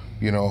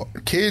 You know,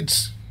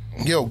 kids,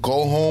 go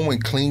home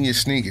and clean your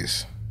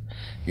sneakers.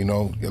 You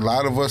know, a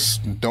lot of us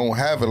don't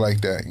have it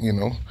like that, you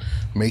know.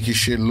 Make your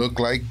shit look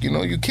like,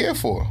 you care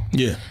for it.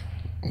 Yeah.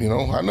 You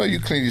know, I know you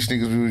clean your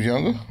sneakers when you was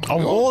younger.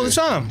 All the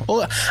time.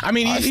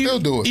 I still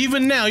do it.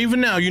 Even now,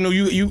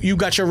 you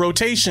got your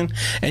rotation,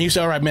 and you say,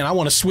 all right, man, I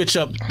want to switch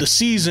up the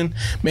season.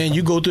 Man,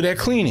 you go through that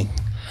cleaning.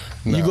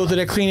 Nah. You go through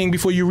that cleaning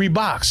before you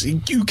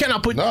rebox. You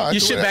cannot put your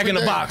shit back in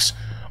the box.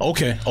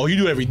 Okay. Oh, you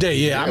do it every day.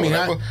 Yeah.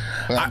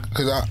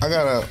 Because I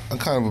got a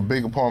kind of a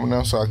big apartment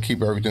now, so I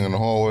keep everything in the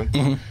hallway,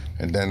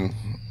 and then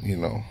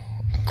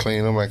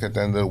clean them like at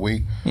the end of the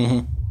week.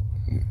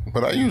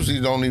 But I usually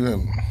don't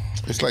even.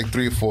 It's like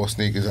 3 or 4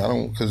 sneakers. I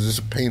don't, because it's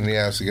a pain in the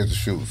ass to get the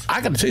shoes.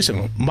 I got to tell you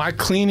something. My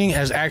cleaning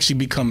has actually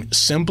become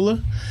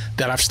simpler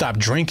that I've stopped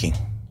drinking.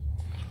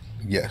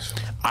 Yes.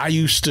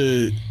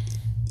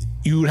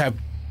 You would have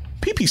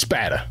pee-pee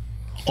spatter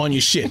on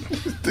your shit.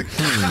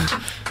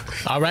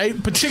 All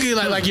right?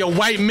 Particularly like your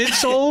white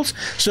midsoles.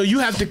 So you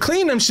have to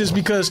clean them shits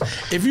because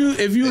if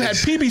you had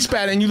pee-pee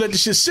spatter and you let the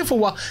shit sit for a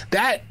while,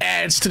 that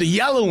adds to the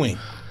yellowing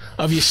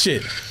of your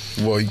shit.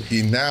 Well,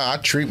 now I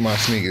treat my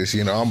sneakers.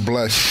 I'm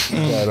blessed,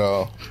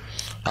 but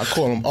I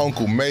call him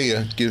Uncle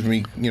Mayor. Gives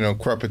me,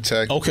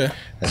 Crepitech. Okay.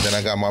 And then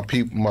I got my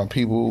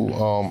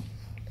people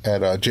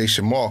at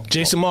Jason Mark.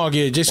 Jason Mark,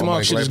 yeah. Jason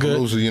Mark shit is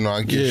good.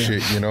 I get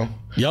shit.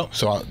 Yep.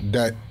 So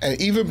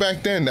and even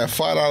back then, that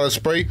 $5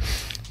 spray.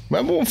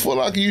 Remember when Foot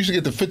Locker used to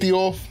get the 50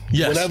 off?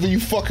 Yes. Whatever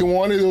you fucking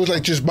wanted, it was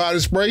like just buy the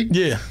spray.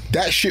 Yeah.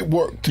 That shit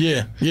worked.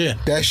 Yeah.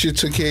 That shit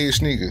took care of your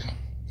sneakers.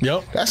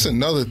 Yep. That's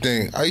another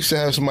thing. I used to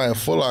have somebody at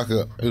Foot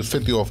Locker, it was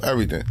 50 off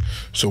everything.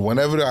 So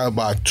whenever I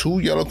buy 2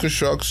 Yellow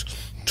Constructs,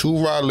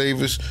 2 Rod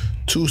Lavers,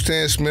 2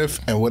 Stan Smith,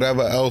 and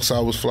whatever else I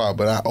was fly,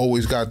 but I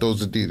always got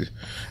those Adidas.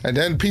 And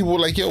then people were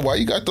like, yo, why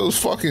you got those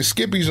fucking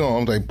Skippies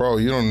on? I'm like, bro,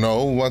 you don't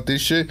know what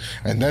this shit?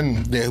 And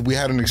then we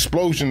had an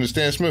explosion in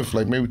Stan Smith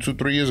like maybe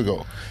 2-3 years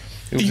ago.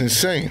 It was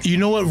insane. You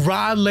know what?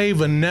 Rod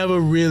Laver's never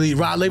really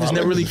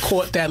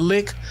caught that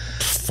lick.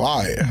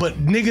 Fire.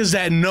 But niggas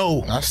that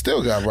know. I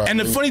still got Rod And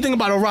the Laver. funny thing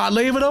about a Rod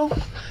Laver, though,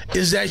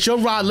 is that your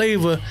Rod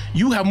Laver,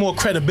 you have more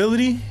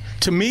credibility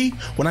to me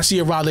when I see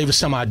a Rod Laver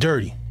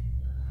semi-dirty.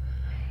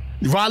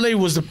 Rod Laver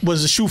was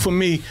the shoe for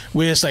me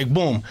where it's like,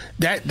 boom,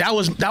 that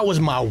was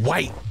my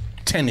white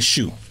tennis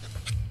shoe.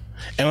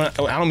 And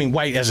I don't mean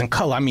white as in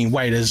color, I mean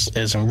white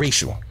as in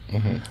racial.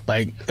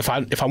 Like, if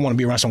I want to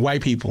be around some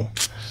white people,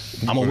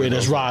 I'm gonna wear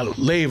this Rod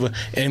Laver,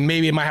 and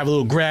maybe it might have a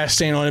little grass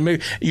stain on it.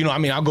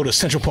 Maybe I'll go to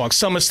Central Park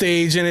Summer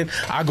Stage in it.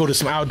 I'll go to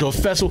some outdoor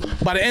festival.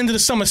 By the end of the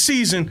summer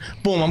season,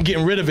 boom, I'm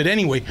getting rid of it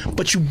anyway.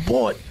 But you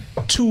bought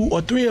 2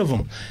 or 3 of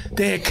them.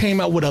 They had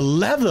came out with a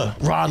leather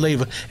Rod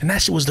Laver, and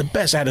that shit was the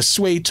best. I had a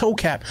suede toe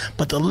cap,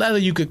 but the leather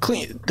you could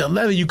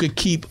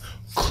keep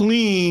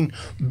clean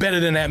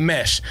better than that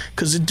mesh,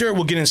 because the dirt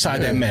will get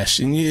inside that mesh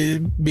and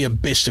it'd be a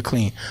bitch to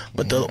clean.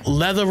 But the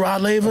leather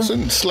Rod Laver, It's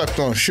a slept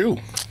on shoe.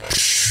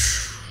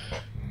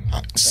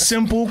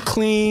 simple,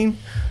 clean,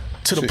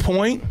 to the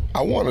point.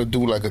 I want to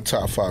do like a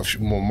top 5 shoe,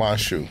 my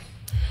shoe.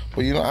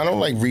 But I don't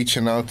like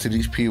reaching out to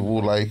these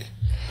people. Like,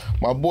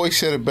 my boy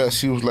said it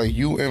best. He was like,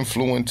 you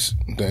influence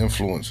the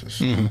influencers.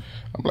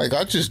 I'm like,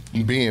 I just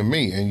being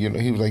me. And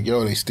he was like,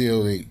 yo, they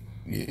steal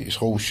his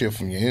whole shit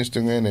from your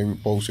Instagram. They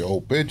repost your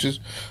old pictures.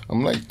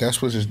 I'm like,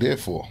 that's what it's there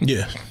for.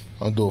 Yeah.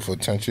 I'll do it for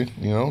attention.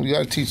 You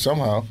got to teach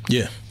somehow.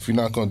 Yeah. If you're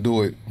not going to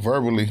do it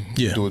verbally,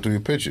 do it through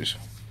your pictures.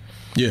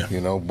 Yeah.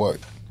 But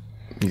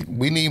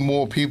we need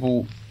more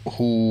people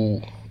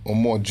who are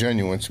more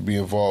genuine to be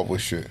involved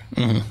with shit.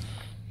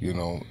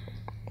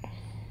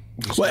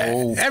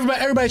 Well,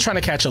 everybody trying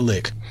to catch a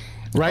lick,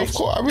 right? Of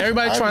course,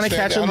 everybody trying to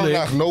catch a lick. I don't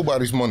knock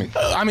nobody's money.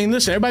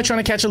 Listen, everybody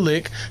trying to catch a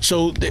lick.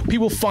 So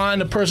people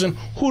find the person.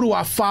 Who do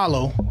I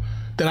follow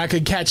that I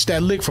could catch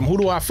that lick from? Who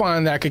do I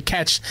find that I could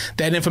catch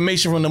that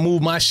information from to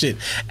move my shit?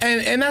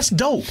 And that's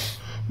dope.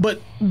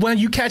 But when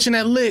you catching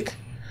that lick,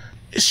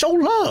 show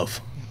love.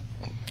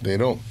 They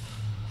don't.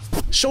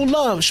 Show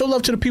love. Show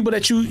love to the people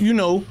that you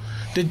know.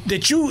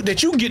 That you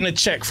getting a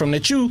check from,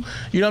 that you know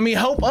what I mean,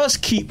 help us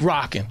keep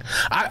rocking.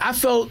 I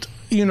felt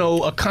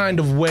a kind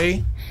of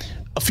way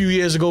a few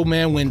years ago,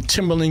 man, when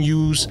Timberland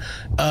used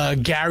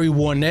Gary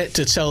Warnett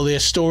to tell their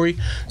story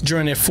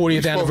during their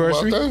 40th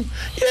anniversary.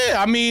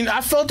 Yeah, I mean,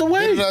 I felt the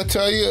way. Didn't I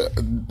tell you?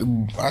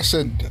 I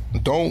said,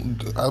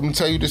 don't. I'm gonna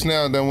tell you this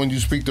now. Then when you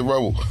speak to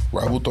Rebel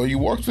thought you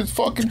worked with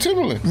fucking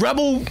Timberland.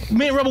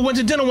 Me and Rebel went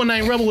to dinner one night,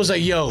 and Rebel was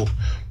like, yo,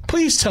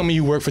 please tell me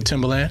you work for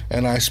Timberland.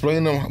 And I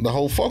explained to him the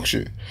whole fuck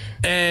shit.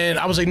 And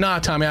I was like, nah,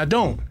 Tommy, I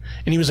don't.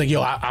 And he was like,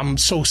 yo, I'm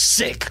so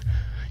sick.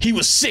 He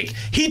was sick.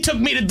 He took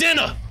me to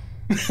dinner.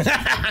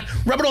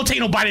 Rebel don't take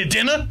nobody to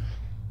dinner.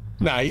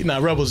 Nah,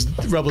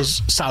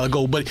 Rebel's solid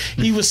gold. But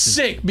he was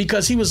sick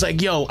because he was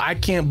like, yo, I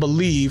can't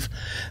believe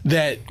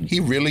that he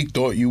really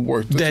thought you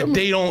worked with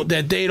Timberland.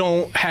 that they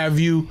don't have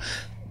you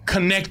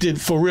connected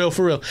for real.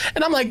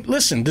 And I'm like,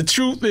 listen, the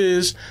truth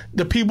is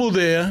the people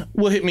there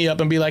will hit me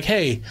up and be like,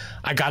 hey,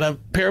 I got a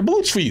pair of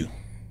boots for you.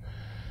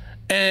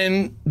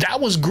 And that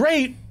was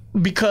great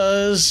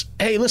because,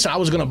 hey, listen, I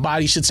was going to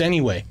buy these shits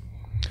anyway.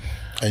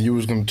 And you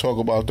was going to talk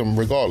about them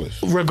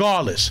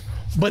regardless.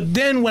 But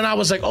then when I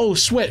was like, oh,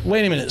 sweat,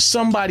 wait a minute,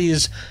 somebody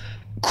is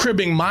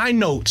cribbing my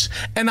notes.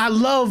 And I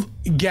love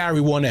Gary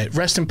Warnett,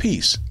 rest in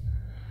peace.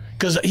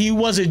 Because he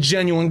was a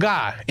genuine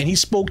guy. And he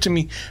spoke to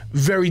me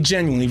very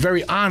genuinely,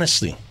 very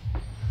honestly.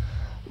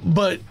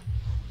 But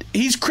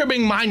he's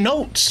cribbing my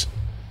notes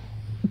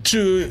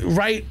to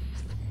write,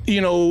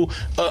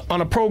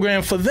 on a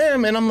program for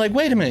them. And I'm like,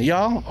 wait a minute,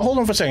 y'all, hold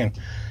on for a second.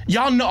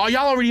 Y'all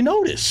already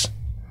know this.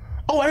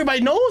 Oh,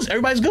 everybody knows?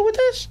 Everybody's good with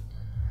this?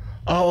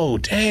 Oh,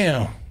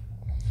 damn.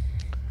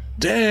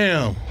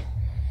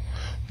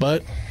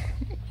 But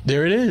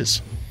there it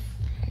is.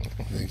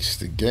 It's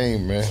the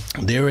game, man.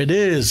 There it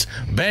is.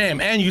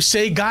 Bam. And you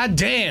say, God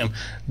damn,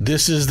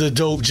 this is the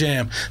dope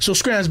jam. So,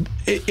 Scramz,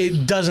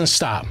 it doesn't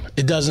stop.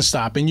 It doesn't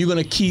stop. And you're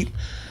going to keep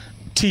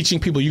teaching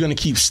people. You're going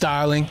to keep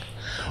styling.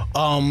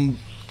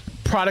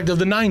 Product of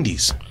the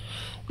 90s.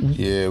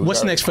 Yeah.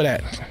 What's next for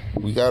that?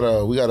 We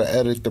gotta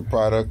edit the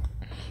product.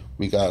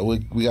 We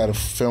gotta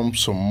film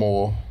some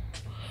more.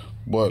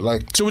 But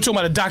so we're talking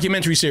about a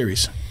documentary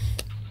series.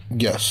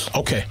 Yes.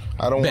 Okay.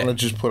 I don't want to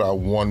just put out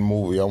one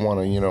movie. I want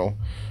to,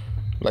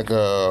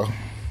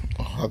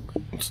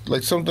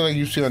 like something like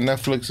you see on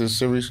Netflix, a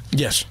series.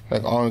 Yes.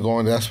 Like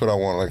ongoing. That's what I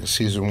want. Like a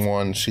season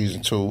 1,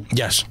 season 2.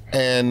 Yes.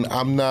 And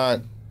I'm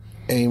not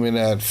aiming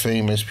at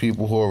famous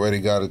people who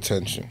already got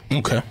attention.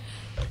 Okay.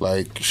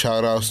 Like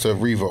shout outs to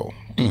Revo,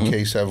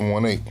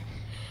 DK718.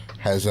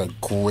 Has a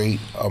great,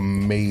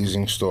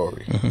 amazing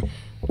story.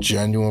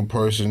 Genuine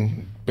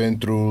person, been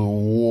through the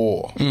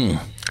war.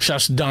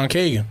 Shouts to Don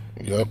Kagan.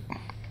 Yep.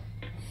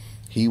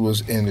 He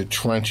was in the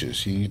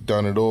trenches. He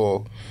done it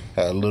all.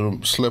 Had a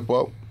little slip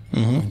up,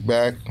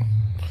 back.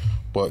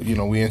 But,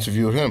 we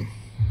interviewed him.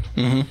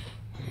 We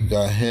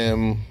got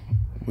him.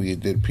 We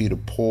did Peter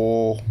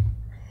Paul.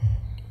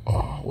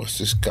 What's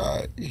this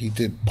guy? He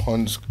did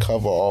Pun's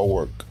cover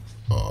artwork.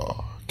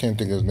 Can't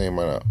think of his name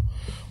right now.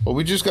 But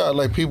we just got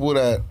people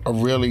that are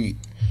really,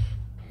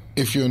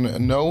 if you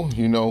know,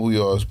 you know who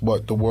you are,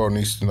 but the world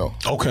needs to know.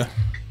 Okay.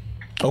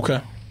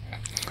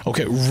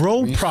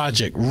 Road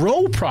Project.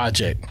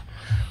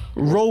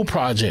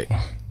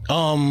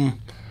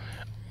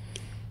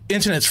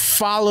 Internet's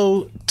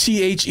follow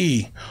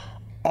TheRohe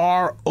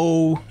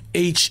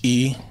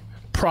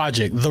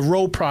Project, The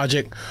Road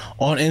Project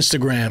on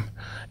Instagram,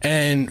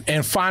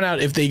 and find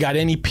out if they got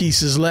any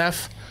pieces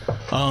left.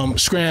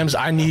 Scramz,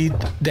 I need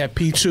that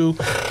P2.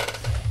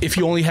 If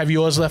you only have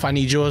yours left, I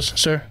need yours,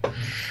 sir.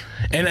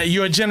 And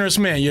you're a generous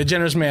man.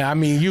 I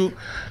mean,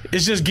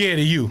 it's just gear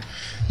to you.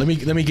 Let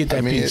me get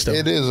that piece stuff.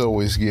 It is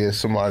always gear.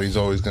 Somebody's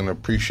always going to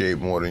appreciate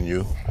more than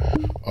you.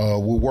 We're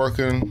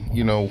working,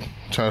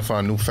 trying to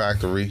find a new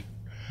factory.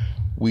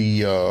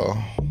 We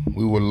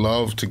would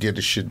love to get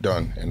the shit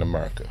done in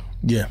America.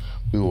 Yeah.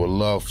 We would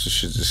love to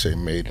shit to say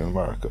made in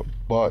America.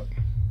 But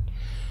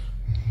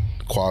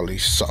the quality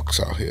sucks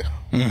out here.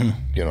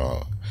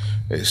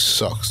 It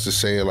sucks to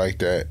say it like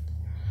that.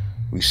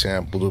 We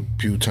sampled a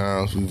few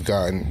times. We've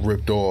gotten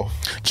ripped off.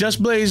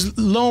 Just Blaze,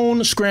 loan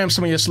Scramz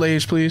some of your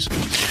slaves, please.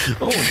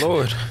 Oh,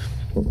 Lord.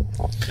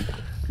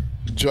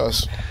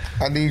 Just,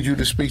 I need you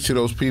to speak to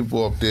those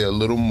people up there a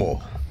little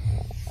more.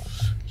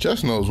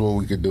 Just knows what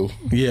we could do.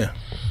 Yeah.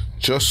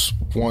 Just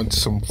want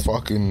some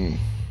fucking...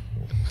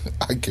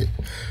 I can't...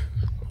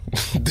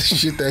 The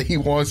shit that he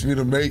wants me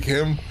to make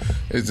him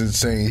is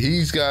insane.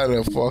 He's got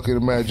a fucking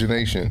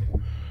imagination,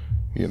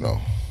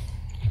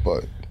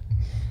 But...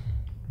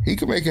 he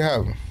can make it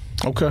happen.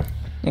 Okay.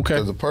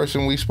 Because the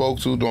person we spoke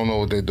to don't know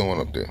what they're doing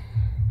up there.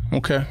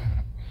 Okay.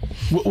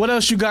 What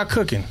else you got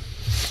cooking?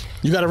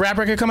 You got a rap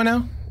record coming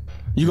out?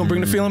 You gonna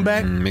bring the feeling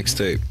back?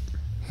 Mixtape.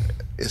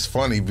 It's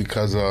funny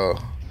because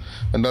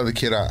another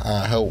kid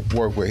I help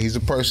work with, he's a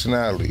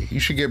personality. You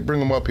should bring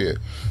him up here.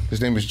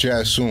 His name is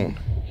Jazz Soon.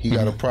 He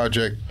got a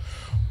project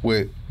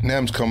with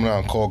Nems coming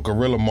out called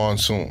Gorilla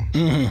Monsoon.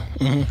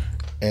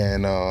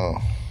 And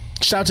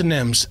shout out to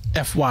Nems,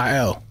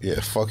 FYL. Yeah,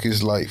 fuck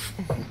his life.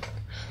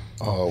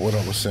 What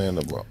I was saying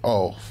about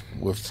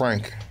with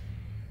Frank.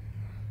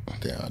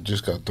 Damn, I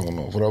just got thrown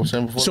off. What I was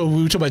saying before? So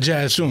we were talking about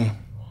Jazz Soon.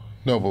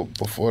 No, but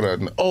before that.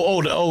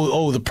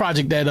 No. The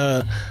project that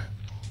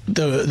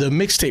the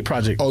mixtape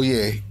project. Oh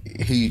yeah,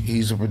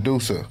 he's a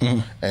producer,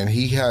 and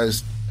he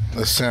has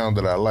a sound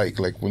that I like.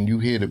 Like when you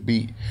hear the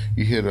beat,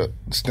 you hear the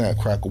snap,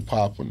 crackle,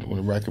 pop when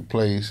the record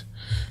plays.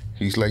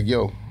 He's like,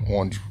 "Yo, I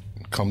want you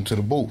to come to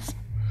the booth."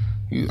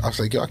 I was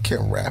like, "Yo, I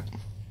can't rap,"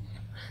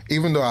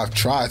 even though I've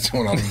tried to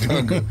when I was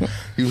younger.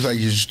 He was like,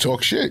 "You just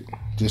talk shit,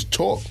 just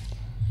talk,"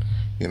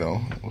 you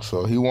know.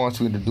 So he wants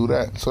me to do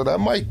that. So that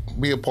might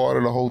be a part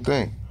of the whole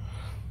thing.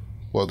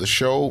 Well, the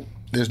show,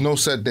 there's no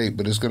set date,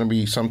 but it's going to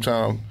be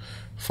sometime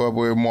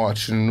February,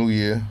 March in the new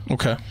year.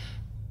 Okay.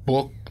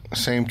 Book,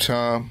 same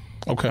time.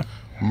 Okay.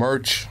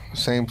 Merch,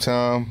 same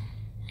time.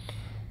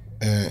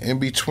 And in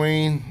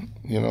between,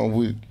 you know,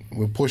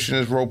 we're pushing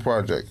this road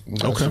project. We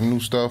got some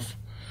new stuff.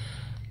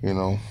 You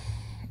know,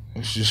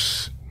 it's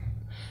just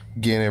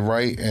getting it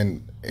right,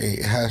 and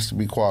it has to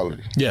be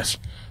quality. Yes.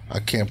 I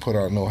can't put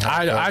out no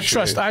hat. I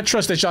trust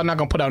that y'all not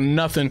gonna put out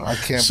nothing I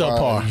can't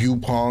subpar. buy a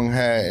U-Pong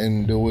hat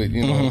and do it,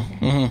 you know.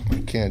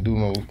 I can't do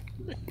no.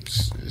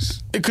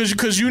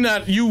 Because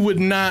you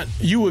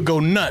would go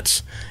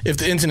nuts if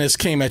the internet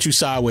came at you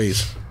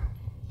sideways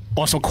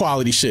on some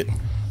quality shit.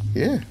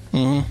 Yeah.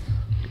 Oh,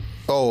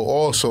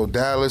 also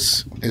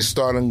Dallas is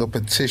starting a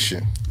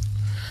petition.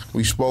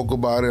 We spoke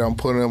about it. I'm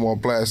putting him on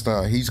blast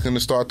now. He's gonna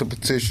start the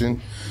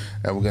petition,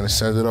 and we're gonna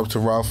send it up to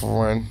Ralph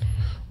Lauren.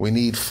 We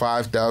need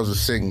 5,000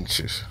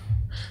 signatures.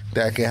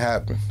 That can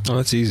happen. Oh,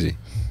 that's easy.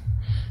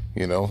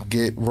 You know,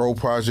 get Road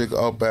Project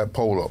up at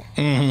Polo.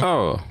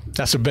 Oh,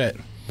 That's a bet.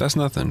 that's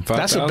nothing. 5,000?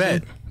 That's a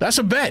bet. That's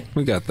a bet.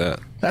 We got that.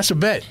 That's a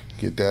bet.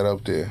 Get that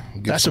up there.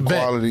 Get That's some a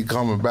bet. quality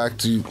coming back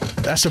to you.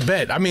 That's a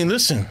bet. I mean,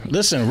 listen,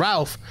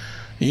 Ralph.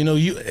 You know,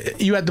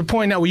 you at the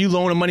point now where you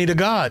loaning money to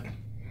God.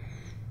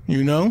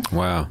 You know,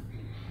 Wow.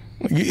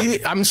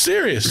 I'm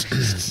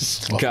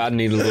serious. God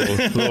need a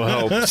little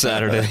help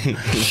Saturday.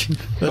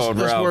 Let's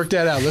work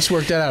that out. Let's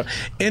work that out.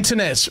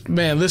 Internets,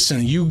 man.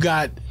 Listen, you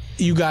got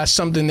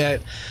something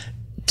that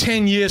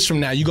 10 years from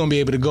now you're gonna be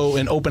able to go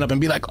and open up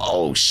and be like,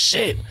 oh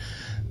shit,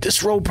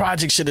 this road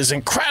project shit is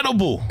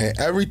incredible. And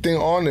everything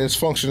on it is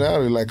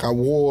functionality. Like I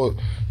wore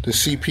the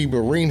CP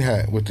Marine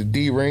hat with the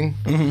D ring.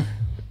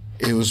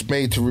 It was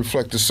made to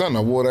reflect the sun.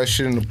 I wore that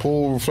shit in the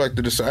pool,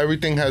 reflected the sun.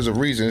 Everything has a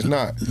reason. It's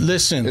not.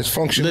 Listen. It's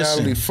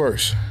functionality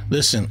first.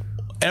 Listen,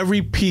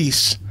 every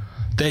piece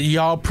that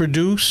y'all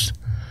produce,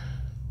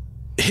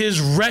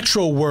 his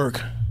retro work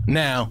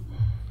now,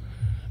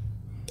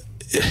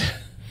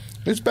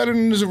 It's better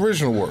than his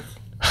original work.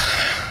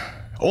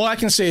 all I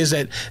can say is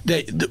that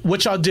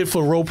what y'all did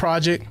for Road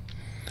Project,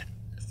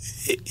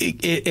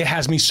 it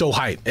has me so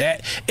hyped.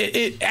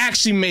 It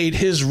actually made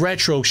his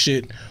retro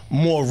shit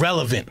more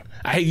relevant.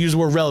 I hate to use the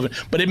word relevant,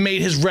 but it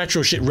made his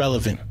retro shit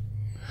relevant.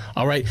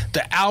 All right?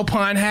 The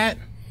Alpine hat,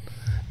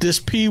 this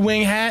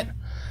P-Wing hat,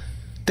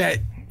 that...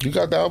 You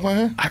got the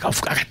Alpine hat? I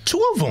got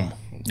two of them.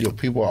 Yo,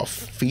 people are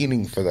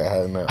fiending for that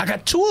hat now. I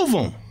got two of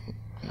them.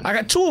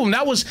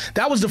 That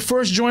was the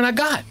first joint I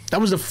got.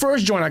 That was the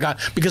first joint I got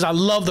because I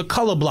love the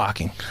color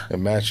blocking. It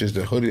matches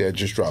the hoodie that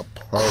just dropped.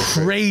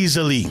 Perfect.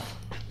 Crazily.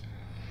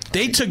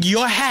 They took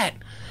your hat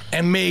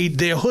and made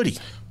their hoodie.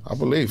 I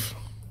believe.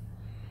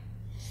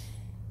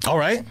 All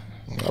right?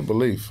 I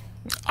believe.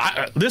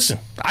 Listen,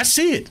 I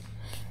see it.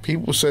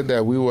 People said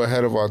that we were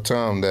ahead of our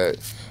time,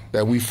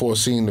 that we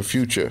foreseen the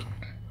future.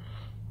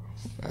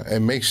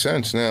 It makes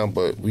sense now,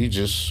 but we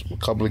just, a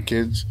couple of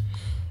kids,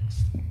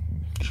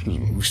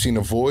 we've seen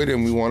a void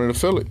and we wanted to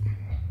fill it.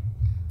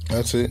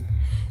 That's it.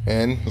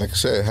 And like I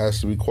said, it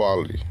has to be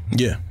quality.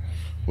 Yeah.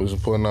 We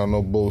wasn't putting out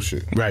no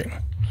bullshit. Right.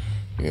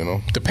 You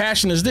know? The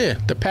passion is there.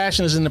 The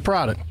passion is in the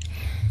product.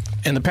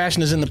 And the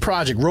passion is in the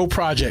project, Road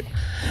Project.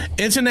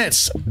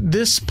 Internets,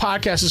 this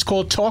podcast is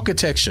called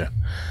Talkitecture.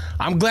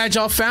 I'm glad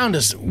y'all found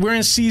us. We're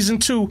in season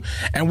 2,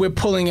 and we're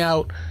pulling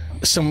out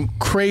some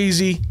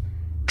crazy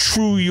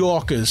true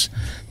Yorkers.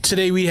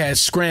 Today we had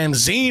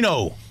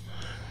Scramzino,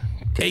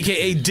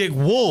 a.k.a. Dick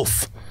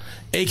Wolf,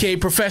 a.k.a.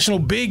 Professional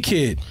Big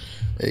Kid.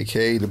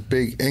 A.k.a. the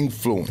Big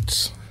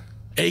Influence.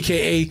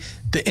 A.k.a.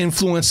 the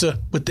influencer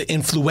with the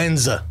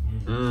influenza.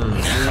 All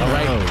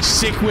right?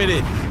 Sick with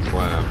it.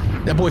 Wow.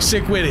 That boy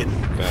sick with it.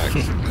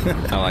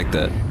 Facts. I like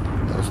that.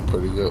 That's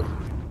pretty good.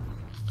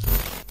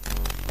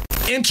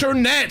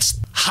 Internets,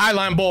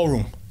 Highline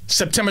Ballroom,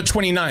 September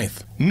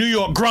 29th, New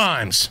York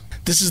Grimes.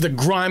 This is the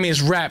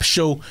grimiest rap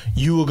show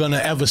you are gonna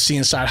ever see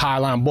inside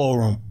Highline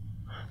Ballroom.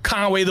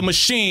 Conway the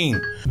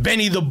Machine,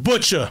 Benny the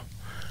Butcher,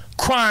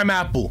 Crime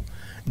Apple,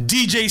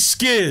 DJ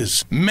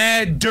Skiz,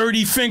 Mad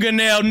Dirty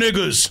Fingernail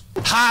Niggas,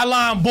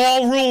 Highline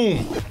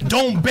Ballroom,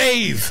 Don't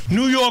Bathe,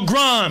 New York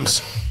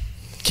Grimes.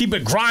 Keep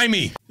it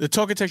grimy. The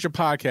Talkitecture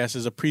podcast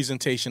is a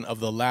presentation of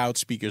the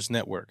Loudspeakers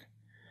Network,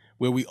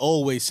 where we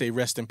always say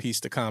rest in peace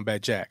to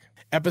Combat Jack.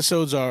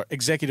 Episodes are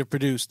executive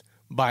produced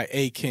by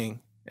A. King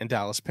and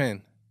Dallas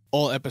Penn.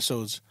 All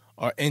episodes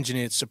are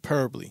engineered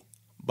superbly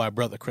by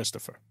Brother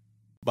Christopher.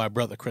 By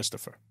Brother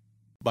Christopher.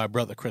 By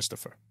Brother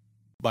Christopher.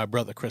 By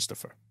Brother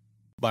Christopher.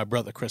 By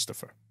Brother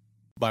Christopher.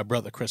 By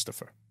Brother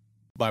Christopher.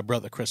 By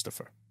Brother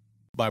Christopher.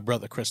 By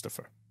Brother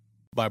Christopher.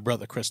 by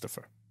Brother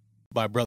Christopher. By Brother